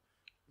 So,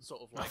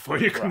 sort of I like...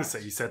 thought you were going to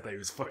say you said that he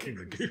was fucking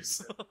the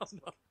goose.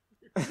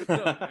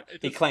 No,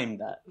 He claimed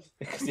that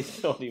because he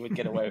thought he would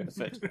get away with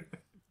it.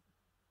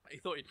 he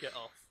thought he'd get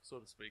off, so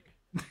to speak.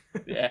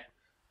 Yeah.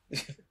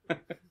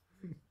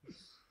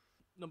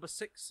 Number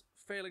 6,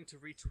 failing to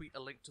retweet a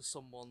link to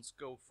someone's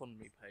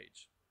GoFundMe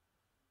page.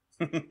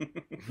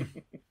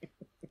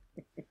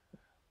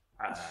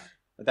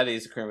 That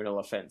is a criminal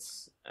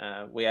offence.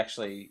 We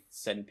actually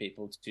send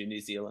people to New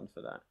Zealand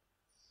for that.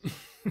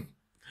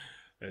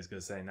 I was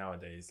going to say,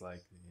 nowadays,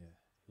 like,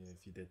 yeah,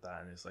 if you did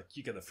that and it's like,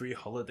 you get a free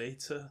holiday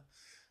to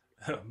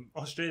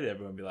Australia,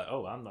 everyone would be like,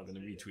 oh, I'm not going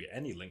to retweet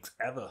any links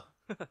ever.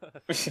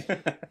 Get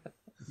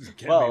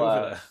me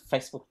over there.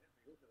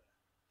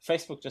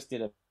 Facebook just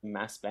did a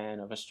mass ban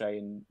of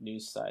Australian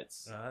news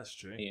sites Oh, that's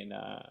true.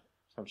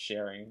 from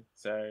sharing.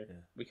 So Yeah.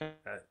 we can't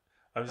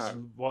I was just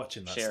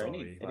watching that share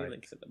story. any like,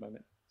 links at the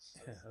moment.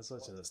 yeah, I was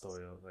watching that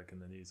story like in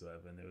the news or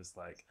whatever, and it was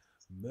like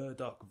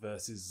Murdoch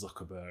versus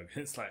Zuckerberg.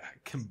 It's like,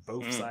 can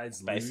both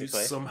sides basically.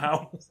 lose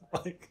somehow?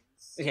 Like,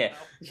 Yeah.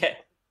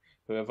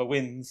 Whoever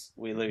wins,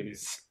 we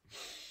lose.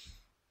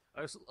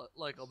 I was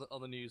like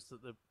on the news that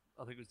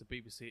I think it was the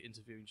BBC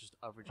interviewing just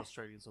average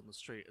Australians on the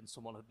street, and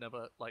someone had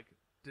never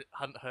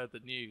hadn't heard the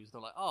news.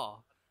 They're like,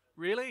 "Oh,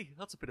 really?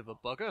 That's a bit of a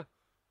bugger."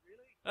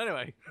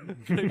 Anyway, I'm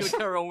gonna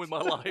carry on with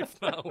my life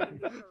now.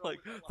 Like,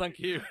 thank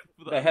you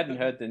for that. They hadn't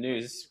heard the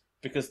news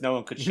because no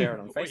one could share it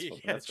on Well,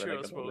 Facebook. yeah, That's where true,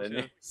 they I got all their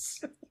suppose,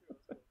 news.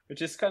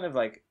 Which is kind of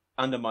like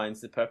undermines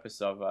the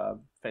purpose of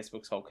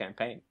Facebook's whole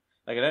campaign.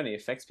 Like, it only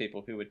affects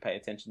people who would pay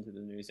attention to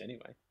the news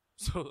anyway.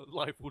 So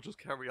life will just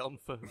carry on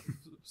for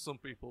some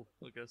people,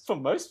 I guess. For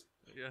most,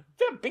 Yeah.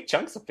 big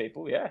chunks of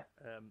people, yeah.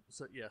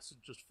 So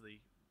just for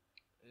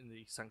in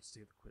the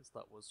sanctity of the quiz,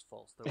 that was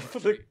false. They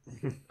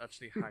were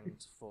actually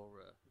hanged for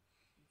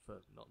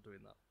not doing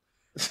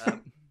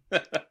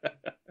that.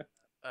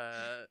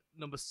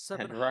 Number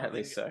 7, And rightly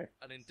having so.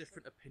 an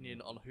indifferent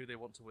opinion on who they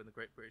want to win the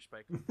Great British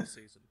Bake Off this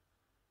season.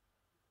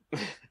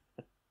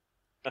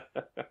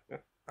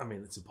 I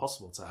mean, it's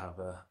impossible to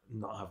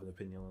not have an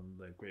opinion on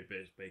the Great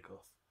British Bake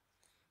Off.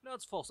 No,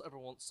 it's false.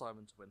 Everyone wants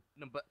Simon to win.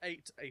 Number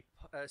 8,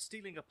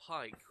 stealing a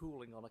pie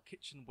cooling on a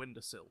kitchen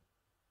windowsill.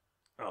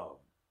 Oh,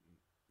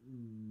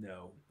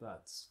 no,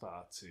 that's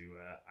far too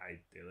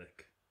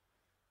idyllic.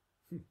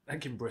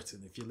 Like in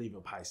Britain, if you leave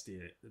a pie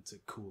to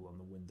cool on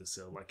the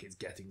windowsill, like it's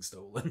getting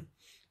stolen.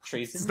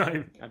 Treason, It's not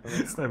even, I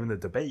believe. it's not even a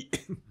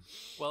debate.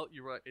 Well,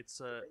 you're right. It's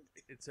a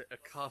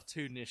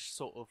cartoonish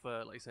sort of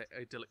like you say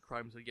idyllic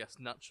crime. So yes,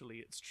 naturally,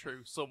 it's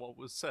true. Someone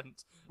was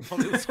sent on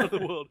the other side of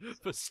the world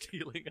for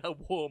stealing a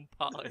warm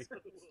pie.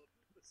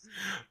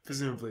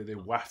 Presumably, they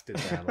wafted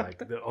there,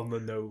 like on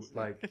the nose,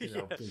 like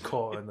been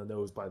caught on the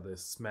nose by the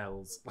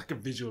smells, like a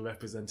visual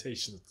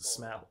representation of the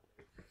smell.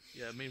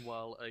 Yeah.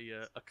 Meanwhile,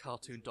 a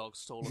cartoon dog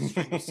stole a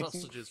string of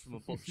sausages from a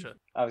butcher.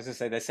 I was going to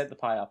say, they set the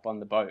pie up on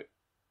the boat,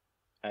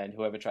 and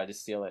whoever tried to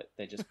steal it,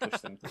 they just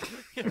pushed them.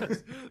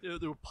 Yes.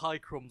 There were pie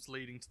crumbs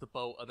leading to the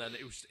boat, and then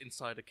it was just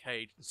inside a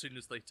cage. As soon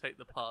as they take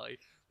the pie,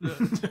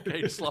 the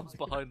cage slams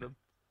behind them.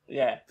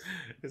 Yeah.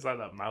 It's like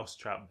that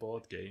Mousetrap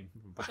board game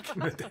from back in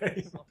the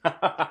day.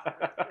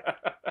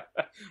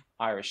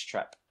 Irish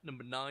trap.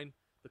 Number 9,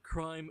 the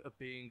crime of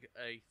being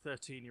a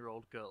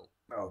 13-year-old girl.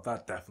 Oh,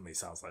 that definitely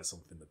sounds like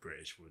something the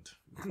British would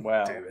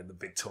Well, do in the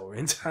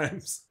Victorian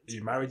times. Are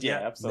you married Yeah,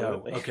 yet?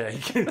 absolutely. No. Okay,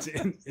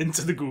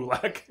 into the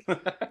gulag.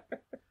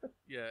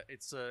 Yeah,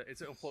 it's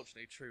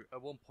unfortunately true.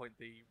 At one point,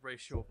 the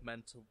ratio of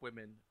men to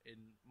women in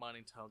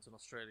mining towns in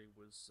Australia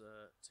was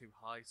too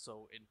high.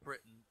 So in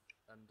Britain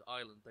and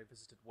Ireland, they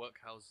visited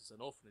workhouses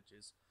and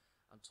orphanages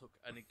and took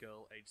any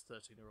girl aged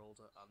 13 or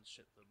older and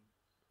shipped them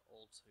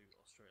all to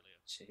Australia.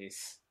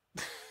 jeez.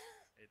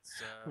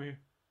 It's We-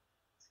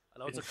 I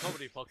know it's a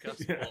comedy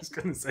podcast, yeah, I was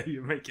going to say,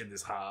 you're making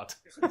this hard.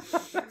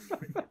 I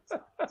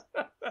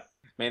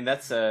mean,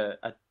 that's a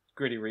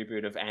gritty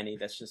reboot of Annie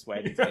that's just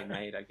waiting to be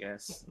made, I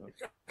guess.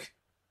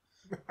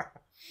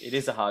 It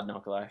is a hard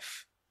knock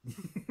life.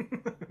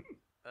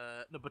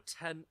 Number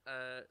 10,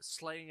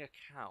 slaying a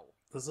cow.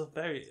 There's a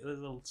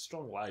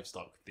strong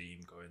livestock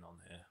theme going on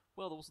here.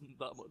 Well, there wasn't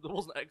that much. There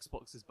wasn't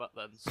Xboxes back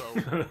then, so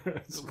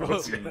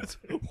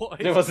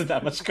There wasn't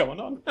that much going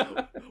on.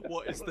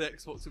 What is the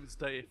Xbox of its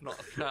day if not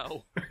a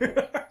cow?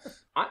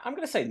 I'm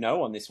going to say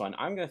no on this one.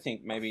 I'm going to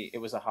think maybe it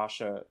was a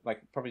harsher,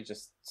 like probably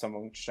just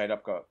someone straight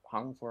up got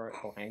hung for it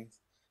or hanged,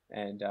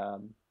 and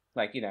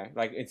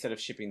instead of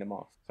shipping them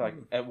off. So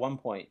at one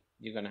point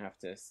you're going to have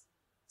to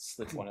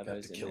slip one of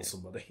those to in kill there.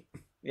 somebody.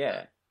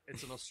 Yeah.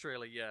 It's in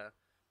Australia. Yeah,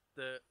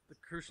 the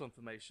crucial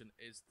information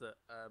is that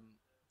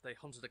they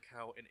hunted a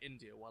cow in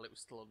India while it was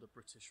still under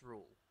British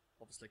rule.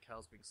 Obviously,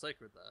 cows being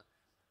sacred there,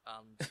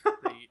 and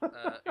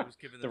it was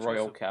given the choice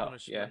royal of cow,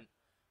 punishment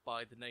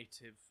by the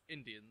native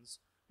Indians,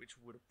 which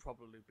would have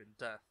probably been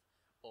death,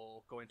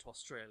 or going to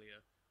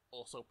Australia,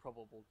 also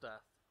probable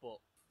death, but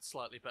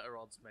slightly better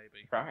odds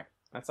maybe. Right.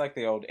 That's like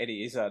the old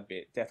Eddie Izzard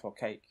bit, death or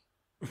cake.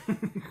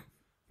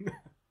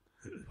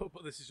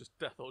 But this is just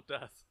death or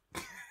death.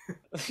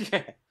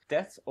 Yeah.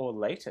 Death or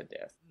later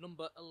death.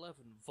 Number 11,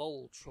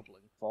 vole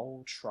troubling.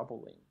 Vole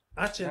troubling.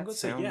 Actually, I'm That going to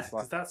say sounds yeah, because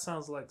like- that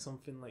sounds like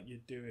something like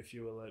you'd do if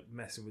you were like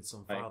messing with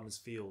some Like- farmer's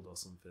field or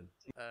something.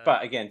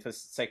 But again, for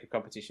sake of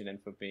competition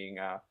and for being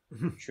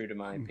true to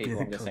my people,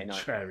 I'm going to say no.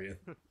 Contrarian.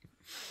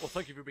 Well,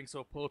 thank you for being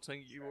so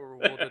porting. You were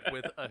rewarded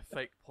with a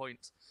fake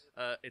point.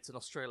 It's an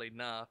Australian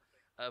nah.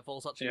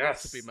 Voles actually love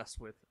Yes. to be messed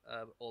with.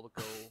 All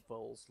the girl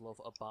voles love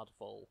a bad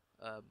vole.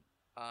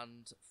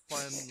 And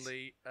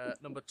finally,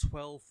 number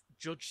 12,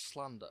 judge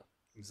slander.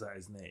 Is that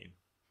his name?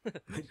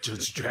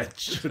 Judge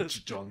Dredge,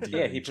 Judge John D.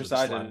 Yeah, he Judge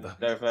presided Slander.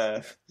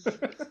 over.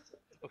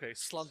 Okay,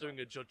 slandering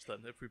a judge then,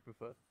 if we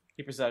prefer.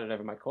 He presided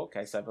over my court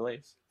case, I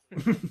believe.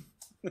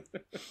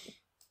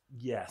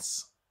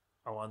 Yes.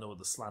 Oh, I know what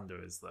the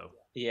slander is, though.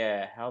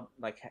 Yeah, how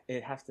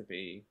it has to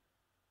be.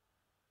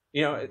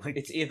 You know, Like,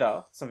 it's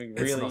either something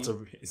really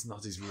It's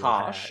not his real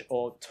harsh hair.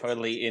 or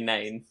totally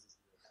inane.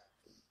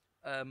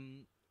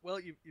 Well,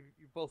 you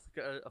both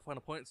get a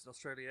final point. It's in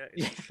Australia.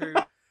 It's true.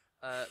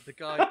 The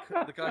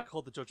guy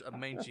called the judge a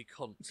mangy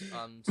cunt,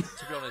 and to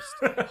be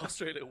honest,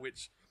 Australia,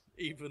 which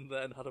even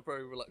then had a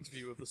very relaxed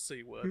view of the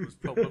C word, was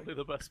probably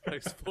the best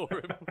place for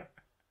him.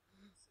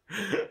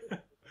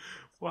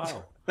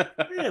 Wow.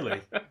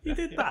 Really? He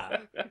did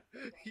that?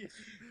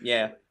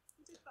 Yeah,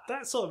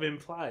 That sort of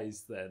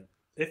implies, then,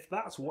 if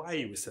that's why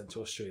he was sent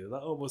to Australia,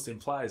 that almost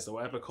implies that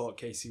whatever court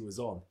case he was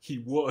on,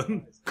 he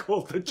won,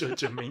 called the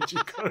judge a mangy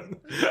cunt,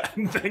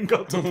 and then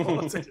got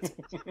deported.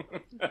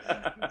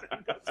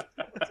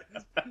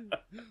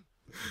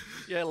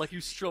 Yeah, like he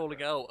was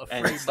strolling out a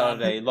and free it started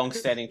man. a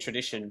long-standing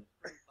tradition.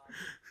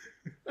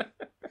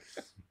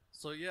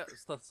 So yeah,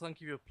 thank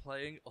you for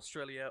playing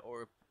Australia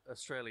or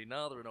Australia.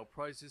 Now there are no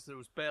prizes. There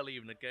was barely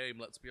even a game.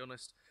 Let's be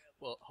honest.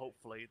 Well,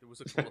 hopefully there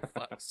was a couple of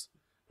facts,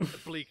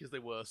 bleak as they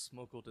were,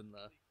 smuggled in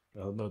there.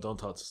 Oh, no, don't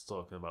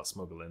talking about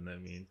smuggling. I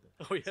mean,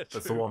 Oh yeah, that's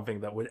the true. one thing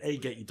that would A,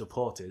 get you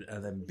deported,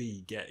 and then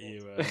B, get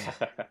you...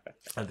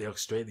 and the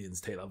Australians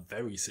take that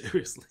very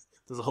seriously.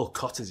 There's a whole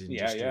cottage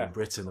industry yeah. in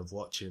Britain of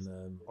watching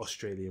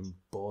Australian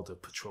border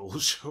patrol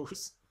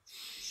shows.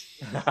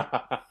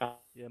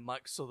 Yeah,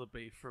 Mike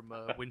Sotheby from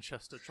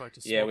Winchester tried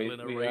to Yeah, smuggle in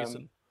a we,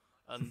 raisin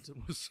and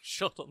was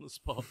shot on the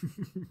spot.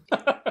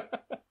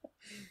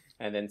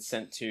 And then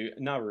sent to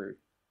Nauru.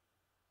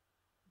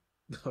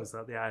 Oh, is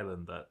that the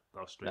island that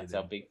Australia... That's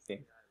our big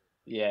thing.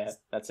 Yeah,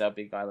 that's our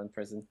big island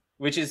prison.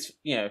 Which is,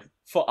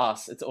 for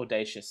us, it's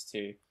audacious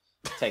to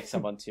take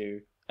someone to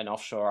an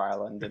offshore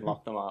island and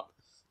lock them up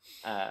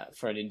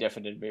for an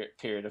indefinite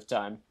period of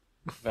time.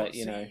 But,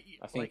 See,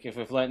 I think like- if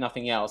we've learnt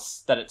nothing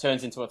else, that it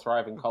turns into a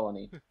thriving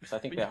colony. So I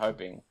think they're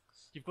hoping.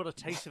 You've got a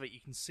taste of it.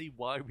 You can see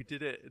why we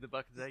did it in the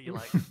back of the day. You're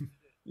like,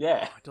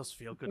 Yeah. it does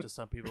feel good to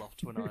send people off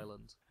to an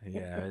island.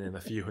 Yeah, and in a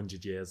few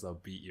hundred years they'll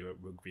beat you at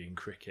rugby and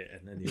cricket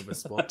and any other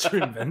sport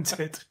you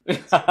invented.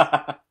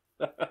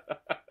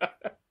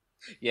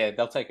 Yeah,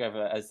 they'll take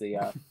over as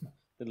the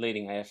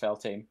leading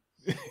AFL team.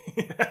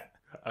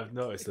 I've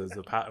noticed there's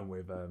a pattern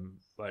with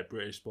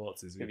British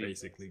sports is we Have you-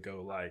 basically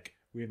go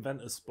we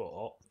invent a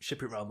sport,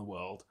 ship it around the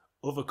world,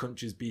 other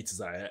countries beat us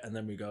at it, and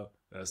then we go,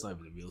 it's not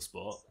even a real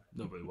sport.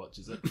 Nobody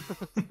watches it.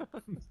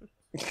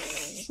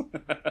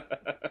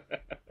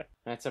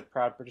 That's a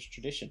proud British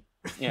tradition.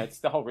 Yeah, it's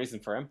the whole reason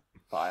for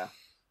Empire,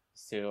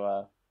 is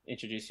to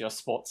introduce your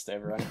sports to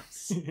everyone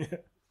else. Yeah.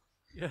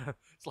 Yeah,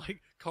 it's like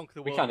conquer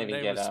the We world can't with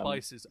even nameless get,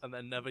 spices and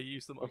then never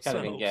use them We can't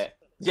ourselves. even get...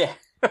 Yeah.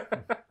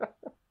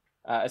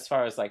 As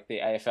far as the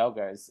AFL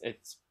goes,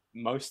 it's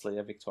mostly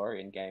a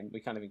Victorian game. We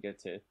can't even get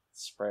to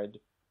spread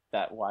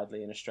that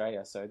widely in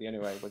Australia. So the only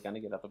way we're going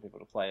to get other people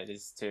to play it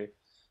is to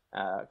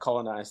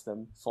colonise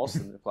them, force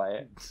them to play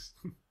it.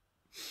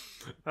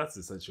 That's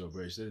essentially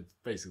British.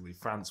 Basically,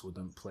 France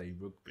wouldn't play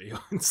rugby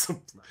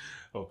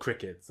or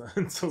cricket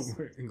until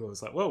England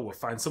was like, well, we'll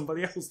find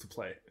somebody else to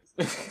play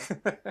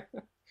it.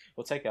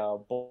 We'll take our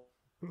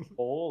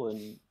ball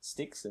and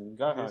sticks and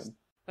go home.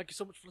 Thank you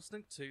so much for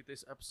listening to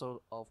this episode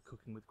of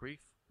Cooking with Grief.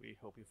 We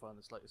hope you find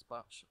this latest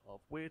batch of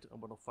weird and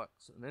wonderful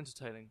facts an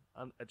entertaining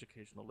and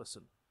educational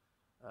listen,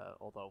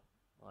 although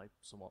I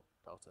somewhat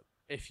doubt it.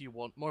 If you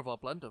want more of our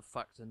blend of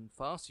fact and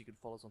farce, you can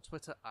follow us on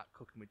Twitter at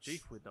Cooking with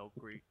Jeef with no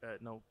grief.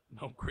 No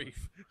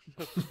grief.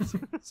 No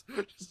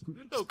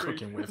grief.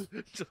 Cooking with.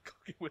 Just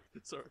cooking with.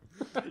 Sorry.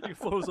 You can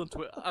follow us on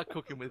Twitter at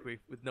Cooking with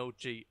Grief with no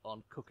G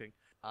on cooking.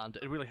 And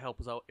it really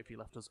helps us out if you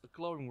left us a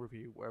glowing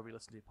review wherever you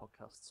listen to your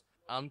podcasts.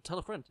 And tell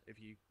a friend if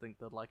you think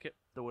they'd like it.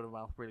 The word of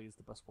mouth really is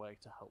the best way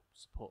to help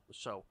support the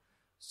show.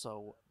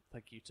 So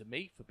thank you to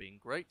me for being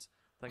great.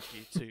 Thank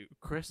you to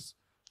Chris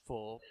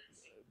for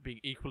being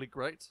equally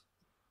great.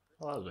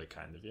 Well, that was very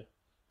kind of you.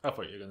 I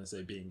thought you were going to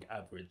say being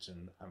average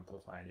and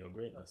amplifying your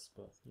greatness,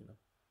 but,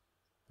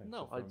 thanks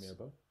for throwing me a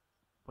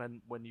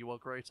bone. When you are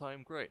great, I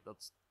am great.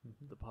 That's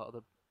the part of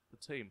the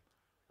team.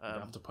 You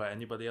don't have to put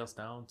anybody else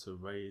down to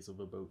raise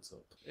other boats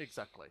up.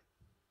 Exactly.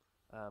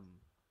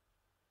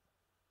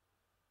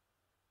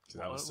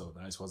 That was so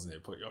nice, wasn't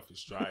it? Put you off your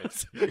stride.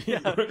 Yeah.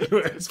 You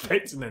weren't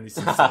expecting any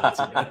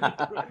sincerity.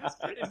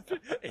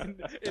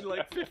 in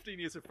like 15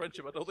 years of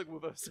friendship, I don't think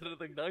we've ever said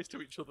anything nice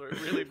to each other.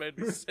 It really made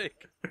me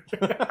sick.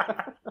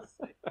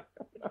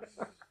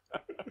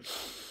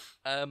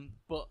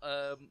 But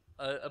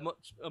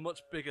a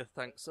much bigger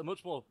thanks, a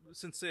much more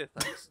sincere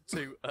thanks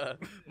to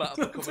Matt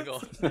for coming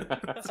on.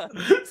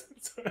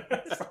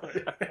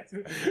 Sorry.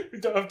 We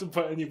don't have to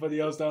put anybody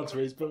else down to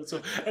raise boats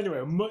up. Anyway,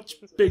 a much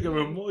bigger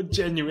and more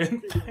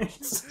genuine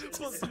thanks.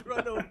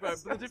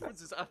 But the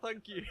difference is I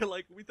thank you,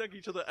 like, we thank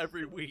each other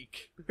every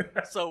week,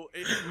 so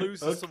it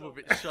loses some of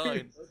its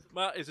shine.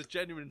 Matt is a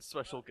genuine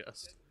special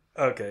guest.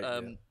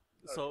 Okay.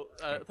 So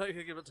thank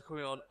you again for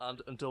coming on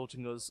and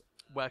indulging us.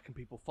 Where can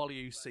people follow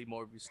you, see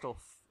more of your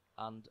stuff,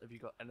 and have you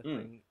got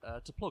anything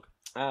to plug?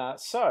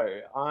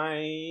 So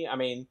I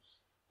mean,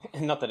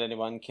 not that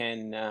anyone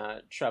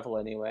can travel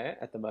anywhere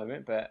at the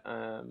moment, but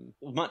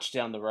much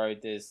down the road,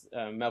 there's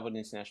Melbourne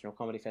International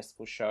Comedy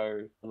Festival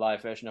show, a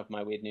live version of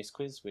my Weird News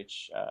Quiz,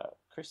 which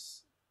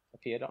Chris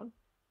appeared on,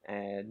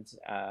 and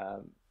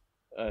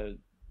a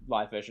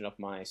live version of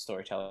my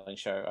storytelling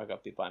show, I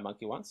Got Bit by a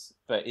Monkey Once.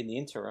 But in the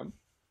interim,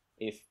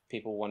 if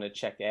people want to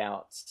check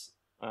out,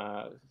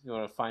 if you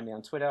want to find me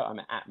on Twitter, I'm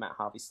at Matt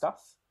Harvey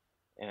Stuff.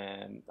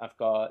 And I've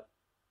got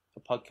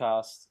a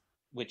podcast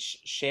which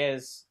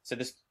shares, so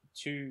there's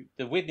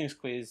the Weird News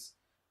Quiz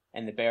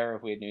and the Bearer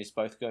of Weird News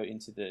both go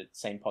into the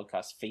same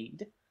podcast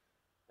feed.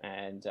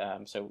 And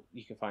so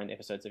you can find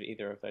episodes of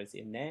either of those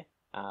in there.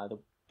 The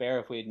Bearer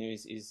of Weird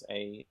News is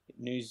a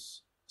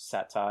news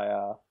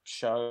satire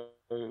show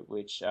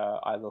which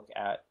I look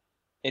at.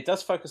 It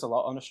does focus a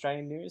lot on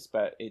Australian news,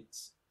 but it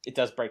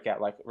does break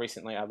out. Like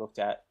recently I looked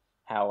at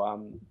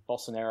how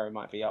Bolsonaro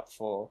might be up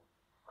for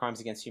crimes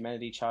against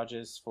humanity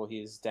charges for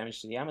his damage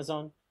to the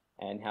Amazon,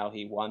 and how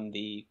he won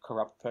the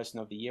Corrupt Person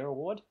of the Year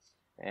award.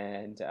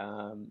 And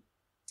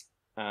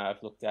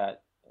I've looked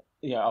at,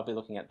 I'll be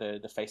looking at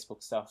the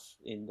Facebook stuff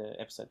in the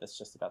episode that's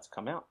just about to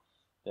come out,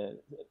 the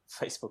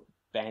Facebook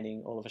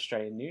banning all of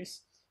Australian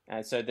news.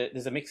 And so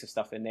there's a mix of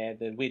stuff in there.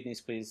 The Weird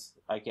News Quiz,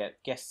 I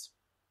get guests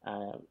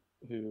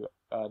who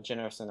are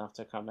generous enough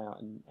to come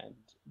out and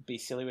be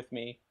silly with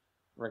me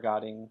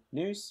regarding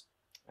news.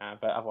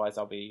 But otherwise,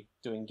 I'll be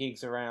doing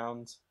gigs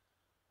around,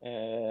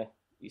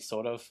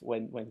 sort of,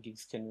 when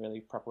gigs can really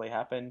properly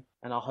happen.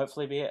 And I'll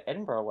hopefully be at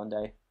Edinburgh one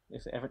day,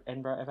 if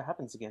Edinburgh ever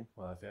happens again.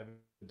 Well, if it ever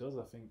does,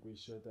 I think we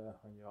should,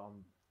 when you're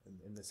on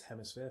in this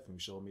hemisphere, I think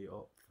we should all meet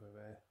up for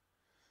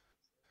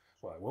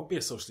well, it won't be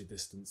a socially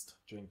distanced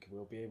drink.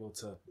 We'll be able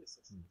to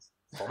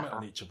vomit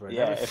on each other. And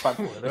if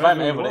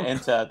I'm able to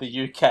enter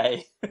the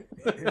UK.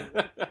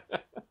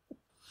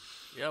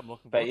 Yeah, I'm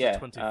looking but forward yeah, to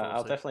 2040.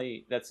 I'll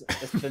definitely. That's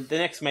the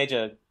next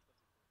major.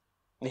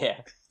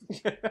 Yeah,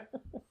 the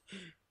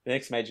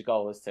next major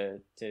goal is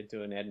to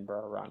do an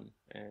Edinburgh run,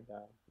 and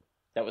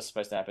that was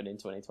supposed to happen in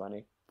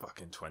 2020.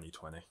 Fucking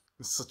 2020.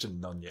 It's such a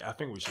non-year. I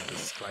think we should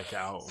just strike it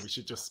out. We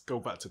should just go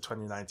back to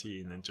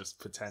 2019 and just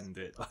pretend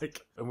it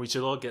and we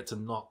should all get to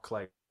knock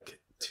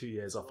 2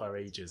 years off our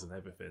ages and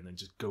everything, and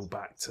just go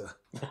back to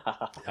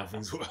how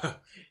things were.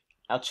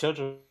 Our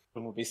children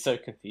will be so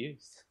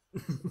confused.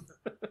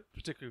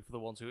 Particularly for the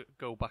ones who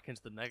go back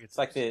into the negatives.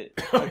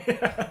 It's like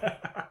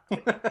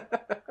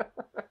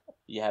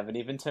you haven't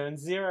even turned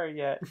 0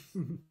 yet.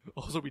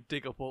 Also, we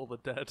dig up all the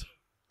dead.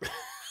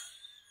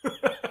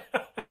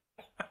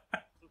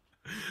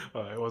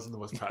 Oh, it wasn't the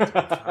most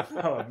practical time.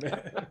 Oh,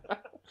 man.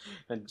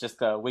 And just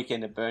a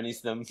weekend at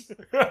Bernie's them.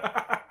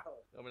 I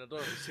mean, I don't know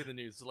if you've seen the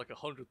news. There's like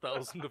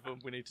 100,000 of them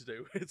we need to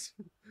do.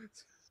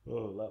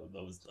 Oh,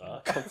 that was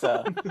dark.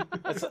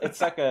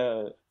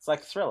 It's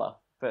like Thriller,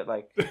 but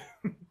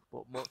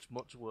but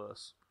much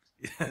worse.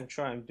 We'll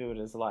try and do it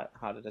as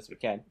light-hearted as we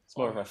can. It's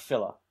more of a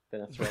filler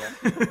than a thriller.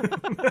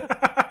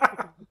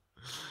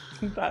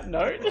 That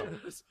note.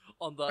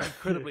 On that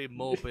incredibly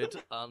morbid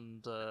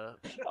and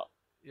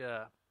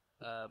yeah.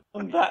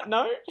 On that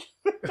note.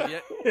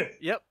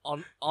 Yep.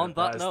 On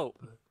that note.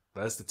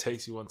 That's the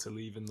taste you want to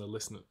leave in the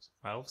listeners'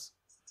 mouths.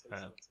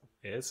 It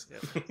is.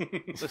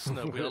 Yep.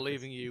 Listener, we are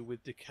leaving you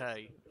with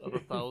decay of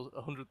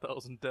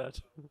 100,000 dead.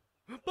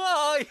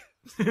 Bye!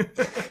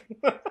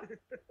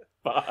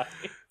 Bye.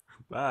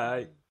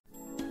 Bye.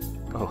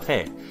 Oh,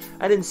 hey,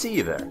 I didn't see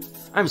you there.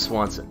 I'm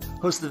Swanson,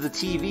 host of the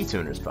TV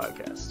Tuners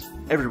podcast.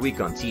 Every week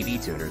on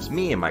TV Tuners,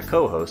 me and my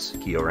co-hosts,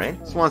 Keo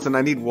Rain Swanson,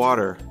 I need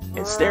water.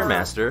 and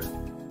Stairmaster,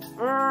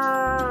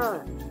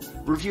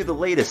 review the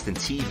latest in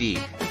TV,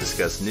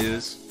 discuss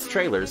news,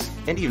 trailers,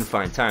 and even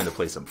find time to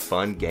play some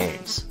fun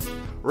games.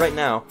 Right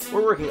now,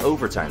 we're working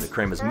overtime to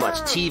cram as much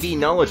TV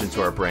knowledge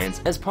into our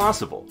brains as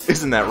possible.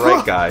 Isn't that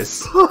right, guys?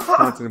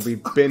 Swanson,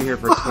 we've been here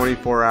for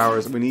 24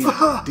 hours. We need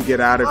to get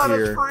out of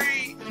here.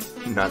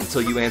 Not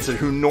until you answer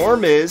who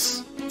Norm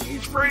is.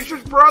 He's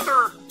Fraser's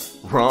brother.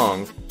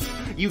 Wrong.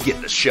 You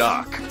get the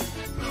shock.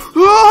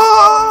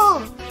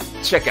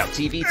 Check out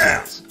TV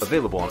Tunes,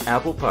 available on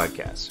Apple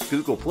Podcasts,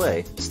 Google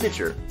Play,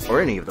 Stitcher, or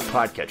any of the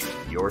podcatchers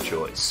of your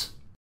choice.